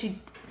fact that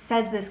she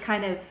says this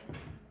kind of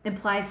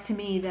implies to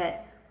me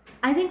that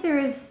I think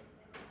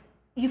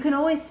you can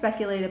always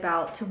speculate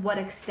about to what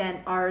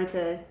extent are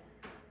the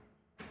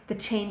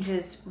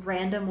changes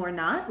random or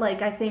not.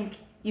 Like, I think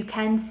you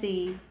can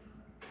see,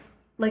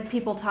 like,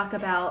 people talk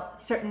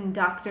about certain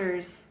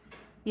doctors,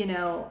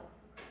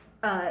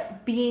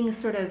 being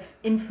sort of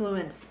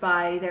influenced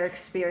by their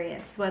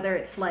experience, whether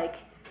it's like,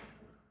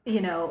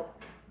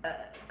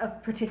 a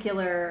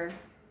particular,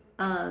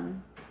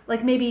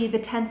 like maybe the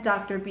 10th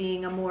Doctor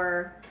being a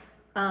more,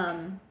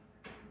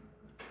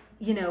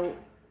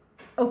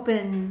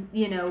 open,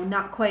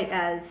 not quite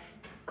as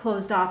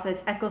closed off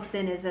as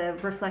Eccleston is a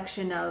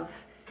reflection of,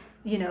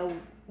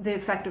 the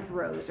effect of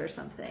Rose or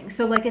something.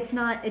 So like,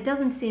 it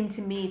doesn't seem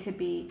to me to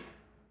be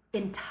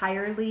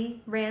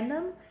entirely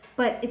random,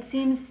 but it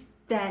seems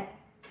that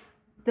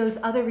those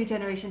other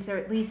regenerations are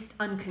at least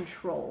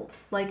uncontrolled.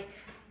 Like,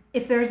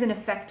 if there's an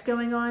effect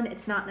going on,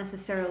 it's not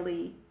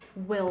necessarily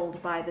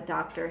willed by the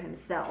Doctor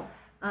himself.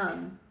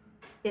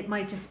 It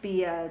might just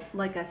be a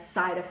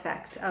side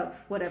effect of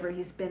whatever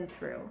he's been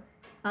through.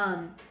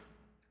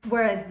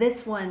 Whereas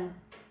this one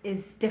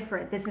is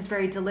different. This is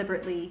very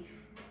deliberately,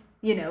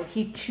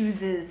 he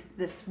chooses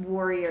this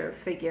warrior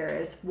figure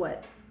as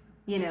what,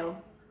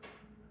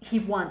 he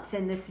wants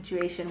in this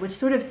situation, which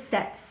sort of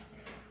sets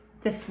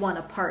this one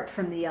apart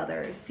from the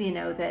others,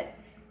 that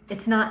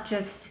it's not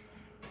just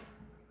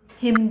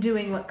him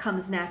doing what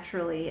comes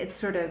naturally. It's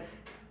sort of,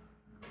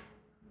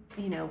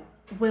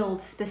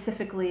 willed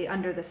specifically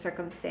under the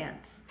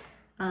circumstance.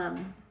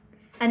 And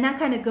that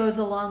kind of goes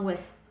along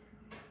with,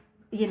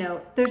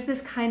 there's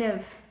this kind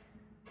of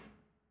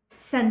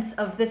sense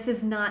of this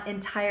is not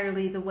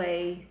entirely the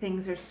way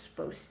things are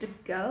supposed to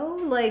go.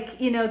 Like,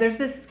 there's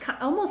this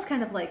almost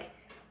kind of like,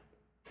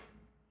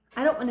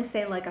 I don't want to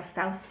say like a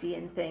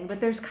Faustian thing, but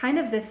there's kind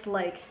of this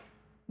like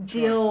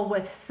deal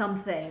with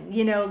something,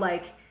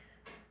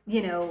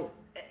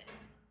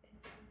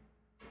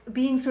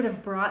 being sort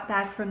of brought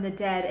back from the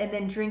dead and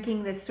then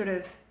drinking this sort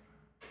of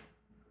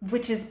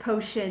witch's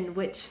potion,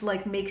 which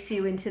like makes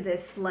you into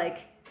this like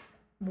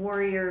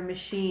warrior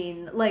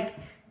machine. Like,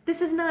 this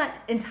is not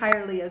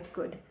entirely a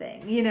good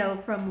thing,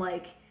 from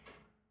like,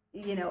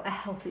 a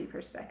healthy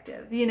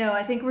perspective.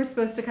 I think we're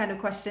supposed to kind of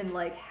question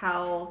like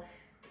how,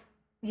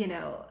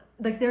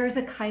 like there is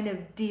a kind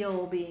of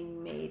deal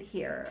being made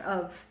here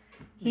of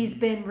he's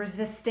been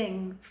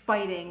resisting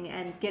fighting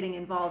and getting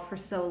involved for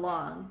so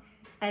long.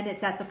 And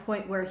it's at the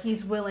point where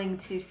he's willing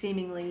to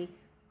seemingly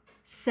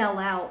sell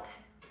out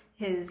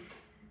his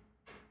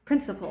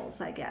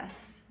principles, I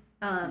guess,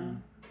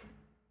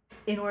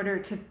 in order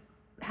to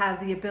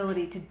have the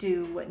ability to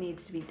do what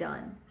needs to be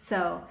done.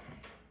 So,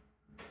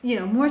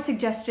 more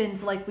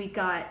suggestions like we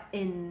got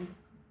in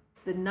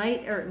the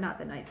night, or not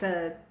the night,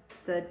 the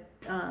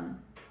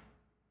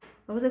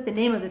what was it, the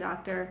Name of the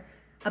Doctor,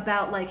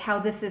 about like how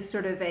this is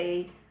sort of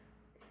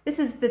this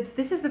is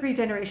the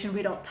regeneration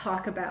we don't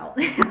talk about.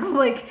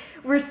 Like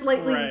we're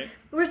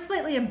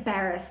slightly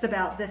embarrassed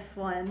about this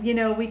one.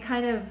 We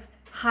kind of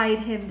hide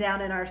him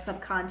down in our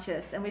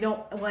subconscious, and we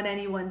don't want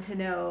anyone to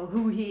know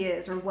who he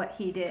is or what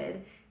he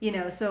did.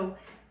 So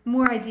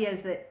more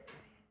ideas that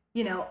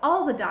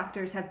all the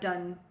doctors have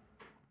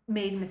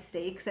made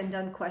mistakes and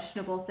done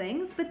questionable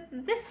things, but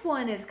this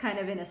one is kind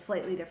of in a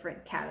slightly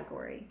different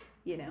category.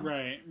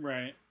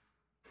 Right.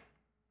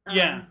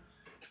 Yeah,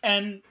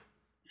 and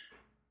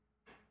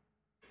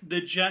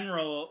the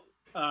general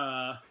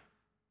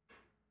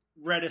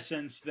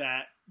reticence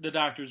that the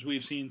doctors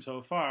we've seen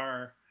so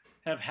far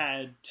have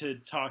had to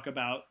talk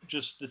about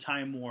just the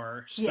Time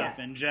War stuff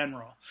in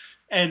general.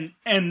 And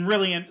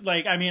really,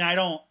 like,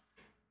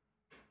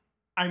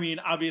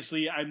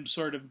 obviously I'm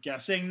sort of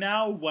guessing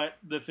now what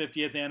the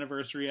 50th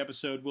anniversary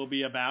episode will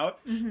be about,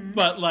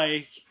 but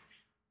like,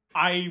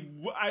 I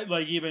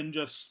like, even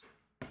just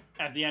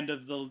at the end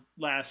of the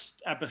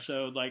last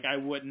episode, like, I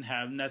wouldn't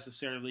have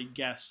necessarily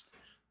guessed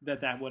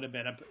that would have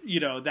been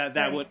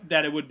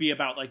that it would be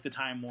about like the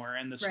Time War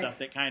and the stuff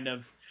that kind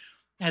of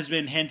has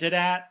been hinted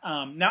at.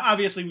 Now,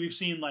 obviously, we've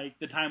seen like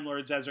the Time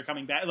Lords as they're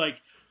coming back,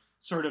 like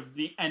sort of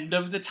the end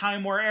of the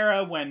Time War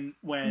era when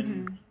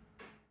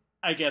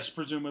I guess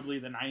presumably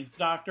the Ninth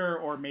Doctor,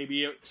 or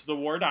maybe it's the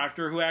War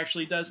Doctor who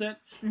actually does it.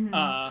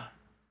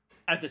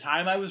 At the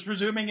time, I was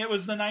presuming it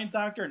was the Ninth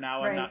Doctor.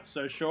 Now I'm not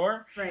so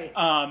sure. Right.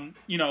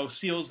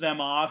 Seals them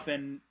off,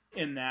 and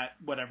in that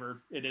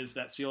whatever it is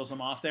that seals them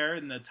off there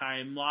in the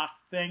time lock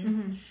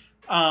thing,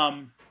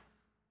 and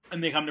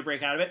they come to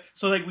break out of it.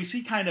 So like we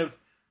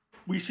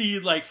see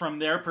like from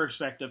their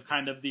perspective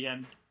kind of the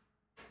end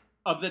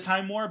of the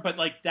Time War, but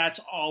like that's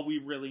all we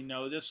really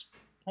know at this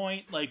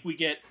point. Like we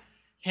get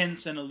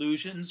hints and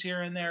allusions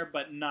here and there,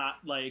 but not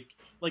like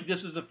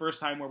this is the first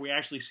time where we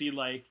actually see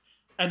like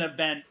an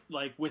event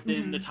like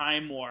within the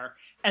Time War,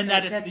 and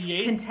that it's the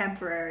eighth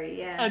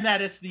contemporary, and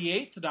that it's the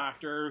Eighth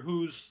Doctor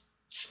who's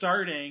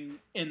starting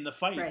in the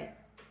fight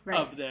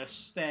of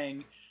this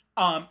thing,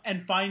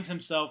 and finds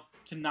himself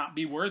to not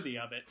be worthy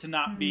of it, to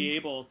not be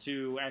able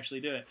to actually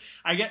do it.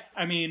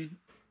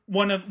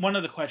 One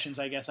of the questions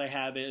I guess I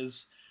have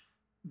is,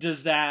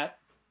 does that,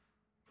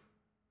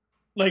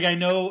 like, I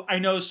know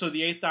so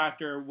the Eighth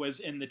Doctor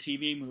was in the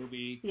TV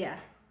movie,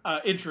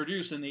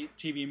 introduced in the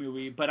TV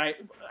movie, but I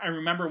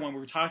remember when we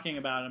were talking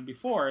about him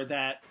before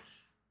that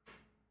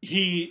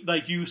he,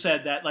 like you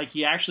said, that like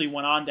he actually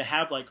went on to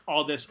have like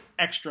all this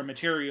extra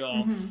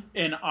material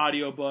in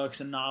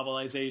audiobooks and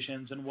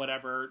novelizations and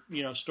whatever,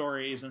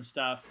 stories and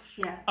stuff.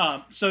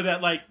 So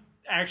that like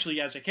actually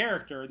as a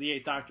character, the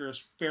Eighth Doctor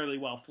is fairly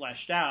well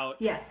fleshed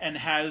out and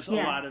has a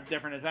lot of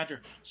different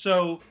adventure.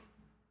 So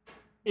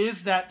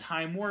is that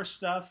Time War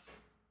stuff,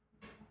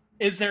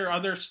 is there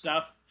other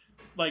stuff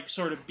like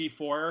sort of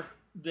before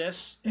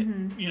this,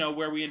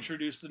 where we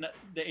introduced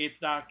the Eighth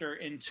Doctor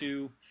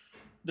into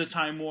the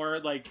Time War?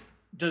 Like,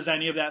 does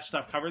any of that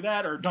stuff cover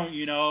that, or don't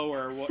you know,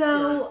 or what?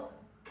 So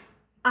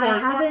I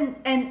haven't,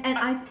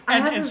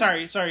 and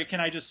sorry, can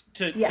I just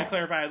to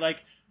clarify?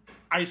 Like,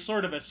 I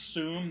sort of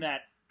assume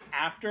that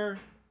after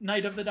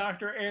Night of the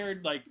Doctor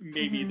aired, like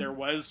maybe there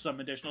was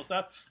some additional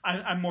stuff.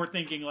 I'm more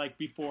thinking like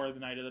before the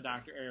Night of the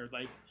Doctor aired,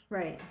 like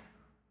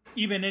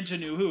even into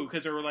New Who,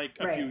 because there were like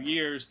a few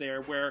years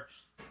there where,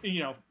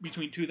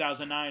 between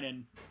 2009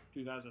 and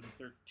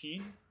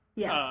 2013,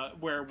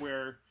 where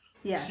we're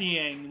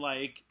seeing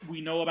like,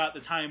 we know about the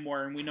Time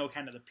War and we know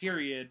kind of the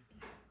period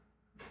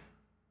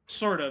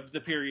of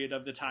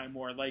the Time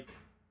War. Like,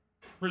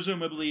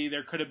 presumably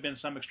there could have been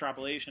some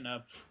extrapolation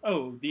of,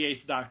 the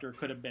Eighth Doctor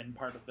could have been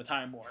part of the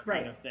Time War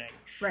kind of thing.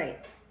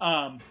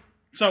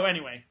 So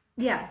anyway,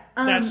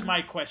 that's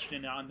my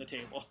question on the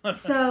table.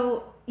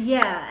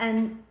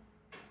 And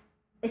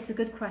it's a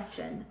good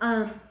question.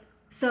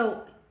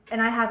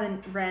 And I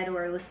haven't read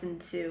or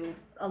listened to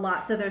a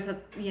lot, so there's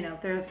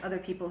there's other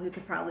people who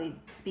could probably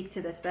speak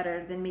to this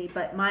better than me,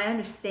 but my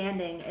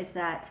understanding is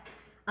that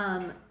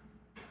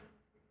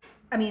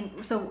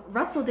so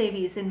Russell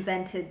Davies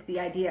invented the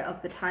idea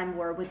of the Time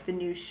War with the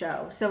new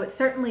show. So it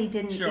certainly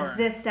didn't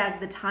exist as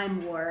the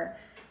Time War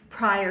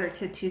prior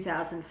to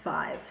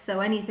 2005.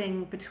 So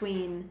anything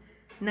between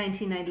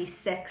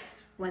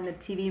 1996, when the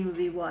TV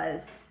movie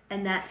was,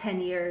 and that 10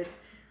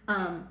 years,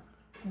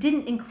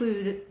 didn't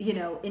include,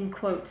 in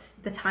quotes,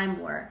 the Time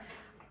War.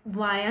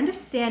 My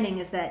understanding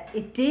is that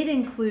it did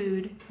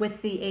include,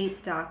 with the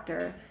Eighth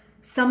Doctor,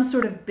 some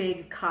sort of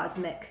big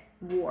cosmic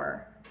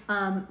war,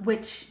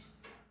 which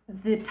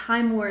the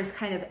Time War is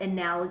kind of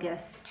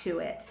analogous to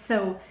it.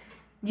 So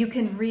you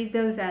can read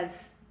those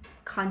as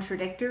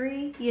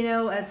contradictory,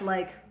 as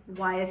like,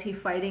 why is he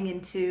fighting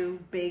into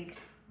big,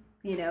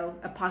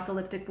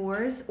 apocalyptic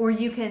wars? Or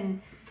you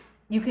can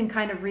you can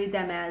kind of read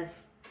them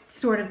as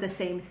sort of the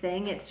same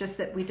thing. It's just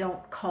that we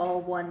don't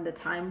call one the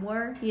Time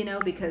War,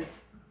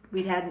 because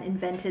we hadn't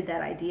invented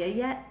that idea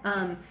yet.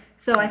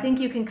 So I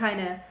think you can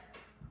kind of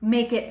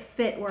make it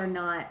fit or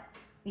not,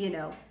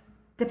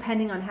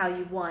 depending on how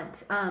you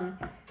want.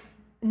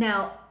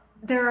 Now,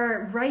 there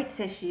are rights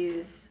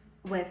issues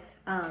with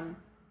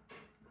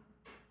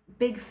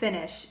Big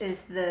Finish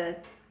is the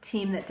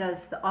team that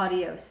does the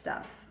audio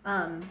stuff,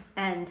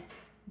 and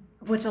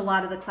which a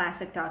lot of the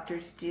classic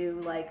Doctors do,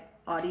 like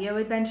audio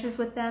adventures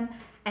with them.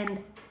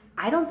 And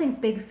I don't think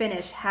Big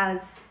Finish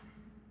has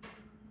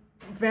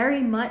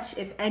very much,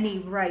 if any,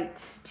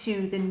 rights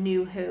to the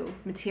New Who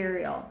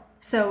material.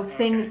 So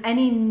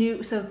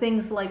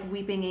things like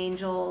Weeping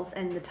Angels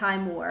and the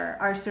Time War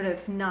are sort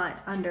of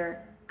not under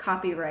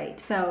copyright.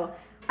 So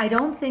I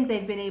don't think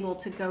they've been able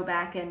to go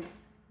back and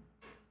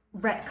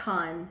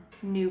retcon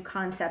new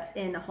concepts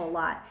in a whole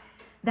lot.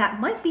 That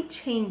might be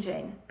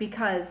changing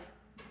because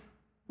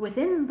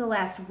within the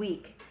last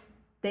week,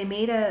 they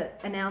made an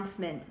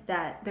announcement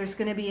that there's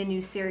going to be a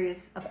new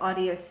series of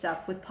audio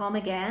stuff with Paul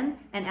McGann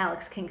and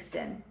Alex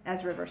Kingston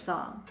as River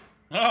Song.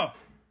 Oh.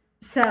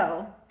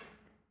 So,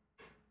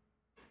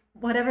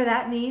 whatever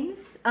that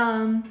means,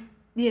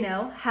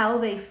 how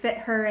they fit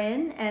her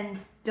in and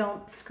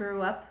don't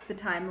screw up the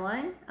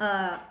timeline,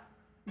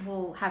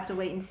 we'll have to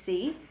wait and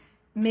see.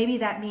 Maybe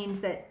that means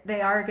that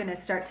they are going to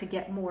start to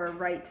get more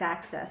rights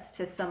access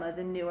to some of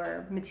the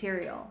newer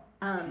material.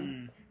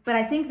 But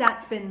I think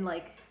that's been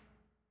like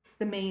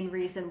the main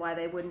reason why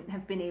they wouldn't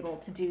have been able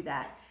to do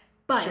that.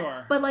 But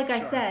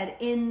I said,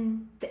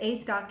 in the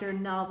Eighth Doctor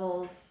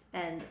novels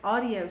and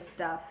audio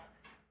stuff,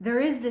 there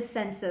is this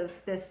sense of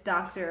this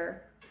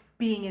Doctor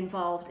being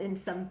involved in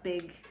some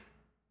big,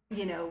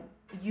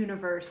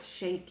 universe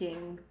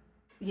shaking,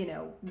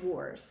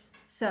 wars.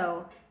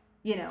 So,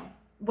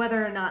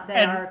 whether or not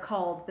they are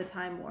called the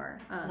Time War.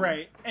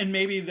 Right. And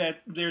maybe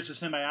that there's a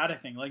symbiotic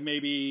thing. Like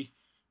maybe,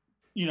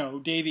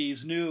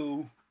 Davies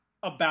knew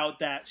about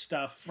that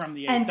stuff from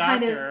the Eighth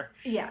Doctor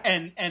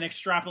and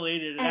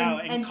extrapolated it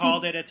out and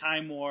called it a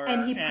Time War.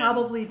 And he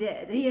probably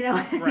did,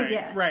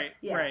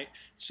 Right.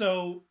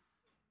 So,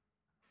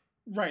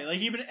 right. Like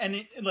even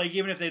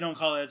if they don't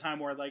call it a Time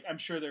War, like I'm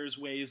sure there's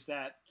ways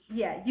that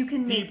you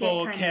can make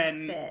people it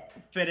can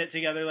fit it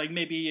together. Like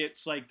maybe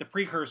it's like the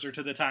precursor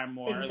to the Time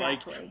War.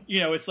 Exactly. Like,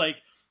 it's like,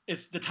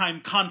 it's the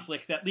time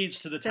conflict that leads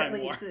to the Time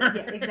War. Yeah,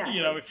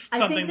 exactly. Something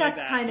I think that's like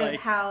that. kind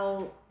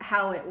of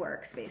how it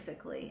works,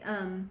 basically.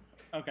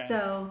 Okay.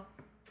 So,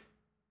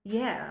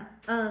 yeah.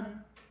 I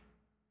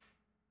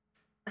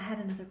had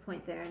another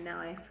point there, and now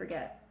I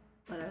forget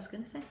what I was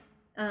going to say.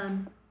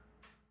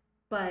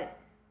 But,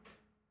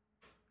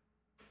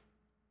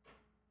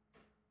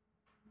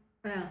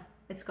 well,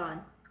 it's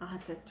gone. I'll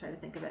have to try to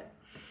think of it.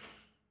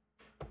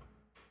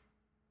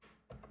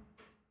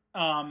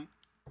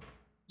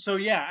 So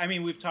yeah, I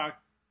mean, we've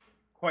talked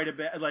quite a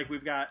bit. Like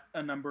we've got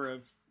a number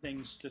of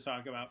things to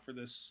talk about for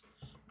this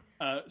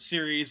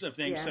series of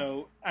things. Yeah.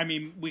 So I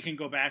mean, we can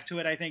go back to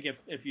it. I think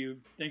if you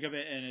think of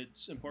it and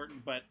it's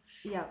important, but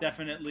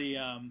definitely,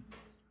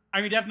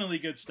 definitely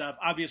good stuff.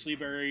 Obviously,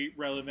 very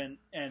relevant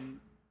and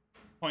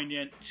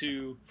poignant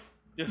to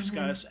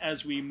discuss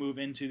as we move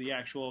into the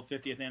actual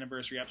 50th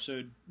anniversary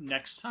episode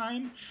next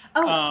time.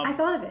 Oh, I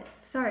thought of it.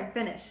 Sorry,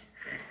 finish.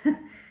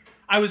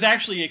 I was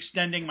actually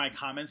extending my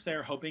comments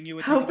there, hoping you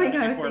would think about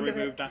it before we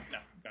moved on. No,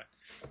 go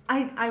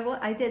ahead.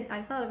 I did.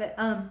 I thought of it.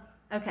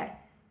 Okay.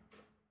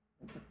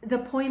 The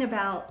point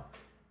about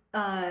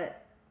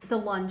the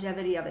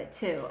longevity of it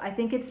too. I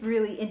think it's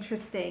really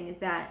interesting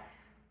that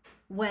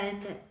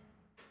when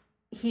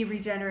he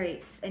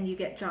regenerates and you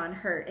get John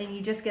Hurt and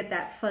you just get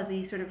that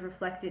fuzzy sort of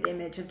reflected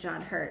image of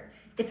John Hurt,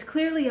 it's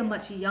clearly a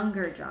much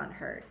younger John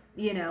Hurt,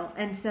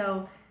 and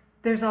so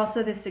there's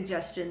also this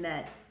suggestion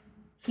that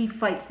he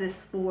fights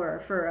this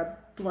war for a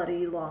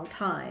bloody long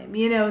time,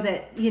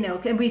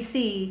 and we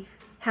see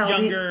how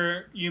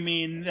younger. You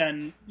mean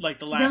than like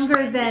the last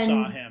time we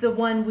saw him?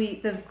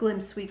 The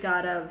glimpse we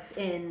got of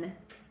in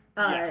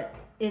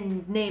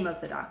Name of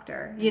the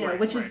Doctor,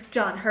 which is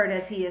John Hurt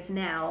as he is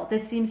now.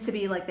 This seems to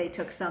be like they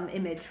took some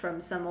image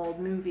from some old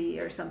movie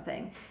or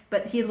something,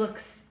 but he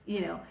looks,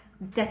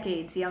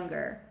 decades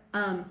younger.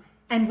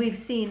 And we've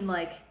seen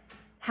like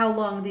how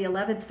long the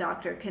 11th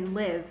Doctor can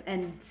live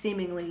and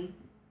seemingly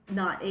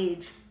not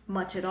age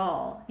much at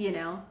all,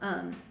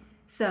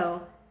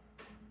 so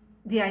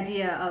the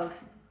idea of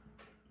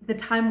the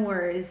Time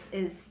War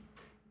is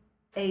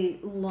a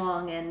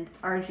long and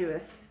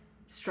arduous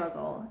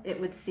struggle, it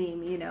would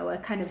seem, a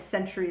kind of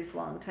centuries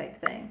long type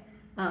thing.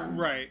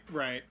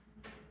 Right.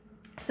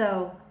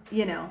 So,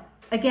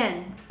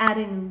 again,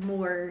 adding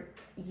more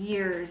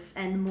years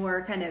and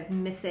more kind of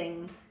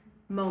missing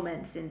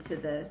moments into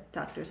the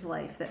Doctor's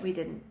life that we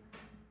didn't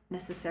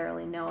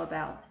necessarily know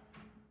about.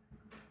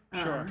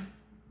 Sure.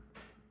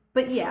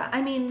 But you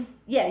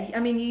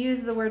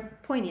use the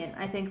word poignant.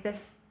 I think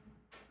this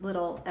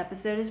little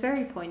episode is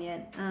very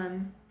poignant.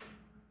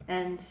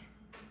 And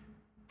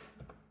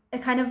a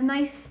kind of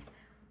nice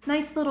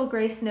little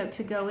grace note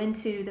to go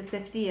into the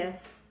 50th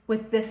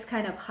with this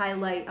kind of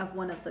highlight of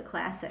one of the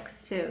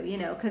classics too, you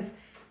know, because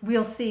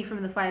we'll see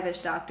from the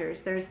Five-ish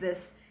Doctors, there's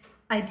this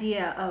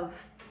idea of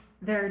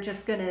they're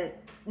just gonna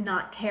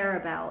not care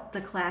about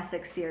the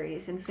classic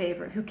series in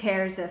favor. Who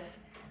cares if,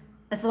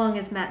 as long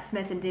as Matt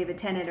Smith and David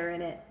Tennant are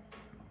in it,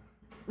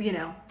 you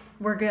know,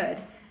 we're good.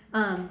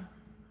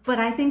 But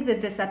I think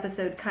that this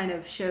episode kind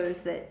of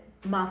shows that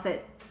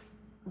Moffat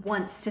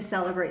wants to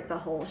celebrate the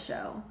whole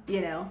show,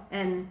 you know,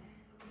 and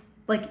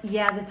like,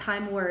 yeah, the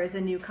Time War is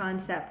a new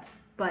concept,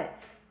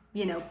 but,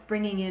 you know,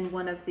 bringing in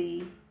one of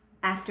the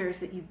actors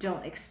that you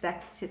don't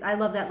expect to. I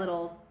love that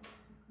little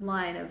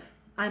line of,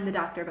 I'm the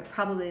Doctor, but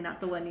probably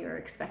not the one you're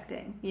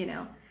expecting, you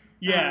know?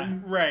 Yeah,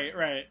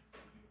 right.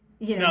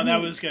 You know,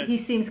 that was good. He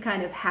seems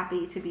kind of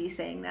happy to be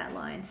saying that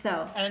line.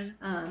 So,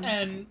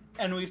 and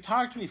we've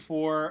talked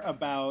before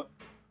about,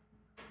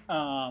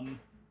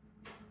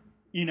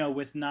 you know,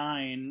 with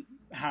 9,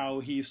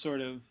 how he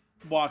sort of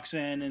walks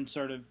in and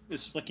sort of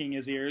is flicking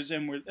his ears,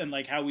 and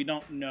like how we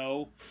don't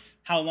know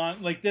how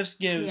long. Like this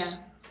gives,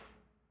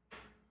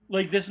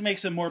 like this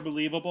makes it more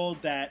believable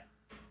that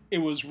it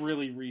was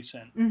really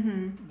recent.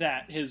 Mm-hmm.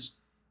 That his,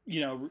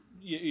 you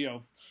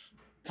know,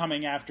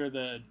 coming after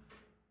the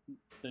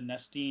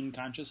Nestene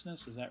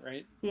consciousness, is that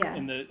right? Yeah.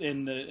 In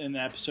the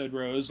episode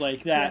Rose,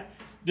 like that.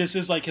 Yeah. This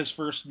is like his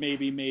first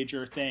maybe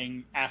major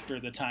thing after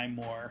the Time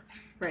War.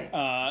 Right.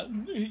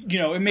 You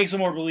know, it makes it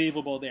more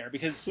believable there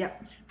because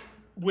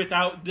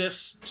without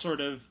this sort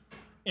of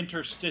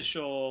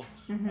interstitial,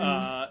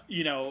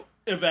 you know,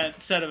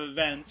 set of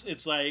events,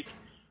 it's like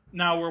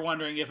now we're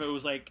wondering if it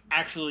was like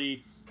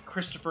actually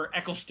Christopher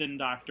Eccleston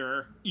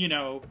Doctor, you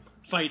know,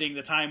 fighting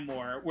the Time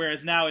War.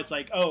 Whereas now it's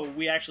like, oh,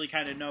 we actually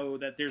kind of know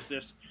that there's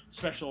this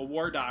special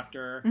war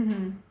doctor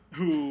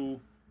who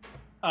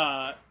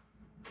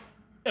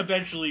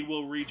eventually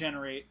will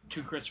regenerate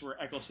to Christopher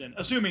Eccleston,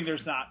 assuming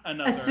there's not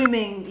another.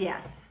 Assuming,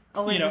 yes.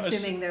 Always, you know,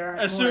 assuming there are.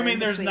 Assuming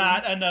there's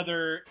not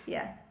another.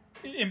 Yeah.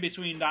 In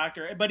between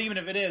Doctor, but even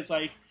if it is,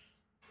 like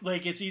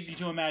it's easy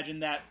to imagine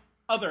that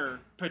other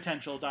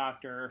potential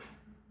Doctor,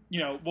 you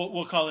know,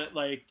 we'll call it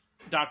like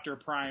Dr.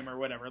 Prime or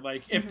whatever.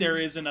 Like if there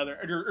is another,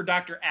 or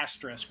Dr.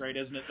 Asterisk, right?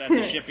 Isn't it that the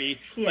shippy,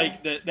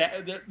 like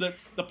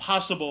the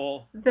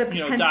possible, you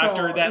know,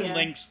 Doctor that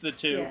links the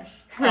two. Yeah.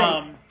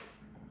 Right.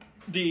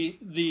 The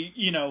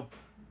you know,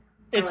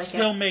 it like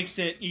still makes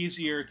it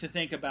easier to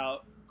think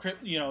about,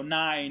 you know,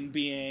 9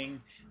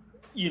 being,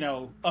 you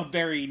know, a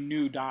very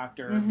new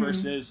Doctor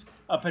versus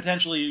a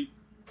potentially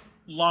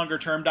longer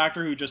term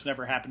Doctor who just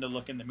never happened to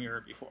look in the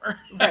mirror before.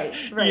 Right.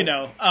 You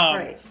know,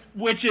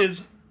 which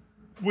is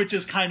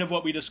kind of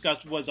what we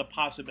discussed was a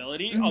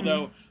possibility,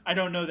 although I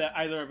don't know that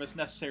either of us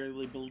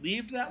necessarily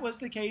believed that was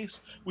the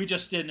case. We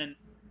just didn't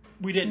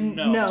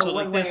know. So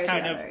like this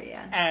kind of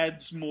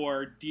adds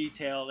more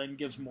detail and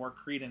gives more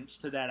credence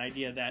to that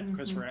idea that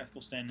Christopher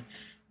Eccleston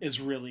is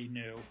really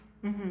new.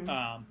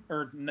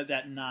 Or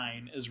that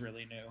 9 is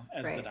really new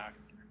as the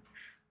Doctor.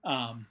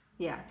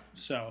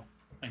 So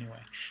anyway,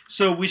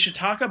 so we should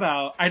talk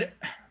about.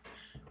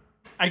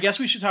 I guess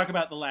we should talk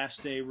about The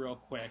Last Day real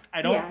quick.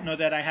 I don't know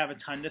that I have a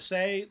ton to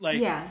say.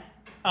 Like,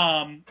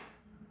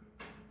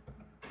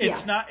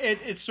 it's not.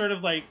 It's sort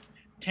of like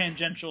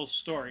tangential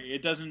story.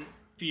 It doesn't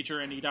feature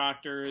any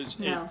doctors.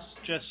 No. It's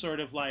just sort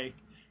of like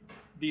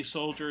these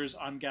soldiers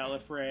on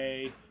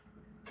Gallifrey.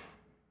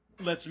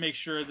 Let's make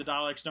sure the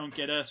Daleks don't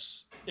get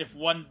us. If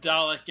one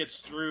Dalek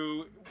gets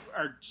through,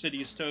 our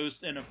city's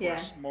toast, and of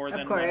course more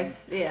than one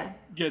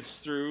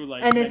gets through.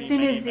 Like, and as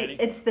soon as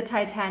it's the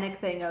Titanic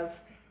thing of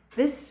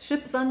this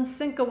ship's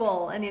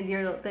unsinkable, and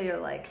you're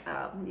like,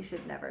 oh, you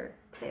should never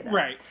say that.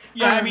 Right.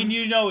 Yeah, I mean,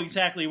 you know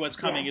exactly what's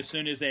coming as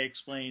soon as they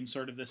explain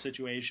sort of the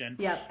situation.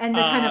 Yeah, and the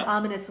kind of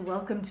ominous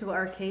welcome to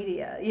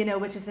Arcadia, you know,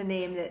 which is a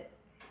name that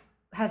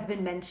has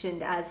been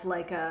mentioned as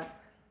like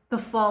the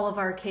fall of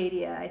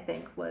Arcadia, I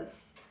think,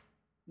 was,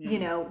 you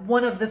know,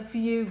 one of the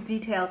few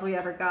details we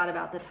ever got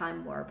about the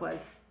Time Warp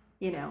was,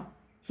 you know,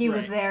 he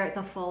was there at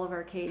the fall of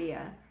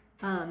Arcadia.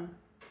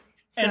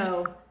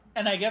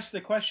 And I guess the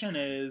question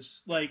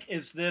is, like,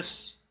 is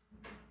this,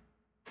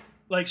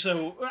 like,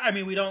 so, I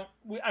mean,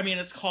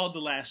 it's called The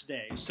Last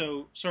Day.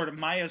 So sort of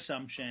my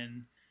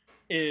assumption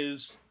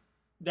is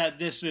that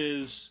this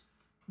is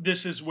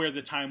where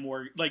the Time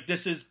War, like,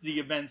 this is the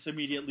events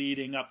immediately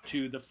leading up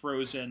to the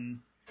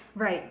Frozen.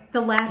 Right.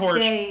 The last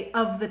day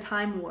of the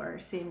Time War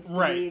seems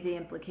to be the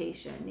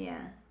implication. Yeah.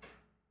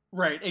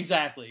 Right.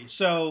 Exactly.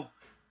 So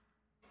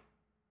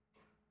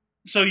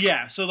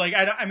yeah. So, like,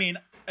 I mean,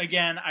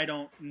 again, I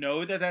don't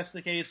know that that's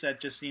the case.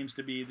 That just seems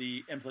to be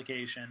the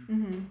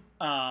implication.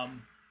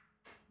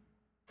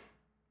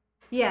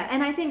 Yeah,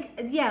 and I think,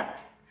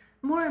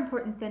 more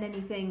important than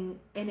anything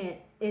in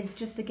it is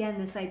just, again,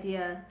 this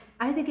idea.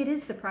 I think it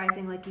is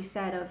surprising, like you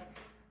said, of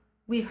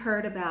we've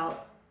heard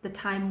about the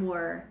Time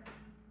War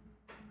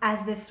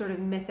as this sort of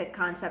mythic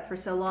concept for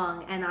so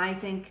long, and I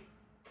think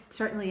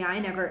certainly I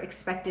never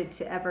expected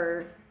to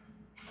ever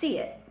see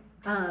it.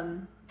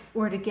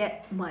 Or to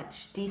get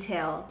much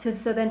detail,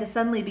 so then to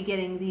suddenly be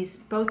getting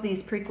both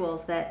these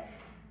prequels that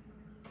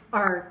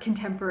are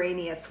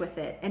contemporaneous with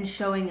it and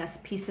showing us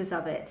pieces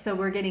of it. So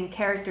we're getting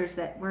characters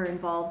that were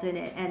involved in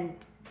it, and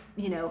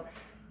the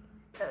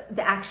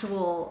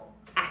actual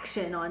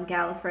action on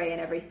Gallifrey and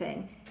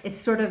everything. It's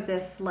sort of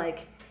this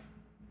like,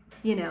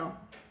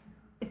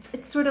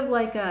 it's sort of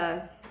like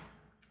a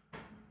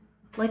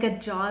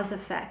Jaws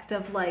effect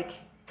of like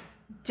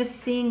just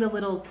seeing the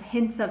little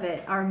hints of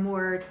it are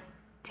more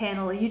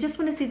tantal. You just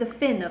want to see the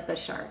fin of the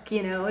shark,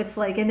 it's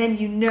like, and then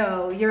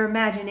your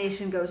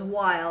imagination goes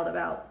wild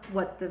about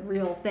what the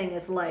real thing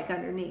is like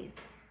underneath.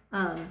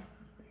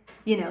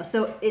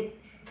 So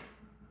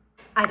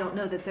I don't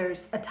know that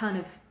there's a ton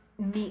of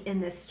meat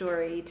in this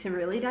story to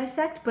really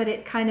dissect, but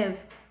it kind of,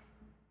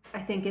 I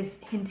think, is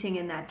hinting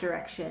in that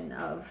direction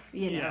of,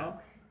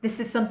 this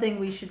is something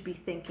we should be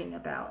thinking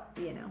about,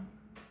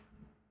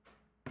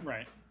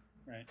 Right.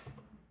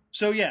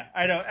 So yeah,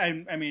 I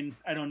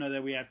don't know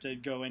that we have to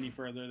go any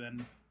further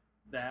than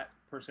that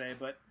per se,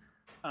 but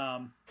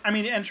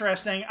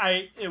interesting.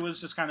 It was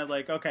just kind of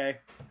like, okay,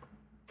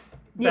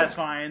 that's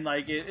fine.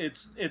 Like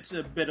it's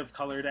a bit of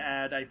color to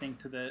add, I think,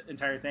 to the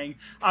entire thing.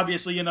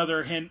 Obviously,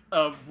 another hint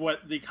of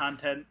what the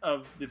content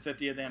of the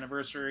 50th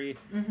anniversary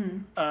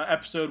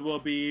episode will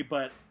be,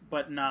 but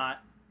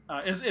not,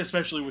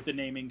 especially with the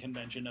naming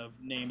convention of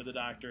Name of the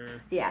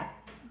Doctor. Yeah.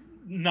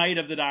 Night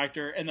of the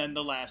Doctor, and then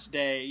The Last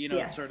Day,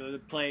 yes. Sort of the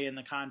play and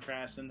the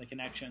contrast and the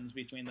connections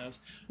between those.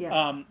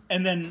 Yeah.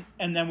 And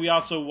then we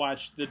also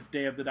watched the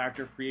Day of the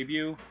Doctor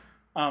preview.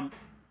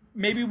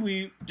 Maybe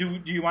we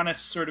do you want to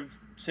sort of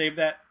save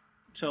that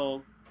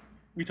till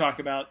we talk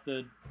about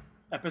the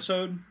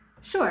episode?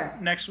 Sure.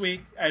 Next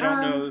week? I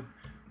don't know.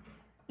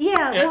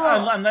 Yeah,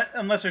 well,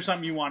 unless there's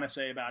something you want to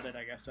say about it,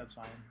 I guess that's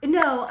fine.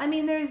 No,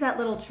 there's that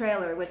little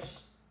trailer, which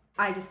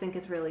I just think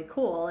is really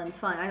cool and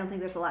fun. I don't think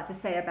there's a lot to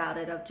say about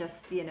it, of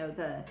just,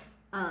 the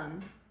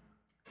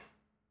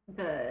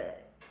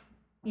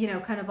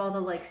kind of all the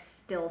like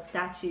still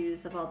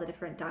statues of all the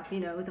different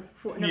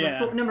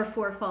number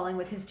 4 falling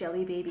with his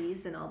jelly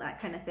babies and all that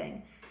kind of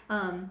thing.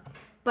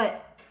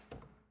 But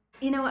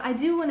I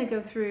do want to go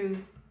through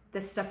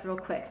this stuff real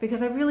quick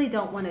because I really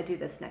don't want to do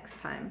this next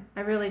time.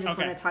 I really just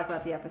want to talk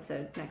about the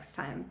episode next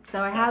time.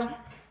 So I have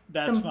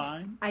that's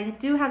fine. I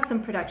do have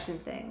some production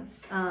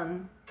things.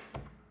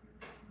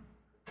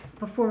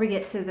 Before we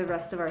get to the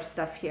rest of our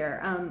stuff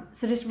here.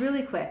 So just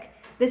really quick,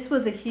 this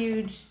was a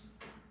huge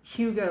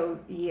Hugo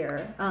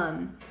year.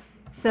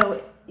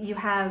 So you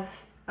have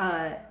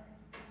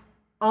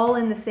all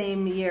in the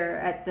same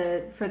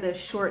year for the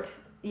short,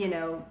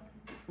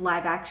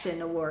 live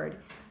action award.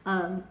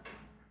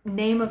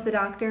 Name of the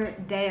Doctor,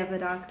 Day of the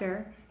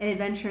Doctor, An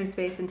Adventure in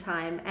Space and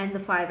Time, and The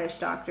Five-ish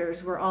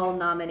Doctors were all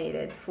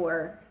nominated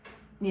for,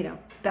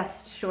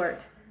 best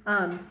short.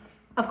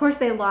 Of course,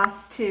 they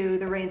lost to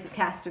The Reigns of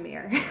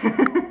Castamere,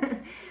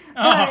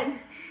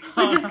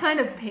 which is kind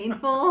of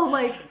painful.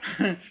 Like,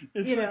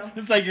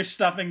 it's like you're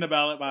stuffing the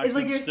ballot box. It's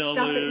like and you're still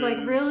stuffing, lose.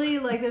 like really,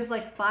 like there's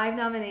like 5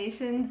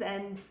 nominations,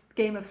 and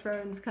Game of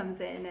Thrones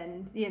comes in,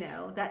 and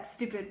that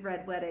stupid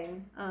Red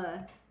Wedding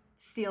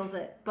steals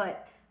it.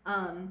 But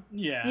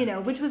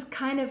which was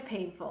kind of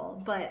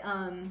painful. But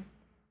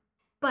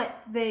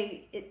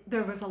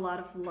there was a lot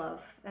of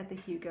love at the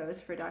Hugos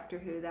for Doctor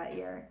Who that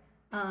year.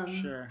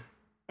 Sure.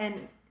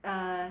 And,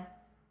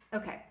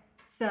 okay,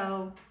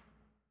 so,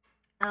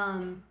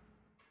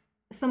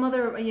 some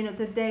other,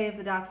 the Day of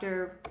the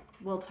Doctor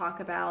we'll talk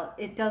about.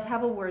 It does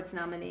have awards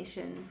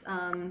nominations,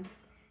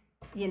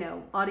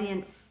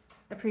 Audience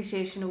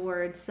Appreciation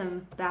Awards,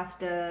 some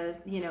BAFTA,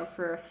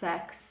 for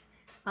effects,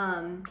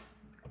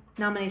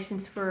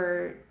 nominations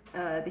for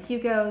the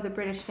Hugo, the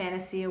British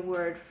Fantasy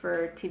Award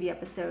for TV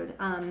episode,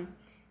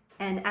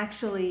 and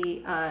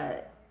actually,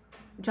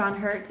 John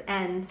Hurt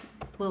and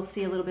we'll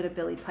see a little bit of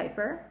Billie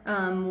Piper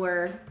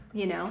were,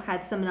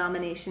 had some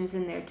nominations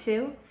in there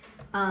too.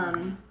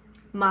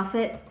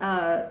 Moffat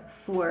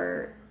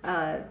for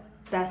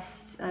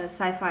best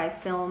sci-fi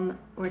film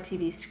or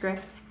TV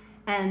script,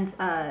 and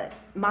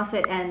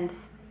Moffat and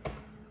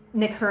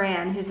Nick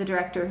Horan, who's the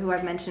director who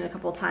I've mentioned a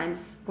couple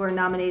times, were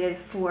nominated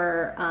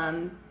for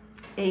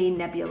a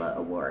Nebula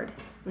Award,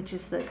 which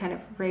is the kind of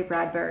Ray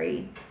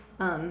Bradbury,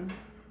 the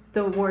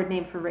award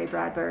named for Ray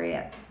Bradbury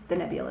at the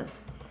Nebulas.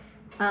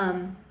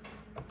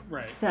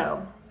 Right.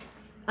 So,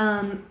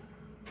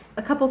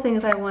 a couple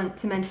things I want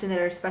to mention that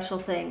are special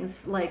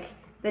things, like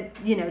that,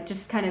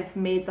 just kind of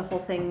made the whole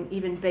thing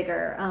even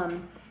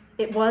bigger.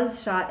 It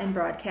was shot and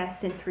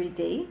broadcast in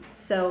 3D,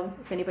 so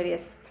if anybody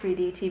has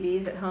 3D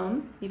TVs at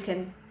home, you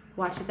can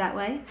watch it that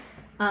way.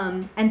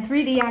 And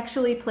 3D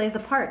actually plays a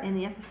part in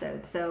the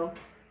episode, so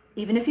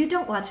even if you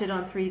don't watch it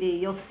on 3D,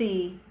 you'll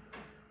see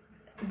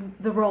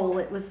the role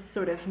it was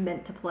sort of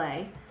meant to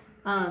play.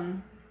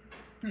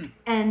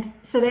 And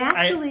so they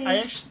actually...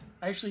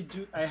 I actually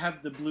do. I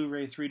have the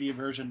Blu-ray 3D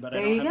version, but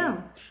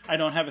I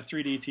don't have a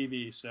 3D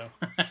TV, so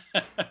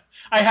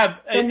I have.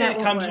 It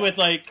comes with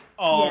like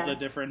all the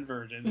different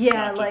versions.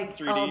 Yeah, it's not like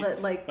just 3D, all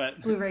the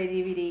Blu-ray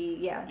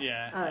DVD. Yeah.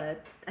 Yeah.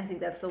 I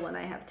think that's the one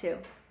I have too.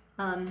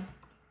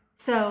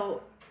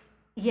 So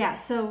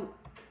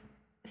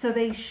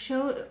they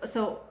showed.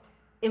 So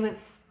it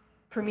was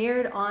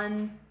premiered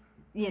on,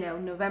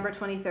 November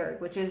 23rd,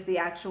 which is the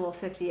actual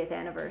 50th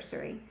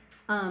anniversary.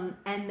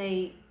 And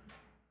they,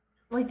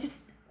 like,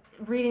 just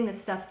reading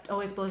this stuff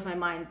always blows my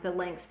mind, the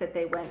lengths that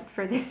they went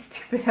for this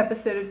stupid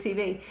episode of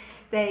TV.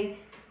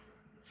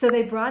 So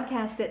they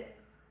broadcast it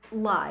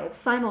live,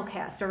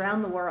 simulcast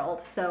around the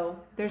world. So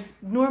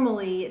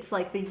normally it's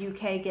like the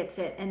UK gets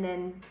it and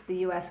then the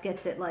US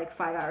gets it like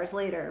 5 hours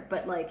later,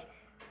 but like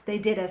they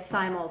did a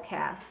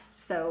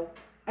simulcast. So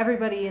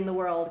everybody in the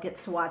world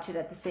gets to watch it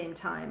at the same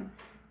time.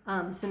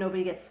 So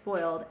nobody gets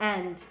spoiled,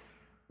 and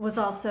was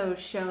also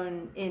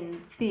shown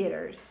in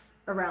theaters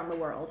around the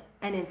world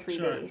and in 3D.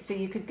 Sure. So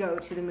you could go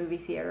to the movie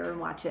theater and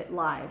watch it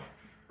live,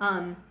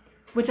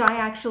 which I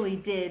actually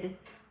did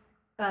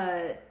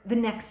the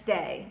next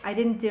day. I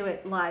didn't do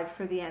it live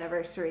for the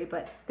anniversary,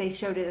 but they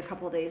showed it a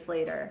couple of days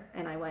later,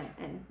 and I went,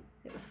 and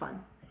it was fun.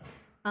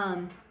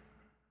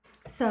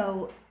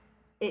 So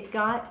it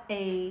got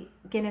a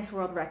Guinness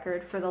World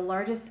Record for the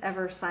largest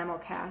ever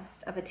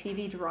simulcast of a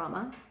TV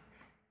drama,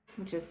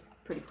 which is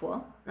pretty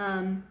cool.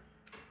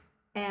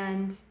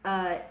 And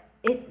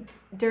it,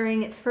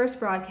 during its first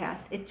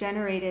broadcast, it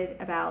generated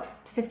about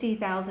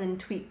 50,000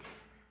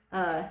 tweets,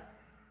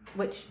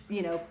 which,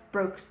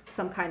 broke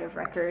some kind of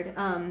record,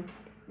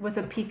 with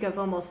a peak of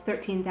almost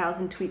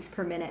 13,000 tweets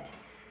per minute.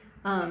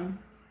 And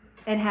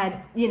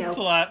had, It's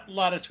a lot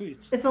of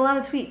tweets. It's a lot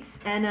of tweets.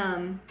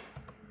 And,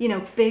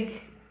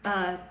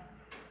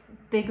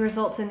 big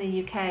results in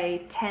the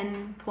UK,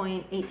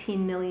 10.18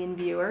 million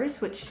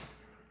viewers, which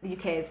the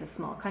UK is a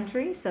small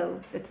country, so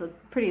it's a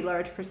pretty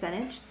large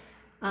percentage.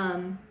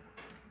 And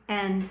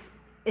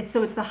it's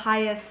the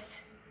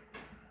highest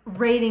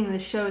rating the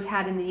show's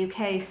had in the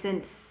UK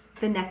since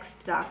The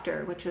Next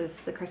Doctor, which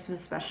was the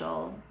Christmas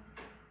special,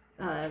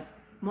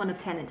 one of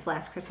Tennant's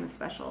last Christmas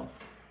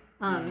specials.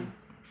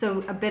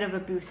 So a bit of a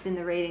boost in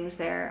the ratings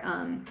there.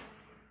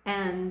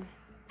 And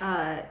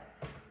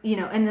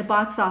in the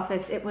box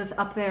office, it was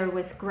up there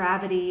with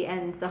Gravity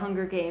and The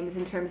Hunger Games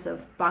in terms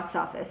of box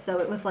office. So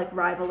it was like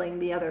rivaling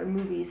the other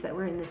movies that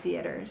were in the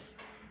theaters.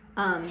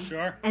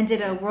 Sure. And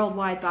did a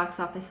worldwide box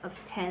office of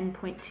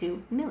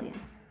 10.2 million.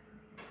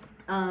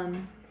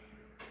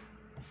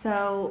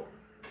 So,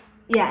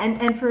 yeah,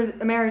 and for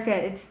America,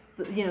 it's,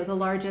 the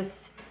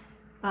largest,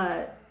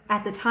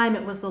 at the time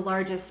it was the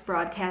largest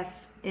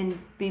broadcast in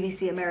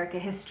BBC America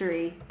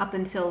history up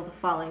until the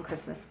following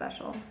Christmas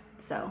special.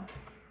 So,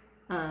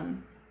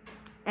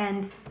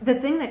 and the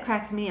thing that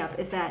cracks me up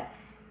is that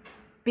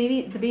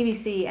the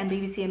BBC and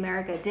BBC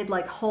America did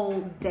like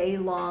whole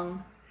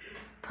day-long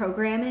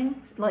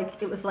programming.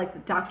 Like, it was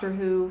like Doctor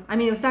Who. I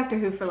mean, it was Doctor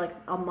Who for like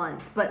a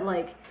month, but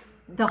like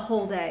the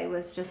whole day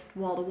was just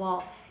wall to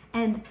wall.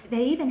 And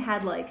they even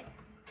had like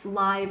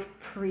live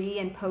pre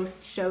and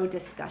post show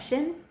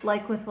discussion,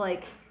 like with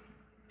like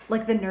the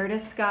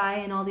Nerdist guy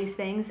and all these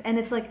things. And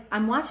it's like,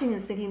 I'm watching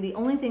this thinking the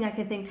only thing I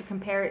can think to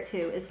compare it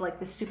to is like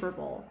the Super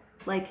Bowl.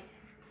 Like,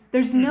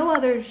 there's no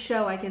other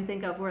show I can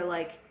think of where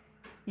like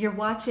you're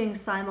watching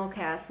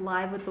simulcast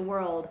live with the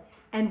world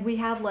and we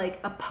have like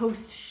a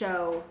post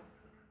show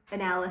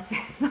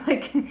analysis.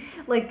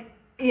 like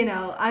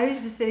I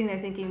was just sitting there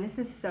thinking, this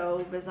is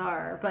so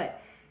bizarre,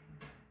 but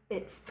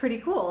it's pretty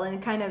cool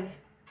and kind of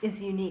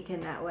is unique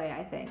in that way,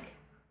 I think.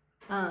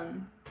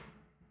 And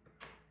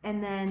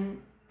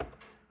then,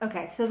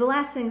 okay, so the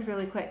last things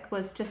really quick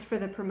was just for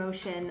the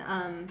promotion.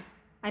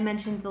 I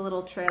mentioned the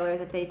little trailer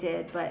that they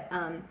did, but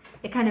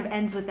it kind of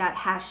ends with that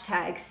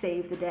hashtag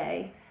save the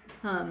day,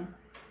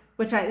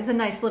 which is a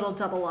nice little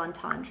double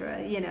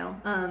entendre,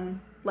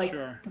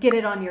 Sure. Get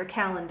it on your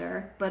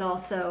calendar, but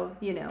also,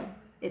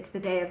 it's the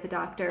day of the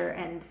Doctor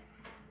and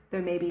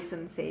there may be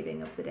some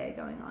saving of the day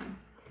going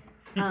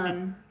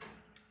on.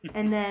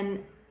 And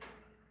then,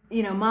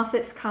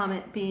 Moffat's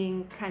comment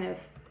being kind of,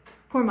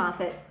 poor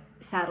Moffat,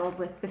 saddled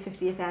with the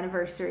 50th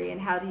anniversary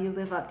and how do you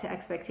live up to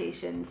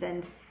expectations,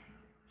 and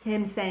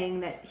him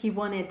saying that he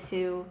wanted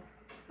to,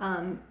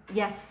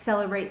 yes,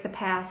 celebrate the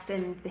past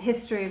and the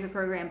history of the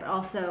program, but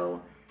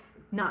also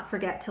not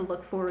forget to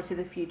look forward to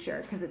the future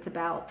because it's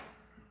about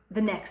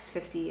the next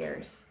 50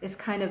 years.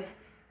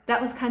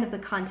 That was kind of the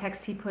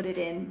context he put it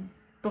in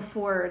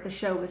before the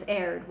show was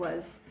aired,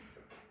 was,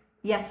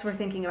 yes, we're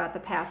thinking about the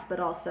past, but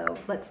also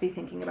let's be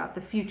thinking about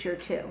the future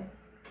too.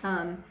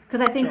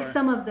 Because I think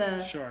some of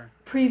the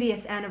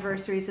previous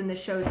anniversaries in the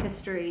show's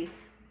history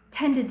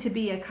tended to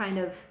be a kind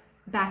of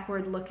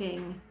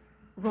backward-looking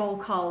roll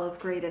call of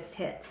greatest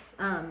hits,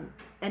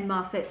 and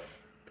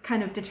Moffat's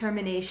kind of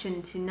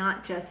determination to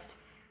not just,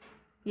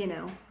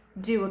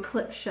 do a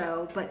clip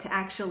show, but to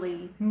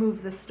actually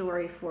move the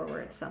story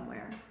forward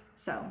somewhere.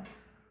 So,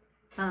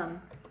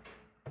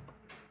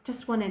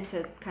 just wanted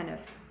to kind of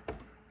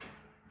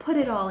put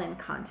it all in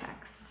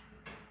context.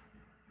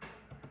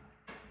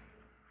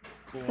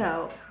 Cool.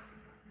 So,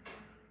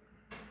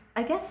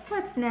 I guess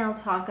let's now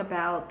talk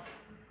about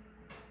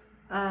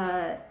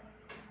An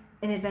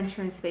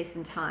Adventure in Space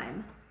and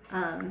Time,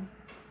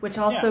 which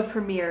also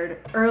premiered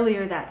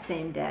earlier that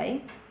same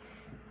day.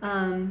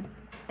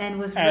 and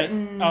was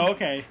written. Oh,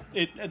 okay.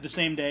 At the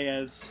same day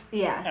as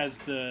Yeah, as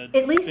the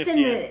at least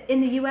 50th.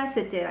 in the U.S.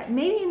 it did.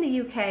 Maybe in the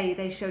U.K.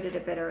 they showed it a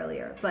bit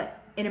earlier,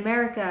 but in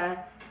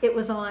America it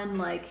was on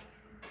like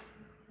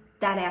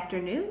that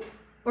afternoon,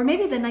 or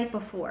maybe the night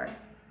before.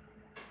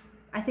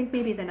 I think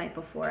maybe the night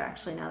before,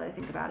 actually, now that I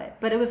think about it.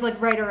 But it was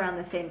like right around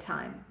the same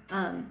time.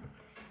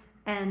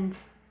 And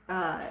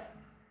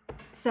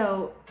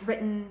so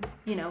written,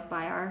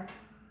 by our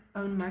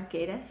own Mark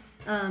Gatiss,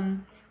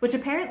 which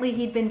apparently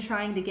he'd been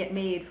trying to get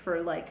made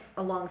for like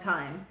a long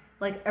time,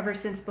 like ever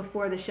since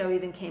before the show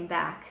even came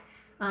back.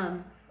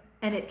 And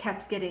it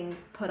kept getting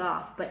put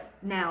off, but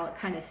now it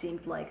kind of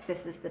seemed like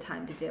this is the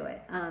time to do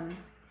it.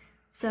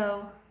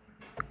 So,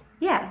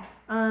 yeah.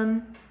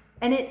 And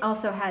it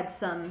also had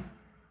some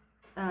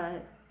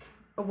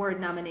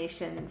award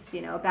nominations, a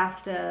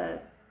BAFTA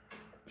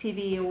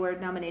TV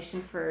award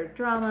nomination for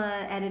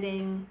drama,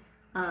 editing,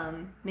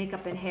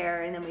 makeup and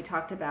hair, and then we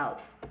talked about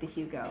the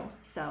Hugo.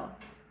 So,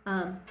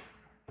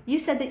 you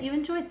said that you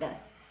enjoyed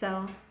this,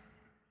 so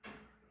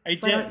I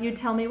did. Why don't you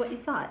tell me what you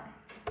thought?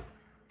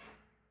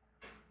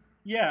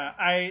 Yeah,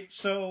 I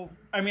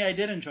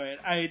did enjoy it.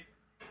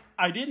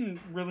 I didn't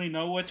really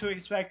know what to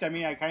expect. I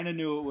mean, I kind of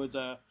knew it was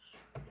a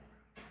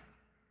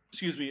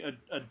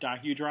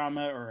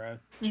docudrama or a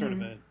sort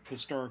of a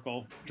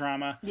historical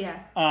drama. Yeah.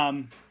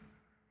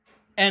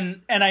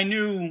 And I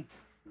knew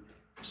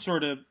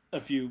sort of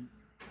a few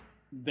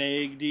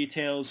vague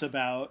details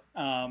about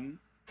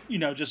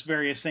just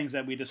various things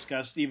that we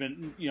discussed,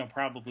 even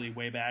probably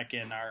way back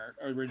in our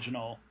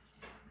original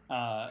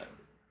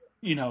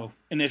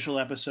initial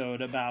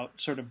episode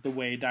about sort of the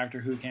way Doctor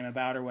Who came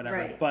about or whatever.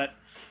 Right. But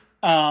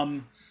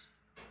I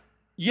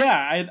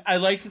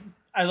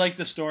liked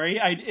the story.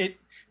 I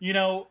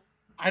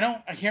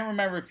can't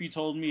remember if you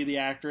told me the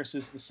actress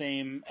is the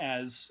same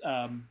as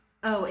in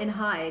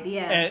Hyde,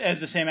 yeah. As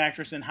the same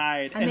actress in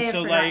Hyde. I may have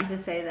forgotten to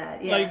say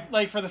that, yeah.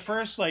 Like for the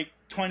first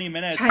 20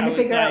 minutes, trying to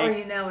figure out where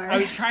you know her. I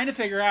was trying to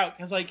figure out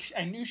because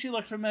I knew she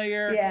looked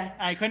familiar. Yeah.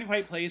 I couldn't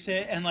quite place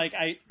it, and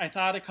I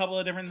thought a couple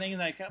of different things.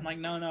 And I'm like,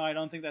 no, I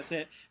don't think that's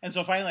it. And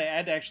so finally, I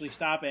had to actually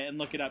stop it and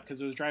look it up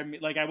because it was driving me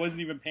I wasn't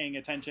even paying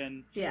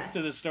attention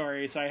to the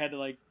story. So I had to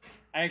I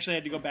actually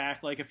had to go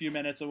back a few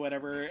minutes or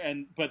whatever,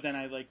 but then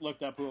I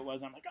looked up who it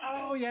was. And I'm like,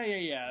 oh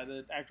yeah,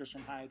 the actress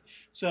from Hyde.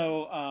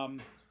 So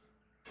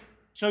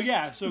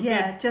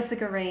good.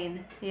 Jessica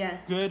Raine. Yeah.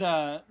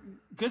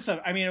 Good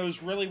stuff. I mean, it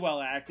was really well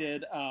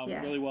acted,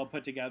 really well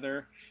put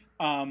together.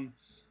 David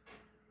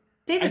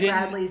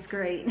Bradley's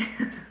great.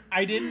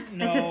 I didn't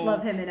know. I just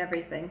love him in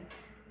everything.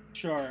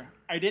 Sure.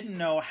 I didn't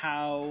know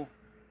how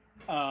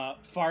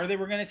far they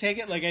were going to take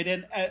it.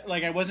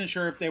 I wasn't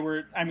sure if they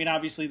were. I mean,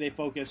 obviously they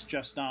focused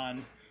just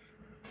on,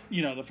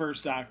 the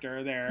first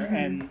Doctor there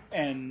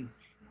and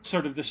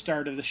sort of the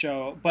start of the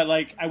show, but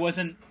I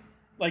wasn't.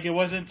 It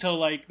wasn't until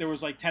there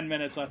was 10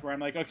 minutes left where I'm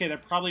like, okay, they're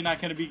probably not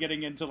going to be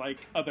getting into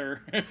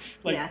other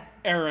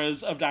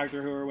eras of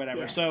Doctor Who or whatever.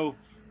 Yeah. So,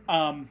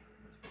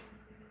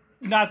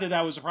 not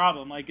that was a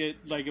problem.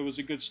 It was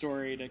a good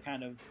story to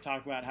kind of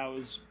talk about how it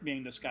was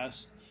being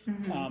discussed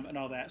and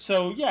all that.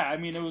 So yeah, I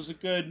mean, it was a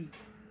good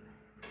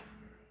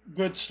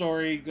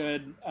story.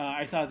 Good.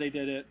 I thought they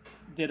did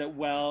it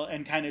well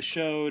and kind of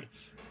showed.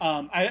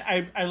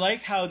 I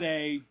like how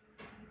they.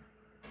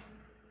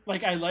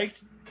 I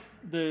liked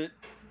the.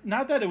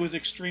 Not that it was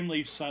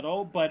extremely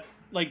subtle, but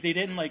they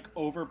didn't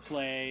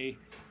overplay,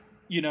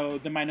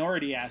 the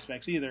minority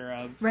aspects either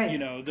of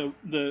the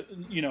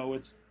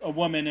it's a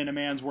woman in a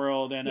man's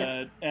world and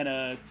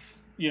a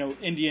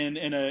Indian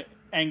in a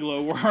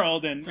Anglo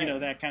world and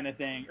that kind of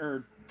thing.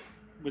 Or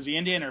was he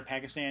Indian or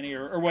Pakistani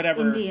or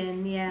whatever?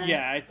 Indian, yeah.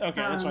 Yeah,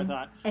 that's what I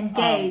thought. And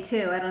gay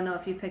too. I don't know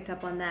if you picked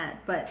up on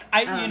that, but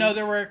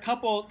there were a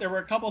couple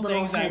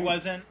things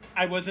that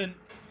I wasn't.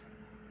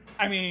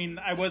 I mean,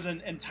 I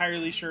wasn't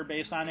entirely sure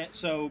based on it,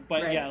 so,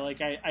 but right. Yeah,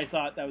 I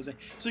thought that was it.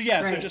 So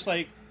yeah, right. So just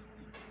they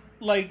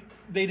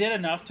did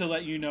enough to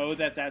let you know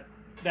that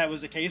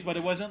was the case, but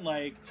it wasn't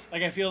I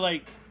feel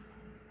like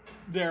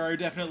there are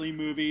definitely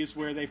movies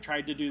where they've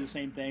tried to do the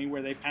same thing,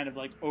 where they've kind of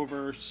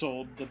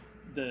oversold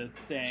the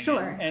thing.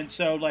 Sure. And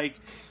so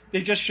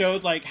they just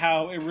showed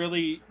how it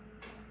really,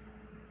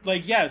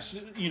 yes,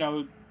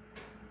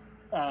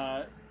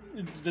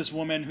 this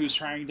woman who's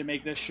trying to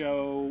make this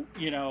show,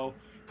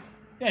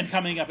 and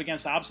coming up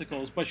against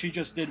obstacles, but she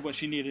just did what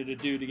she needed to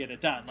do to get it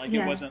done.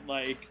 It wasn't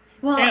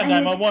and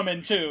I'm a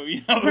woman too,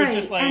 It was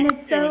just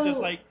it was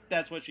just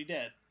that's what she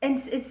did. And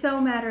it's so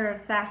matter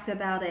of fact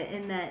about it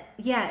in that,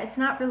 it's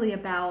not really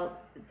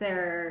about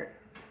their,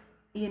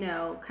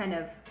 kind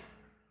of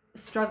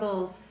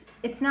struggles.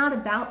 It's not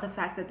about the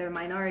fact that they're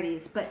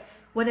minorities, but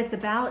what it's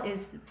about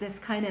is this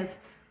kind of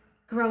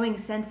growing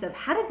sense of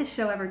how did this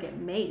show ever get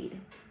made?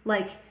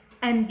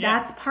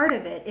 That's part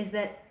of it, is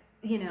that,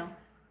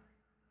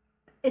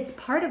 it's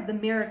part of the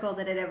miracle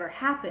that it ever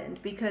happened,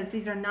 because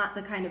these are not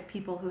the kind of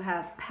people who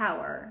have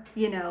power.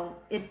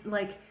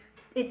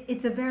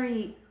 It's a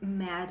very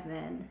Mad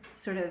Men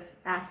sort of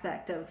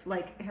aspect of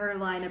her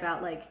line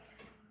about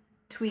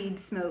tweed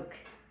smoke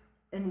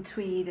and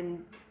tweed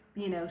and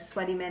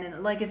sweaty men,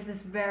 and like it's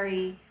this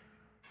very,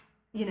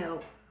 you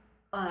know,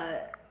 uh,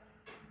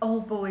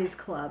 old boys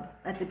club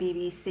at the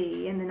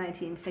BBC in the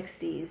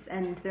 1960s,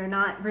 and they're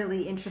not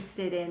really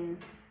interested in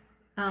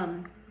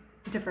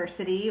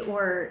diversity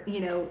or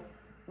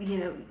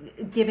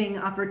giving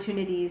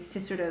opportunities to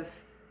sort of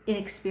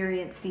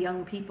inexperienced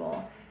young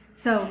people.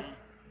 So,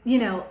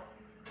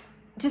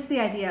 just the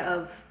idea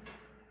of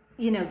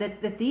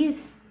that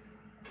these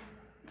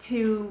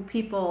two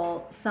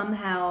people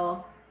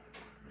somehow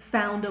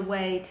found a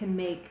way to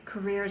make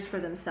careers for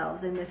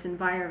themselves in this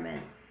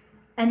environment,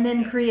 and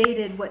then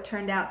created what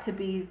turned out to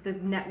be the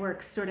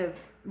network's sort of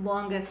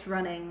longest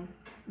running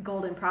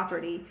golden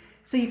property.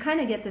 So you kind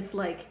of get this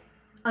like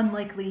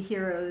unlikely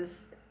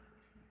heroes,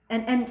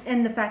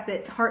 and the fact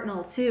that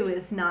Hartnell too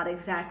is not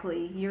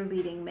exactly your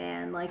leading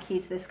man. Like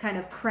he's this kind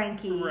of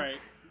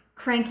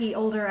cranky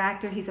older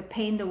actor. He's a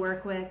pain to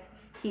work with.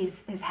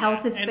 His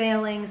health is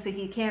failing, so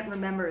he can't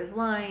remember his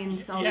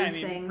lines. All these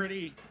things.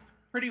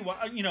 Pretty,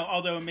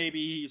 although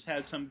maybe he's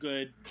had some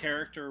good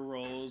character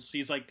roles,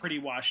 he's like pretty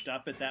washed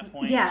up at that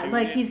point. Yeah, too,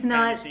 like he's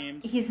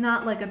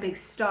not like a big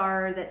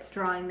star that's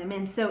drawing them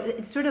in. So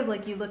it's sort of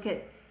like you look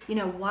at,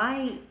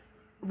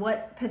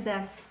 what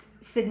possessed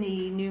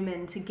Sidney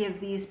Newman to give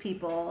these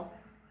people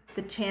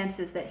the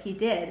chances that he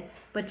did,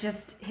 but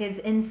just his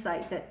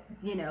insight that,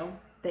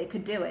 they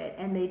could do it,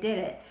 and they did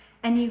it.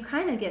 And you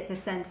kind of get the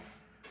sense,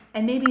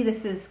 and maybe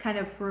this is kind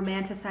of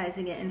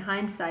romanticizing it in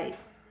hindsight,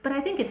 but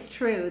I think it's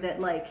true that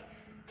like,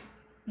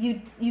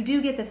 you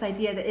do get this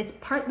idea that it's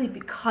partly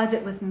because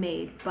it was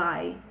made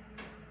by,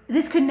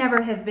 this could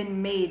never have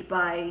been made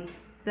by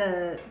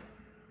the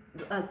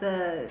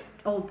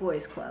old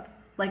boys club.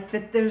 Like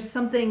that there's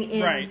something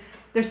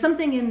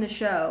in the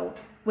show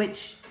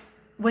which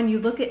when you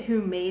look at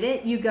who made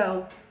it, you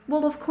go,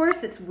 well, of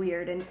course it's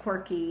weird and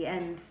quirky,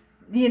 and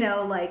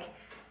like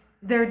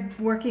they're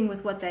working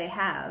with what they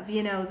have,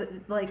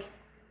 like,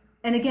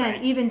 and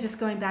again, even just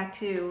going back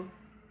to,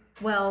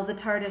 well, the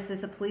TARDIS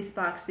is a police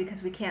box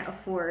because we can't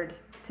afford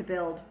to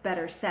build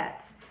better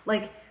sets.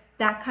 Like,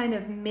 that kind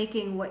of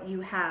making what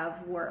you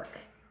have work.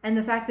 And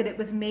the fact that it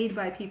was made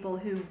by people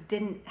who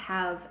didn't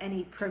have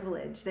any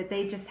privilege, that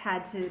they just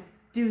had to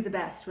do the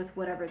best with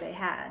whatever they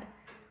had.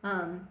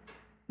 Who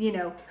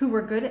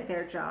were good at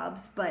their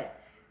jobs, but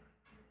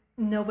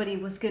nobody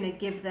was going to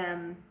give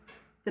them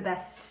the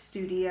best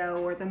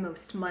studio or the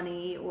most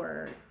money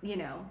or,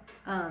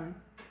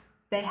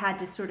 they had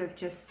to sort of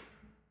just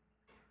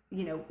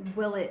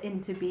will it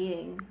into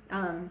being.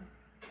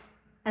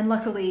 And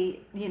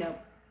luckily,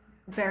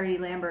 Verity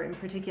Lambert in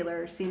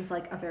particular seems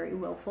like a very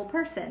willful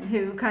person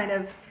who kind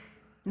of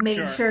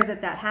made sure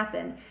that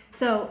happened.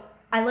 So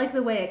I like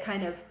the way it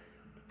kind of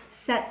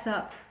sets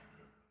up,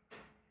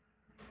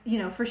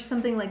 for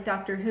something like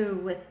Doctor Who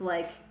with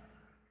like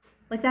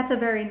that's a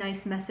very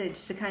nice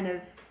message to kind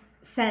of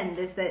send,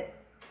 is that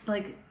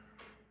like,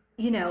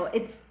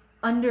 it's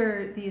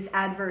under these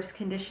adverse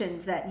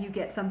conditions that you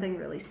get something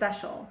really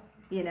special.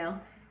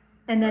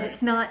 And that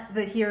it's not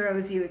the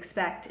heroes you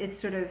expect. It's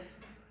sort of,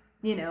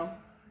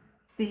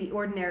 the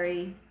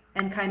ordinary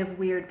and kind of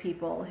weird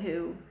people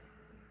who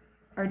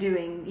are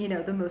doing,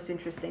 the most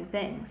interesting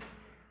things.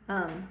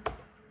 I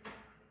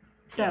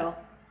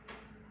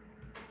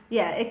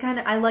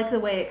like the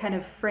way it kind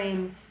of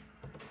frames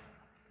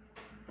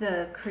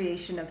the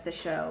creation of the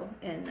show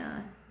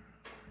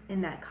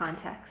in that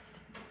context.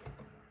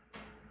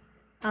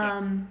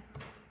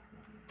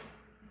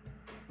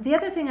 The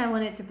other thing I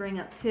wanted to bring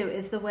up too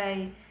is the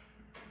way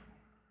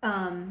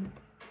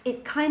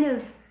it kind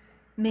of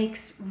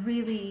makes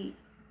really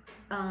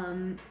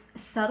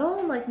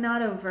subtle, like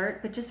not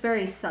overt, but just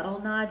very subtle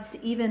nods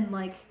to even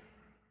like,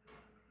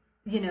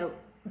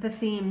 the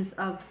themes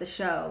of the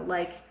show.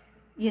 Like,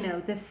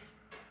 this,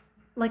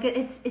 like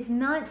it's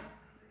not,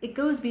 it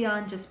goes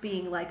beyond just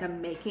being like a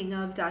making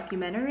of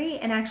documentary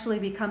and actually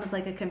becomes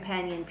like a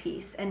companion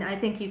piece. And I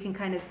think you can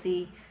kind of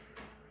see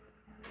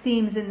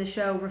themes in the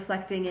show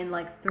reflecting in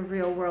like the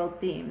real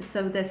world themes.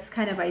 So this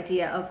kind of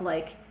idea of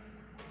like,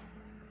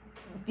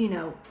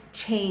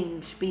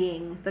 change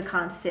being the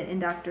constant in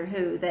Doctor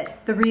Who,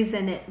 that the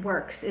reason it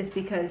works is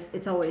because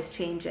it's always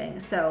changing.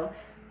 So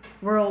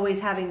we're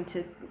always having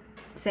to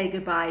say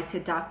goodbye to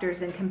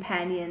doctors and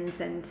companions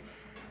and,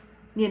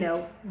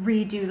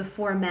 redo the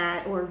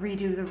format or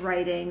redo the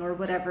writing or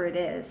whatever it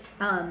is.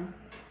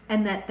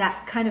 And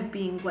that kind of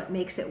being what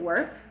makes it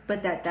work,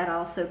 but that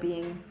also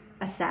being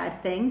a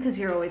sad thing, because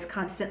you're always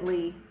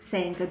constantly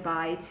saying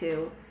goodbye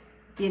to,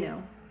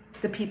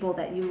 the people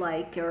that you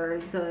like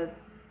or the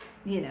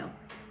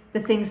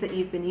things that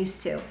you've been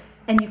used to.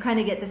 And you kind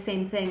of get the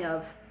same thing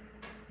of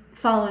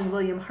following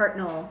William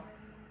Hartnell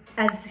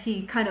as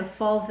he kind of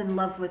falls in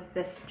love with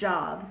this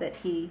job that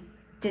he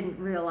didn't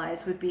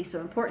realize would be so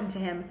important to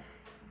him.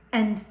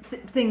 And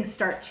things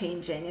start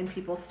changing and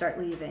people start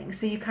leaving.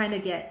 So you kind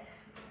of get,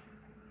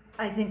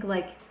 I think,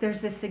 like, there's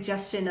this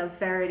suggestion of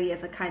Verity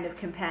as a kind of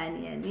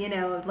companion,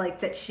 like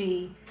that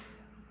she,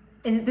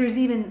 and there's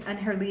even on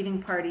her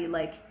leaving party,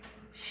 like,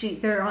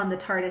 they're on the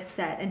TARDIS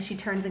set, and she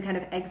turns and kind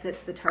of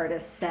exits the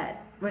TARDIS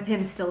set with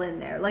him still in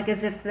there, like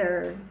as if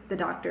they're the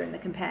Doctor and the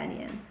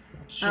companion.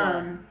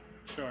 Sure.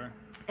 Sure.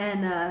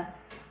 And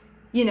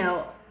you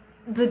know,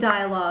 the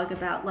dialogue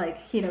about, like,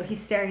 you know, he's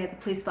staring at the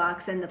police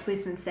box and the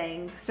policeman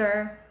saying,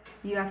 "Sir,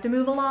 you have to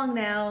move along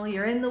now.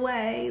 You're in the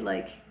way.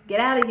 Like, get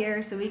out of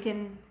here so we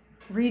can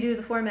redo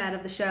the format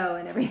of the show,"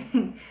 and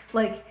everything.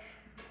 Like,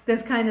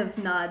 those kind of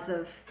nods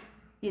of,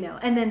 you know,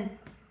 and then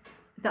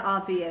the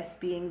obvious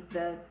being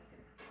the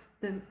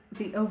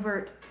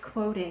overt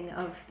quoting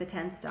of the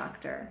 10th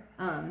Doctor,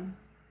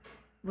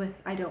 with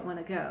 "I don't want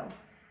to go,"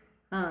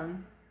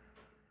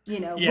 you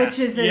know, yeah. which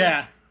is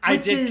I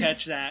did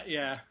catch that,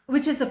 yeah.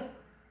 Which is a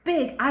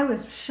big... I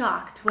was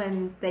shocked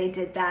when they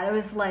did that. It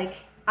was like,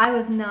 I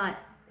was not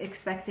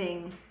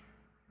expecting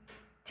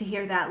to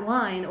hear that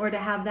line or to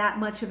have that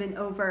much of an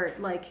overt,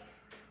 like,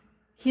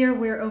 here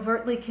we're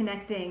overtly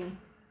connecting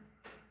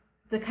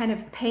the kind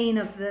of pain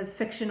of the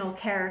fictional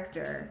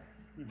character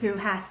who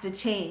has to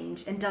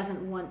change and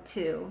doesn't want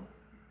to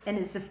and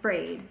is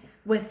afraid,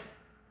 with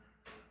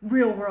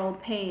real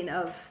world pain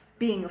of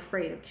being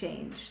afraid of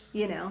change,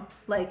 you know?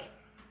 Like,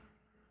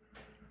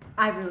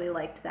 I really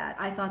liked that.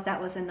 I thought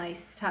that was a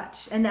nice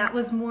touch. And that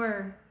was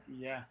more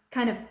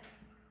kind of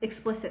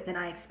explicit than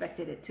I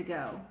expected it to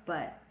go.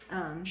 But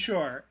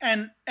sure.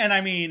 And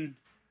I mean,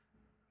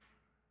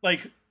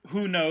 like,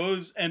 who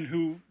knows and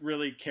who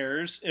really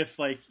cares if,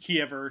 like,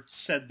 he ever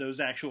said those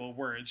actual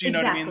words. You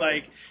know what I mean?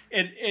 Like,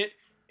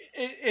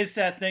 it's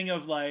that thing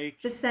of,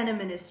 like, the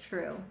sentiment is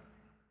true.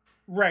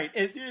 Right.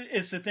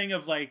 It's the thing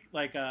of, like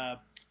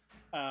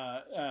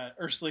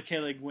Ursula K.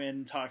 Le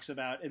Guin talks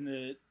about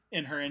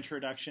in her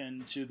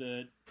introduction to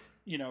the,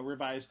 you know,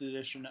 revised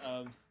edition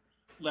of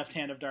Left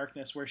Hand of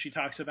Darkness, where she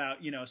talks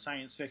about, you know,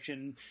 science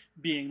fiction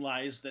being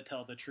lies that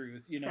tell the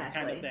truth, you know,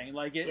 kind of thing.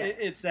 Like,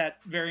 it's that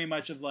very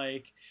much of,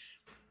 like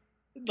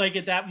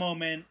at that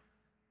moment,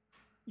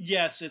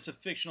 yes, it's a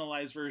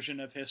fictionalized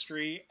version of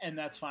history, and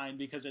that's fine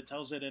because it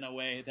tells it in a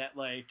way that,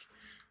 like,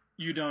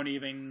 you don't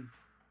even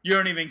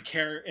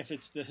care if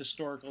it's the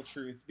historical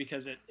truth,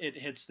 because it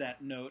hits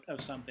that note of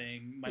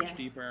something much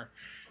deeper.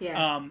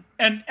 Yeah.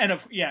 And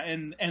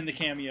the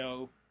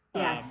cameo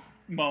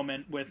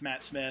moment with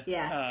Matt Smith.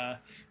 Yeah.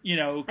 You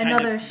know,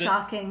 another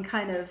shocking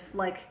kind of,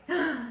 like,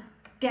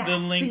 gasp, the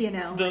link, you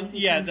know.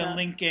 the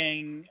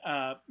linking,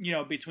 you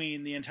know,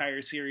 between the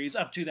entire series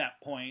up to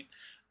that point.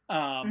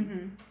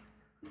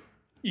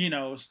 You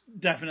know,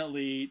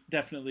 definitely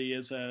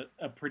is a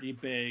pretty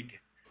big,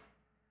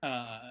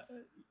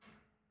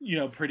 you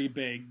know, pretty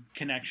big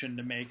connection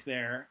to make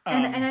there.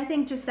 And I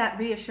think just that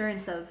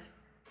reassurance of,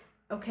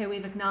 okay,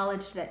 we've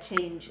acknowledged that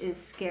change is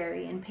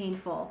scary and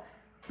painful,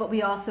 but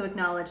we also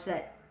acknowledge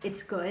that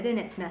it's good and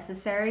it's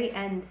necessary,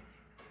 and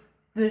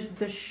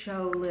the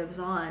show lives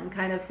on,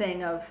 kind of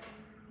thing of,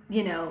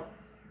 you know,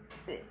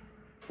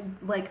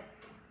 like,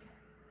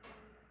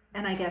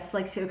 and I guess,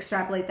 like, to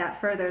extrapolate that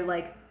further,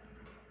 like,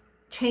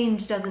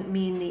 change doesn't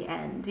mean the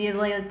end. You know,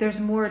 like, there's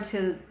more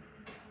to,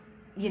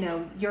 you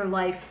know, your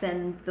life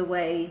than the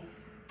way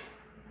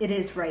it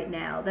is right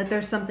now. That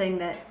there's something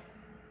that,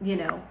 you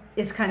know,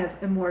 is kind of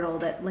immortal,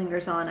 that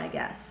lingers on, I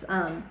guess.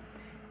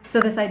 So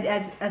this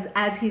idea,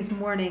 as he's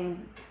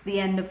mourning the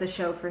end of the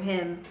show for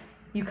him,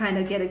 you kind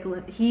of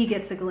get he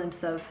gets a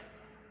glimpse of,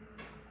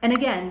 and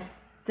again,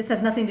 this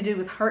has nothing to do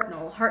with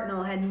Hartnell.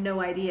 Hartnell had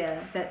no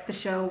idea that the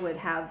show would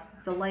have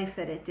the life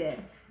that it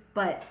did,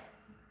 but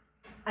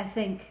I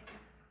think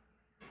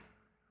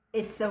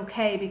it's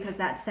okay because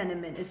that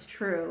sentiment is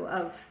true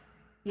of,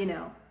 you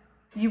know,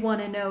 you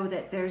want to know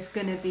that there's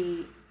going to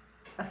be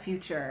a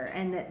future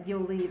and that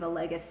you'll leave a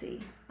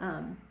legacy.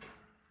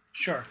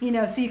 Sure. You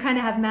know, so you kind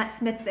of have Matt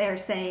Smith there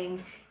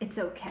saying it's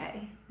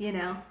okay, you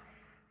know?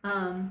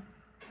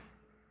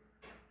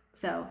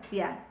 So,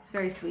 yeah, it's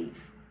very sweet.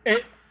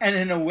 And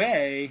in a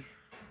way,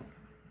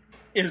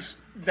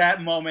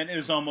 that moment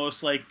is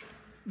almost like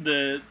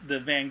the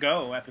Van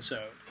Gogh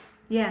episode.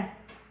 Yeah.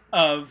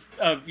 Of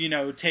you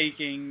know,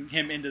 taking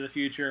him into the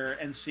future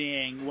and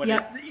seeing what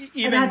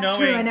even and that's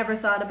knowing true. I never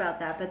thought about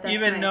that, but that's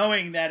even nice.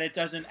 Knowing that it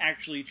doesn't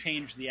actually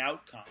change the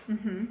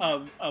outcome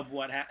of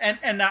what happened,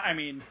 and not, I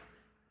mean,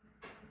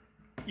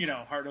 you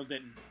know, Hartnell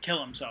didn't kill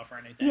himself or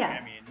anything. Yeah.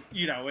 I mean,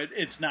 you know,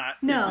 it's not.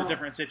 No. It's a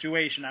different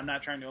situation. I'm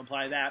not trying to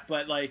imply that,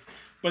 but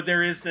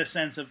there is this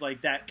sense of,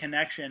 like, that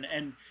connection,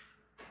 and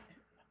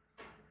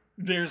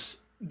there's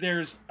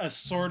a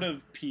sort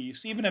of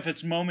peace, even if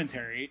it's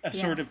momentary,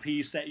 sort of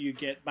peace that you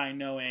get by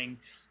knowing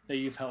that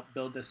you've helped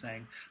build this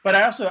thing. But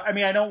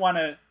I don't want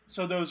to,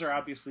 so those are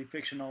obviously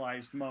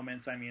fictionalized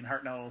moments. I mean,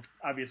 Hartnell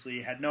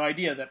obviously had no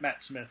idea that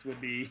Matt Smith would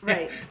be,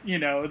 right. You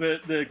know,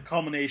 the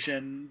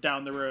culmination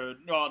down the road.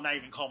 Well, not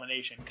even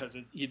culmination, because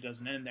he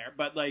doesn't end there,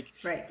 but, like,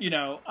 right. You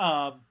know,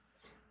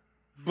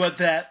 but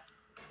that,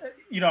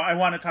 you know, I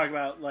want to talk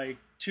about, like,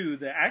 too,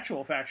 the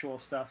actual factual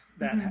stuff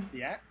that,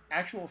 the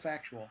actual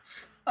factual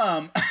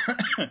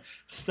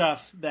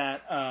stuff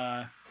that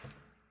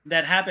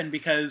happened,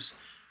 because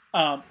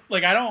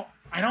like, I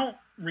don't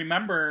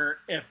remember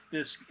if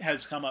this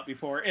has come up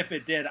before. If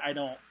it did, I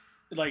don't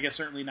like is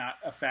certainly not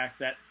a fact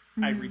that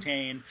I Mm-hmm.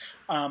 retain.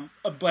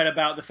 But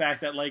about the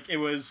fact that like it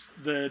was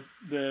the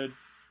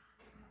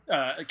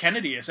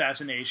Kennedy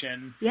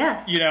assassination,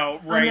 Yeah. you know,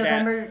 On right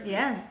November,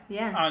 yeah.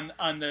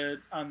 on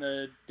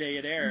the day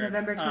it aired,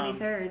 November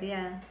 23rd,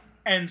 yeah.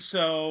 and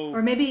so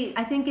Or maybe,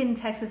 I think in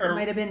Texas it or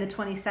might have been the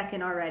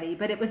 22nd already,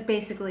 but it was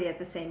basically at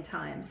the same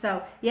time.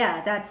 So,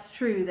 yeah, that's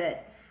true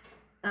that,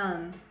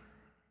 or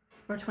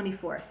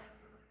 24th.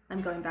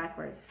 I'm going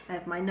backwards. I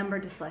have my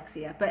number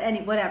dyslexia. But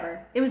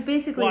whatever. It was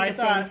basically Well, at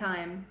the same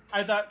time.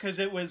 I thought because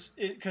it would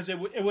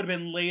have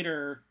been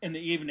later in the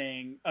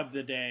evening of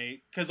the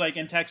day, because like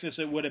in Texas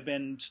it would have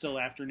been still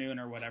afternoon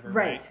or whatever,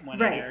 right?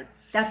 When it aired.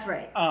 That's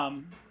right.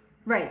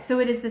 Right. So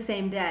it is the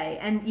same day,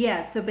 and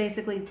yeah. So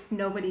basically,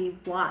 nobody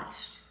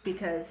watched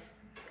because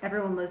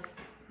everyone was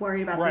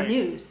worried about the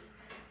news.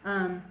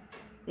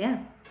 Yeah.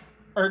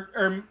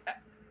 Or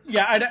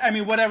yeah. I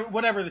mean,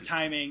 whatever the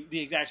timing, the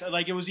exact,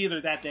 like it was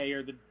either that day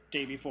or the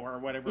day before or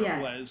whatever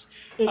it was.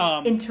 It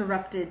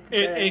interrupted.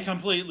 It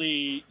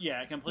completely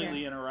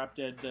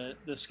interrupted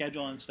the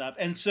schedule and stuff,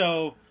 and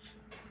so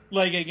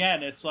like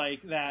again, it's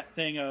like that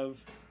thing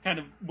of kind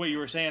of what you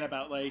were saying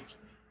about like,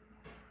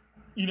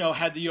 you know,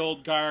 had the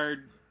old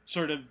guard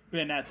sort of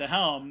been at the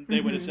helm,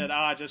 they would have said,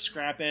 just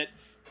scrap it.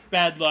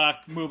 Bad luck,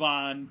 move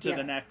on to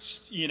the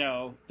next, you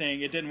know,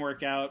 thing. It didn't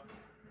work out.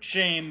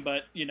 Shame,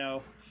 but, you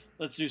know,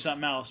 let's do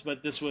something else.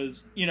 But this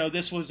was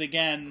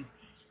again,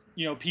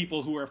 you know,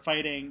 people who are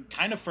fighting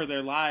kind of for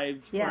their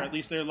lives, or at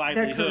least their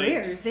livelihoods.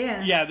 Their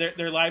careers, Yeah,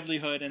 their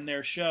livelihood and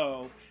their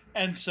show.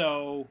 And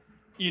so,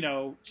 you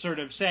know, sort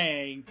of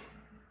saying,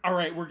 all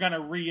right, we're going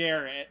to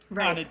re-air it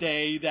on a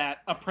day that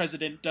a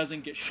president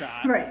doesn't get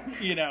shot. Right.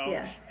 You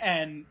know,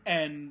 and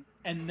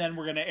then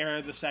we're going to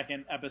air the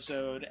second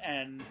episode,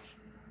 and,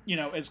 you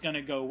know, it's going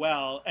to go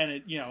well. And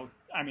it, you know,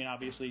 I mean,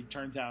 obviously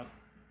turns out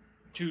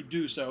to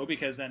do so,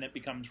 because then it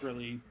becomes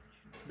really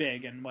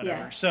big and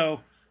whatever.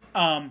 So,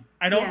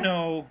 I don't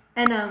know.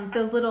 And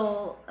the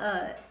little,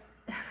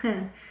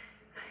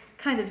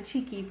 kind of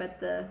cheeky,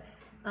 but the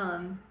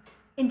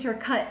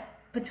intercut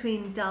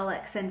between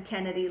Daleks and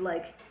Kennedy,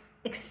 like,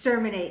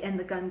 exterminate and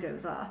the gun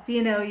goes off.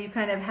 You know, you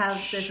kind of have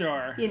this,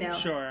 you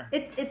know,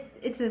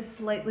 it's a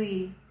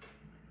slightly,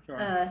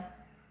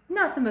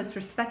 not the most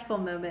respectful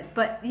moment,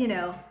 but, you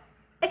know,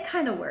 it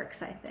kind of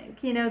works, I think.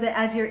 You know, that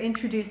as you're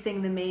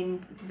introducing the main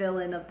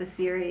villain of the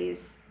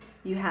series,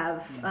 you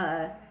have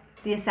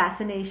the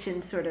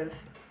assassination sort of,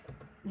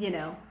 you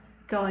know,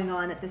 going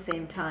on at the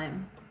same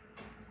time.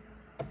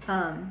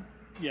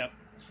 Yep.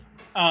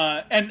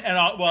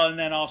 And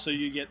then also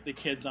you get the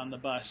kids on the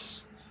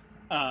bus,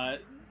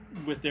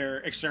 with their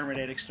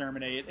exterminate,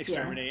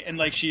 and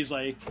like she's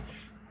like,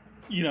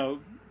 you know,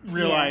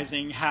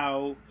 realizing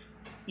how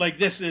like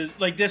this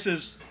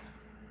is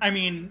I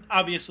mean,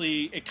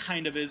 obviously it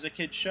kind of is a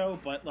kid's show,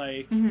 but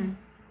like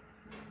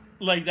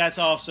like that's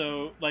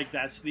also like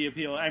that's the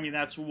appeal. I mean,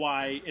 that's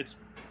why it's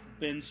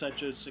been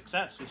such a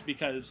success, is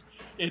because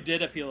it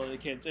did appeal to the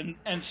kids,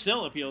 and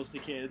still appeals to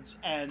kids,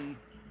 and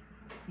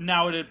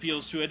now it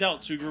appeals to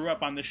adults who grew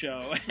up on the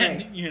show,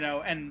 and you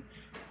know, and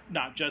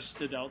not just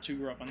adults who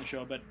grew up on the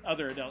show, but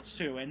other adults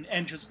too.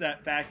 And just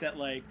that fact that,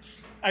 like,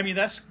 I mean,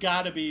 that's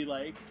got to be,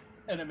 like,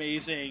 an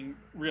amazing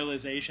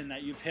realization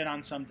that you've hit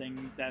on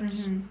something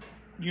that's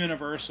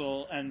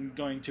universal and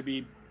going to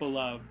be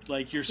beloved.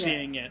 Like, you're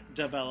seeing it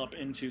develop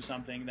into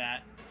something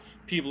that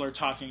people are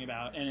talking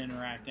about and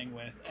interacting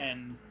with,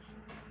 and,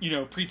 you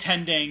know,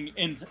 pretending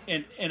in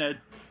a,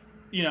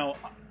 you know,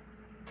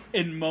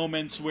 in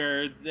moments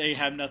where they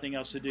have nothing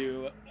else to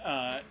do,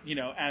 you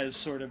know, as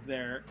sort of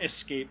their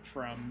escape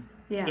from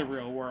the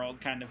real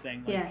world kind of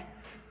thing. Like,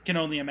 can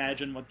only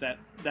imagine what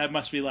that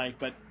must be like,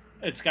 but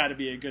it's got to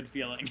be a good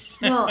feeling.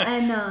 Well,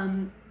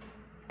 and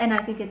I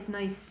think it's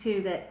nice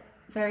too that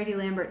Verity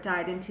Lambert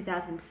died in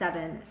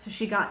 2007, so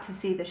she got to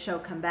see the show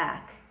come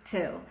back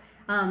too.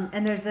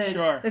 And there's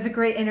a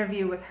great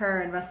interview with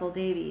her and Russell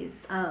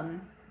Davies,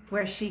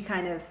 where she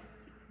kind of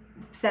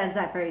says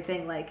that very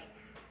thing, like,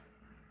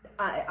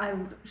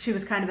 she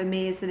was kind of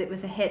amazed that it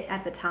was a hit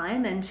at the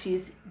time, and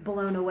she's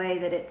blown away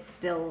that it's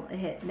still a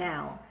hit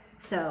now.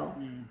 So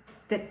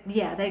that,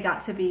 they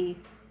got to be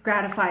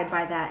gratified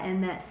by that,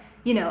 and that,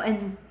 you know,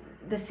 and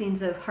the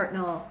scenes of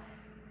Hartnell,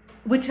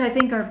 which I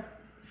think are,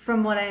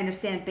 from what I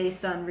understand,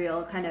 based on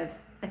real kind of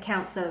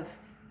accounts of,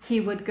 he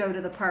would go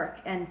to the park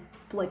and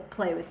like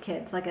play with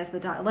kids, like as the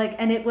dog, like,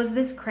 and it was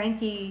this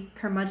cranky,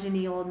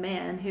 curmudgeon-y old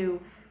man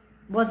who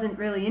wasn't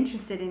really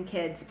interested in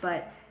kids,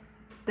 but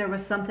there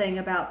was something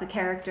about the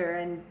character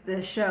and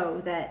the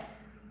show that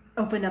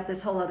opened up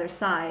this whole other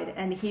side,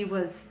 and he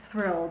was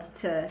thrilled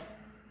to,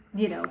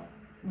 you know,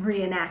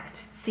 reenact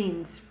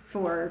scenes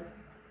for,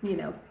 you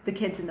know, the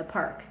kids in the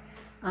park.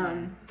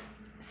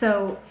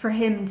 So for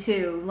him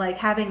too, like,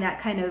 having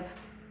that kind of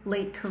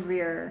late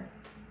career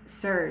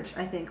surge,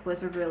 I think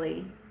was a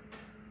really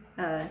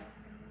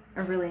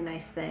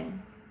nice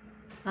thing.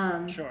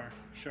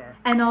 Sure.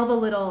 And all the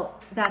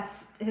little,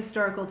 that's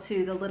historical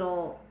too, the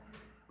little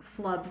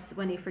flubs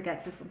when he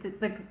forgets this,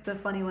 the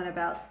funny one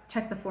about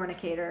check the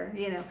fornicator,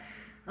 you know,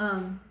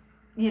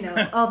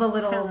 all the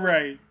little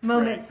right,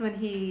 moments right. when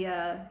he,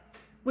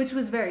 which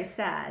was very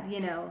sad.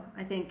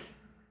 I think,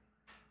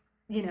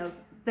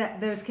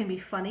 that those can be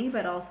funny,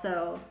 but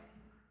also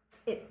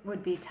it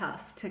would be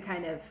tough to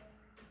kind of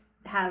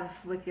have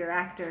with your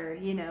actor,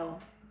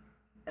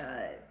 uh,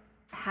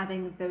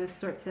 having those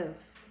sorts of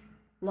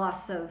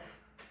loss of,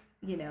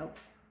 you know,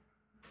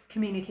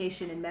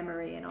 communication and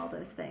memory and all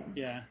those things.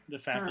 Yeah, the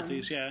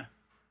faculties. Yeah,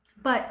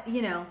 But,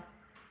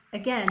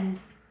 again,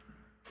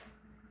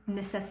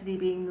 necessity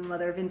being the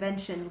mother of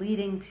invention,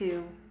 leading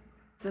to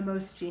the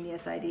most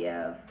genius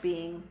idea of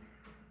being,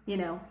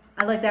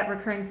 I like that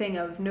recurring thing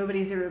of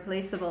nobody's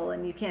irreplaceable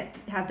and you can't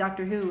have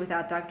Doctor Who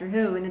without Doctor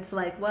Who. And it's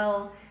like,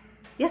 well,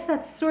 yes,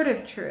 that's sort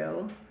of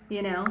true,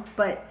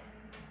 but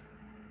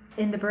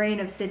in the brain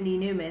of Sidney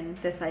Newman,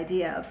 this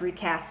idea of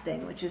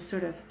recasting, which is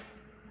sort of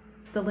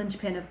the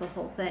linchpin of the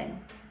whole thing,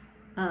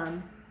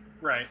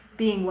 right.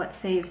 being what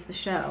saves the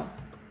show.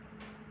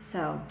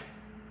 So.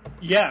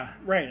 Yeah,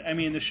 right. I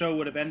mean, the show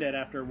would have ended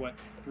after what,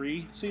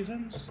 3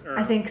 seasons? Or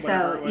I think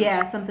so.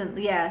 Yeah,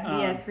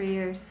 3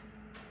 years.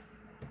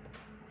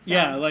 So.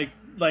 Yeah,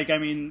 like I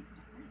mean,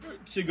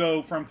 to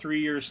go from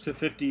 3 years to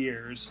 50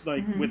 years,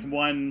 like with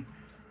one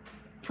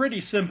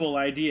pretty simple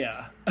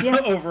idea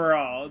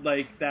overall,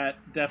 like that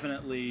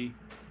definitely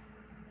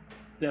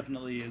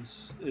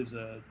is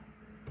a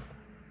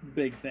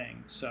big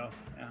thing. So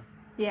yeah.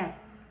 Yeah.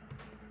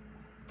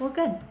 Well,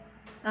 good.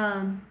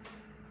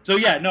 So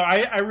yeah, no,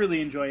 I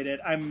really enjoyed it.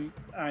 I'm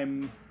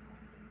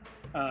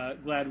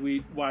glad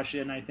we watched it,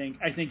 and I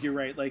think you're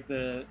right. Like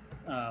the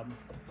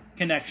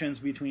connections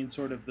between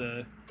sort of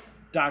the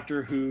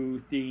Doctor Who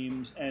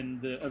themes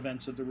and the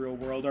events of the real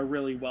world are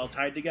really well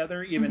tied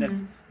together, even if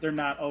they're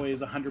not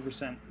always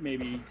 100%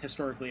 maybe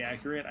historically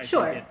accurate. I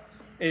think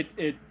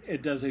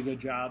it does a good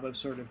job of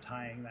sort of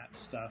tying that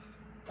stuff.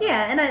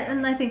 Yeah,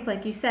 and I think,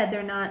 like you said,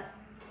 they're not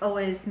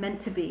always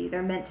meant to be.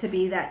 They're meant to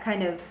be that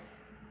kind of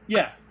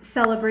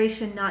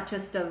celebration, not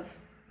just of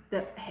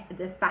the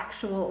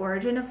factual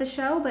origin of the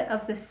show, but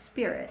of the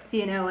spirit,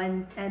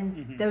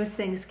 and those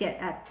things get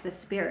at the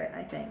spirit,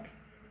 I think.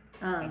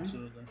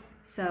 Absolutely.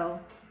 So,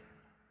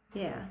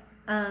 yeah.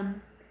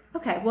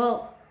 Okay,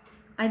 well,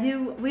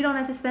 we don't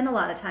have to spend a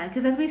lot of time,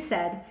 because as we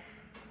said,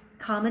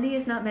 comedy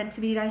is not meant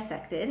to be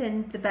dissected,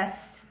 and the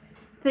best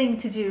thing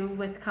to do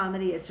with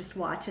comedy is just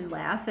watch and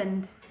laugh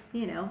and,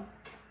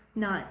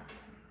 not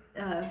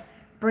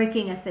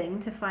breaking a thing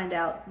to find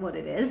out what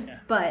it is. Yeah.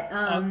 But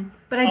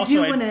I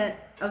do want to...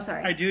 Oh,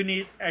 sorry. I do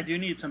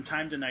need some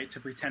time tonight to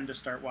pretend to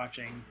start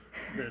watching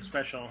the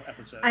special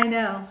episode. I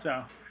know.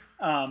 So...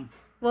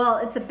 well,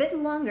 it's a bit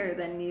longer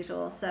than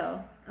usual,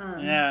 so...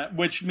 yeah,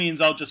 which means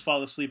I'll just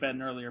fall asleep at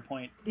an earlier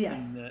point. Yes.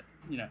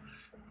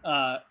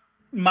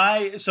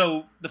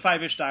 So the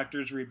Five-ish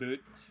Doctors reboot.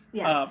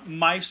 Yes.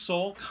 My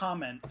sole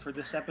comment for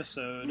this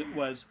episode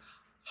was,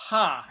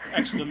 "Ha!"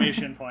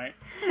 exclamation point.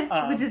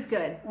 Which is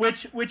good.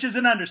 Which is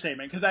an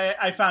understatement, because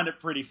I found it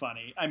pretty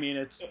funny. I mean,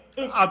 it's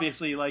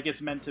obviously like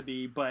it's meant to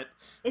be, but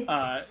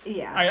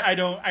I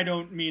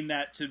don't mean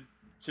that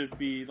to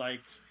be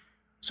like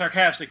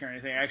sarcastic or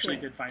anything. I actually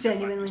did find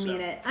genuinely it funny,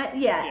 mean it.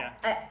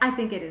 I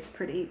think it is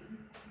pretty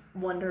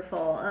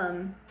wonderful.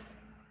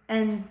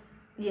 And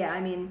yeah,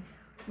 I mean,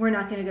 we're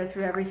not going to go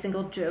through every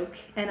single joke,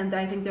 and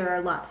I think there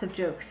are lots of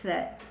jokes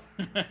that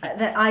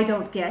that I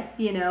don't get,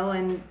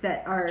 and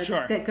that are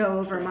that go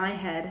over my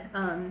head.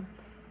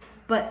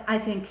 But I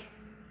think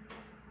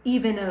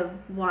even a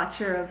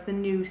watcher of the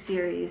new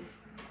series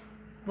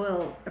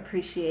will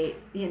appreciate,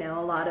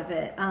 a lot of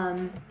it.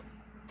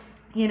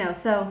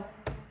 So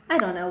I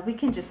don't know. We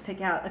can just pick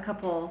out a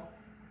couple,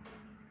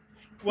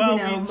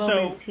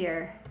 moments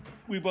here.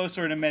 We both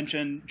sort of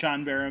mentioned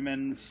John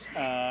Barrowman's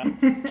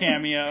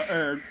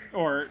cameo,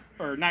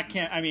 or not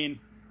cameo. I mean,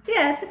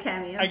 yeah, it's a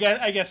cameo.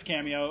 I guess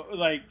cameo.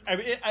 Like,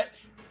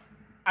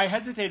 I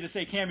hesitate to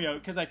say cameo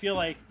because I feel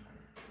like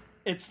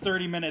it's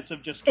 30 minutes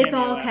of just cameo. It's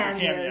all after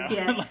cameos,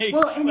 cameo. yeah.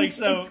 Well,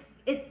 and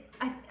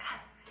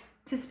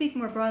to speak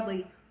more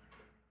broadly,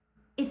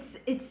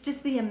 it's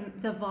just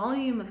the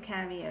volume of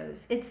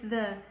cameos. It's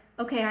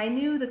okay. I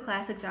knew the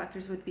classic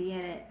Doctors would be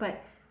in it,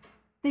 but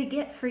they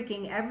get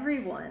freaking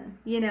everyone,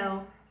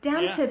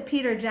 down to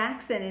Peter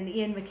Jackson and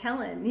Ian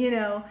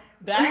McKellen,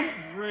 That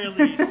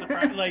really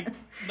surprised.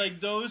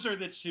 like those are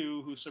the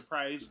two who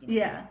surprised me.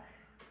 Yeah.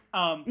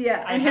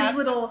 And his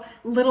little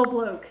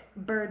bloke,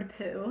 Bird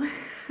Poo.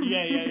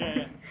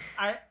 Yeah.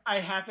 I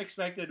half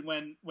expected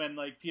when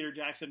like Peter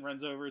Jackson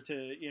runs over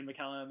to Ian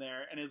McKellen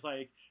there and is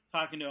like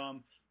talking to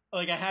him.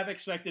 Like, I have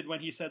expected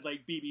when he said,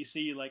 like,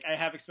 BBC, like, I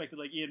have expected,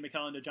 like, Ian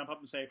McKellen to jump up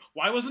and say,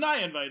 "Why wasn't I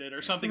invited?"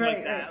 or something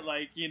like that.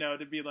 Right. Like,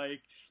 to be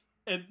like,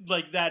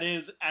 that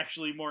is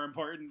actually more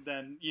important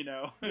than,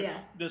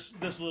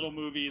 this little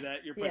movie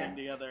that you're putting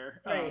together.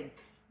 Right.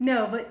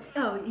 No, but,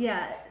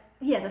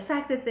 the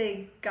fact that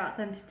they got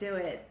them to do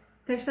it,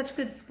 they're such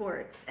good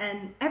sports.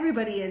 And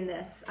everybody in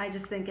this, I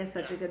just think, is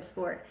such a good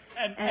sport.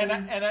 And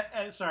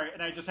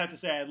I just have to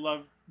say, I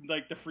love,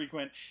 like, the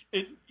frequent,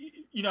 I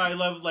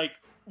love, like,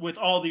 with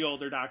all the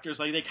older doctors,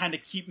 like they kind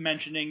of keep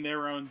mentioning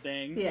their own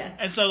thing. Yeah.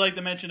 And so like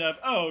the mention of,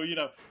 oh, you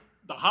know,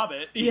 The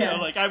Hobbit, you know,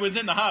 like I was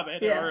in The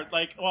Hobbit, or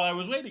like, well, I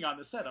was waiting on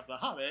the set of The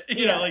Hobbit,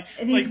 you know, like,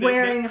 and he's like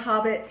wearing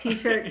Hobbit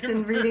t-shirts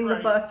and reading the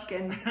book,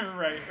 and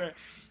right.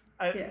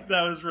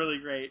 That was really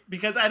great,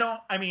 because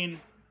I mean,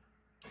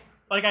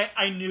 like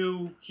I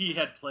knew he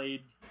had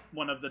played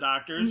one of the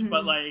doctors,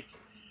 but like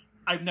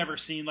I've never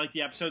seen like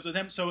the episodes with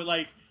him, so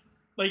like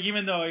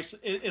even though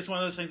it's one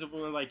of those things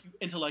where like you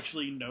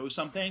intellectually know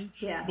something,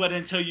 but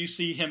until you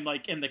see him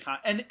like in the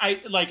and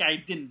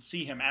I didn't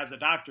see him as a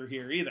doctor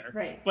here either,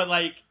 right? But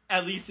like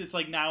at least it's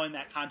like now in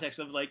that context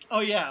of like,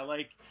 oh yeah,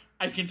 like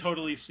I can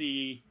totally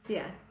see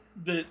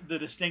the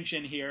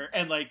distinction here,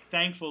 and like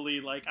thankfully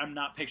like I'm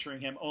not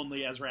picturing him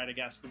only as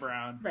Radagast the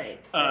Brown,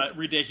 right.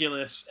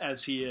 Ridiculous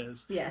as he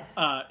is,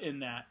 in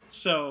that.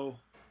 So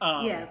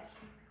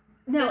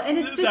no, and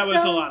it's just that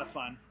was a lot of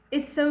fun.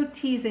 It's so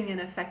teasing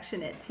and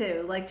affectionate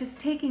too, like just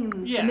taking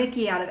the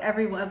Mickey out of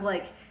everyone. Of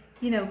like,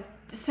 you know,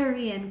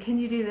 Servian, can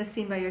you do this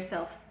scene by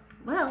yourself?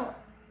 Well,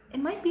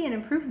 it might be an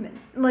improvement.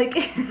 Like,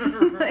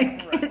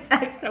 it's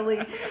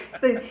actually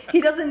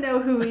he doesn't know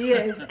who he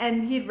is,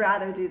 and he'd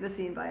rather do the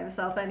scene by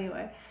himself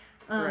anyway.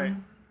 Right.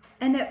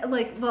 And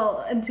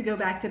and to go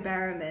back to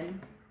Barrowman,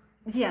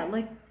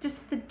 like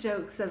just the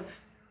jokes of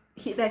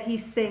that he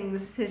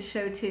sings his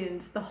show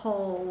tunes the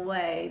whole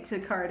way to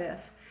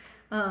Cardiff.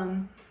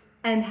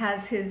 And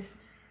has his,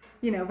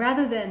 you know,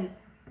 rather than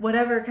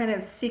whatever kind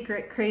of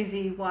secret,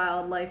 crazy,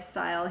 wild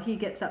lifestyle he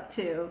gets up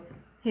to,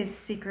 his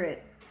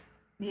secret,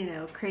 you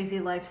know,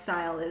 crazy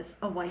lifestyle is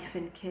a wife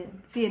and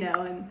kids, you know,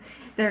 and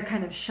they're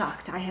kind of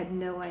shocked. I had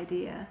no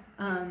idea.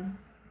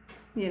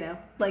 You know,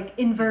 like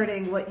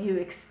inverting what you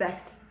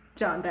expect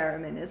John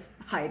Barrowman is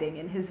hiding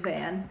in his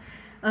van.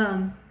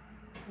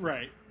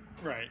 Right.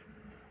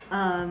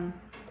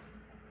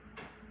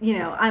 You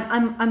know,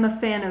 I'm a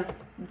fan of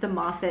the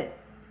Moffat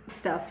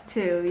stuff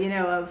too, you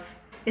know, of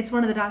it's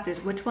one of the doctors,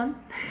 which one?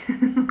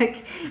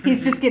 Like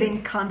he's just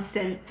getting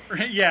constant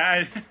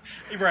I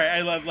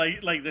love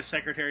like the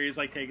secretary is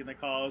like taking the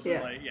calls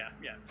and like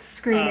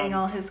screening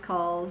all his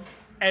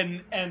calls,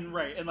 and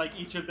like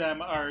each of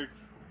them are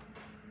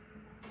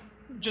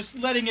just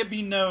letting it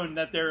be known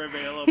that they're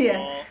available.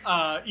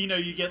 You know,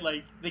 you get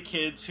like the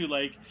kids who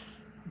like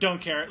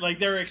don't care, like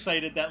they're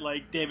excited that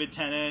like David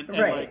Tennant and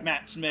like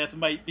Matt Smith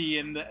might be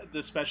in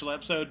the special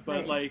episode,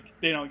 but like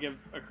they don't give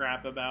a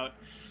crap about,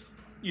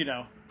 you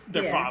know,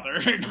 their father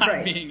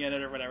not being in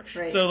it or whatever.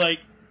 So like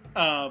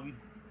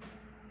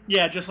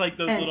just like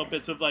those little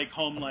bits of like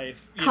home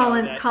life,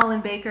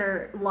 Colin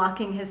Baker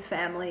locking his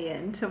family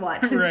in to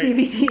watch his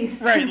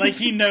DVDs, like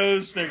he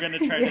knows they're going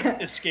to try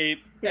to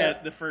escape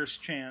at the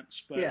first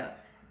chance, but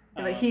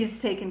but he's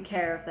taken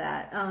care of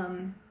that.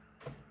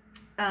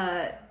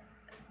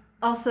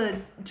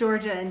 Also,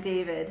 Georgia and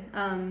David.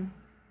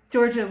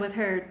 Georgia with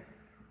her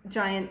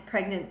giant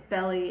pregnant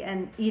belly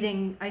and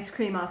eating ice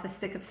cream off a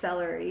stick of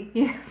celery.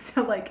 You know,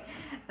 so like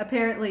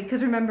apparently,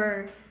 because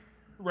remember,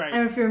 I don't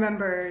know if you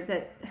remember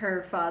that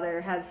her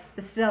father has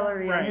the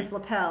celery on his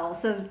lapel.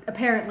 So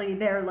apparently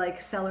they're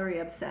like celery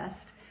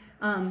obsessed.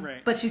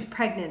 But she's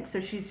pregnant, so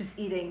she's just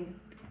eating,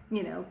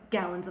 you know,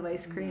 gallons of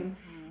ice cream.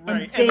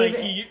 And David,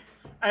 and like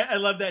I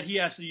love that he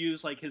has to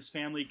use like his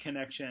family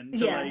connection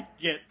to like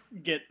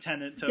get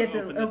Tennant to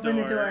open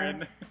the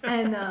door.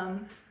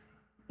 And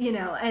you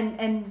know,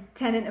 and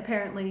Tennant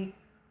apparently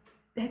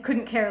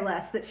couldn't care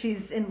less that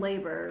she's in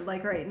labor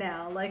like right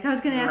now. Like I was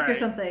going to ask her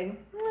something,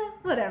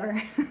 whatever.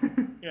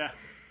 Let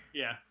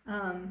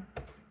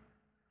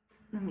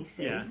me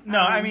see. No,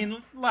 I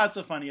mean lots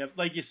of funny,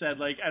 like you said,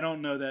 like I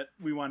don't know that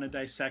we want to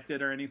dissect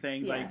it or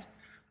anything, like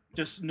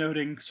just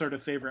noting sort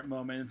of favorite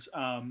moments.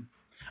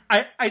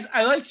 I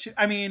like to,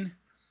 I mean,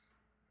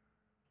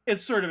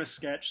 it's sort of a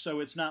sketch, so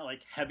it's not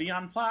like heavy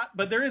on plot,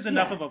 but there is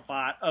enough of a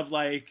plot of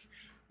like,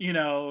 you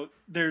know,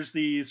 there's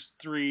these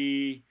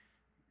three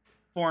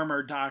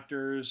former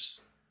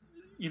doctors,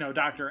 you know,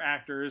 doctor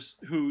actors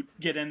who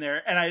get in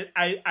there, and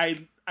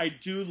I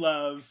do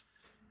love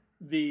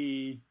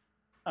the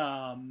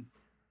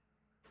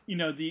you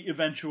know, the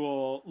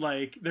eventual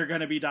like they're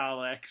gonna be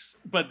Daleks,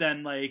 but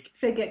then like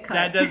they get cut.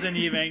 That doesn't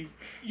even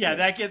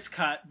that gets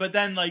cut, but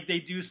then like they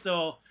do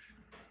still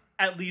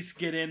at least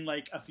get in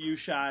like a few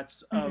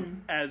shots of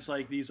as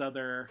like these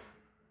other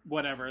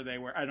whatever they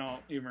were. I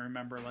don't even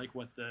remember like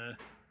what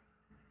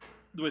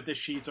with the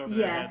sheets over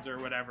their heads or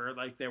whatever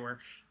like they were.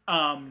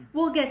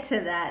 We'll get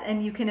to that,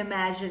 and you can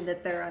imagine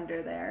that they're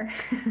under there.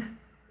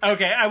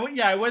 Okay,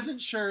 I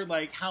wasn't sure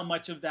like how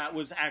much of that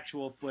was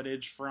actual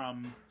footage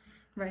from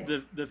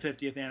the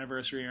 50th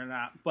anniversary or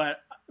not,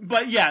 but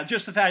yeah,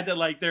 just the fact that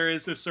like there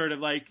is this sort of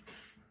like,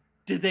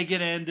 did they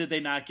get in? Did they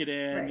not get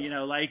in? You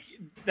know, like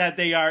that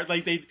they are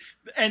like they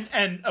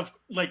and of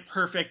like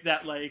perfect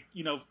that like,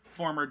 you know,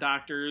 former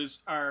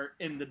doctors are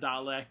in the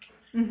Dalek,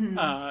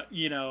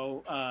 you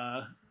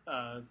know,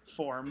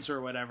 forms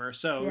or whatever.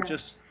 So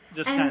just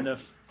kind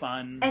of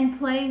fun and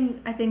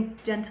playing, I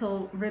think,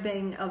 gentle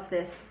ribbing of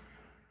this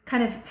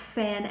kind of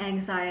fan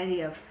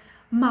anxiety of,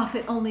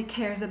 Moffat only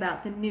cares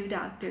about the new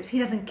doctors. He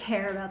doesn't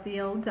care about the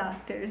old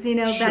doctors. Sure.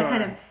 That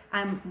kind of,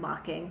 I'm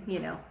mocking,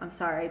 I'm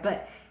sorry,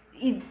 but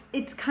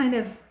it's kind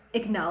of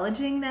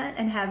acknowledging that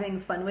and having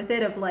fun with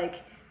it of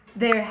like,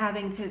 they're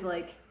having to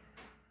like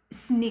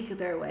sneak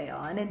their way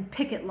on and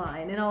picket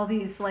line and all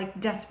these like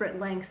desperate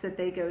lengths that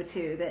they go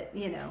to that,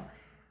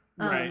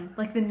 right.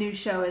 like the new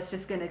show is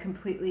just going to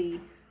completely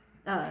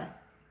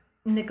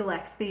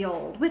neglect the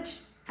old, which,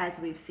 as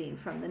we've seen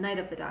from the Night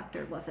of the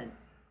Doctor, wasn't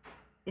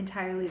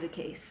entirely the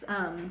case.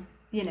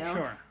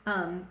 Sure.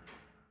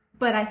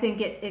 But I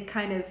think it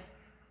kind of,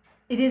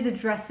 it is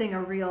addressing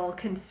a real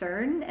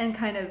concern and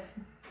kind of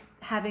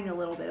having a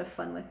little bit of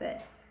fun with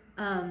it.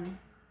 And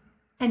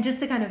just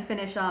to kind of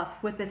finish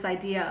off with this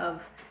idea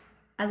of,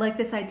 I like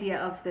this idea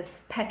of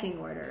this pecking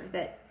order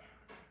that,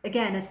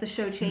 again, as the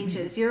show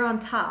changes, you're on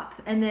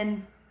top and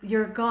then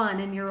you're gone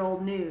in your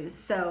old news.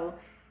 So,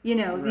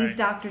 Right. these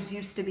doctors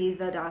used to be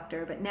the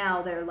doctor, but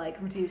now they're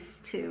like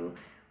reduced to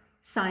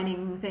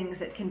signing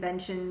things at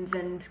conventions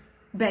and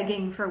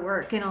begging for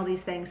work and all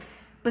these things.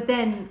 But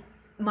then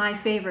my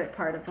favorite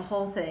part of the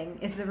whole thing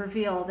is the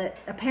reveal that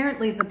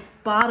apparently the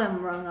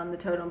bottom rung on the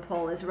totem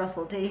pole is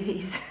Russell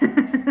Davies.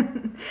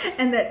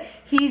 And that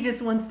he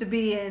just wants to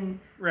be in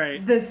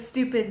Right. the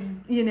stupid,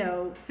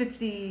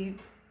 50,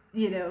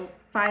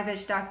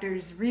 5-ish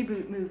Doctors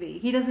reboot movie.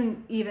 He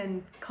doesn't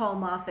even call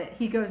Moffat.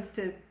 He goes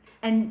to,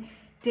 and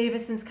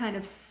Davison's kind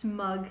of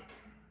smug.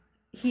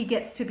 He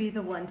gets to be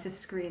the one to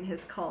screen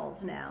his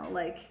calls now.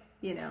 Like,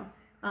 Yep.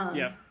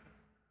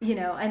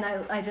 And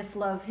I just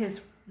love his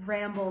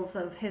rambles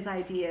of his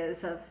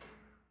ideas of,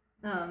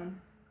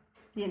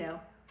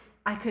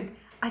 I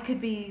could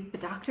be the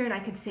doctor and I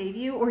could save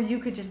you, or you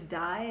could just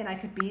die and I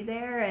could be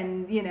there.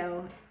 And,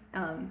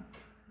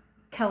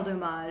 Quel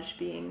dommage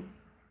being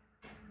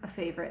a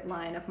favorite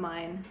line of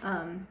mine.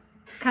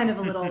 Kind of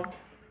a little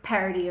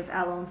parody of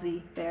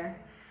Allons-y there.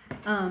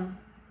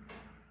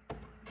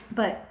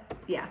 But,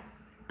 yeah.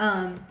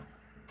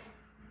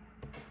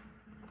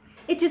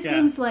 It just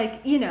seems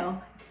like,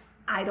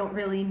 I don't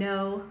really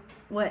know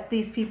what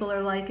these people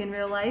are like in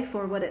real life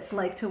or what it's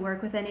like to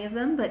work with any of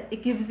them, but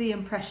it gives the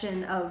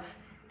impression of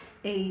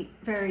a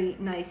very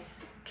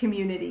nice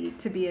community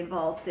to be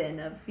involved in,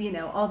 of,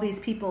 all these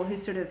people who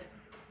sort of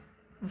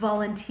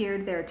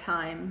volunteered their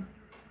time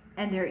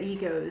and their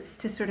egos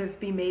to sort of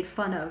be made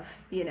fun of,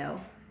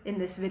 in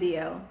this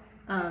video.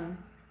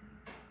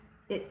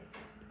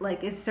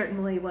 It's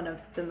certainly one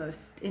of the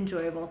most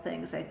enjoyable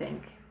things, I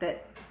think,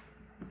 that,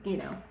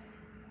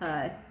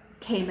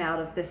 came out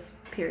of this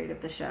period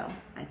of the show,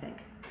 I think.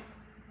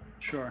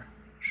 Sure.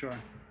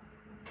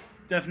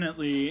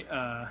 Definitely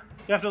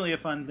a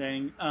fun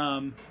thing.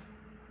 And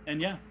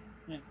yeah.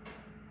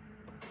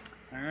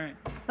 All right.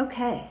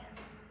 Okay.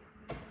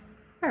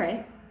 All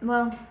right.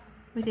 Well,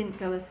 we didn't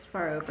go as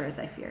far over as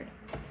I feared.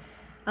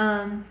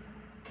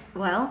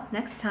 Well,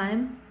 next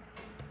time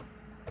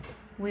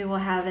we will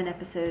have an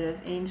episode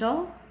of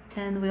Angel,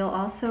 and we'll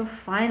also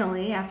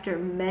finally, after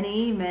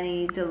many,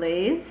 many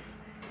delays,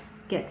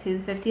 get to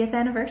the 50th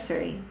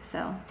anniversary.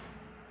 So,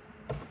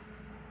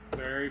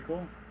 very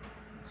cool.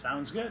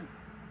 Sounds good.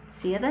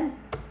 see you then.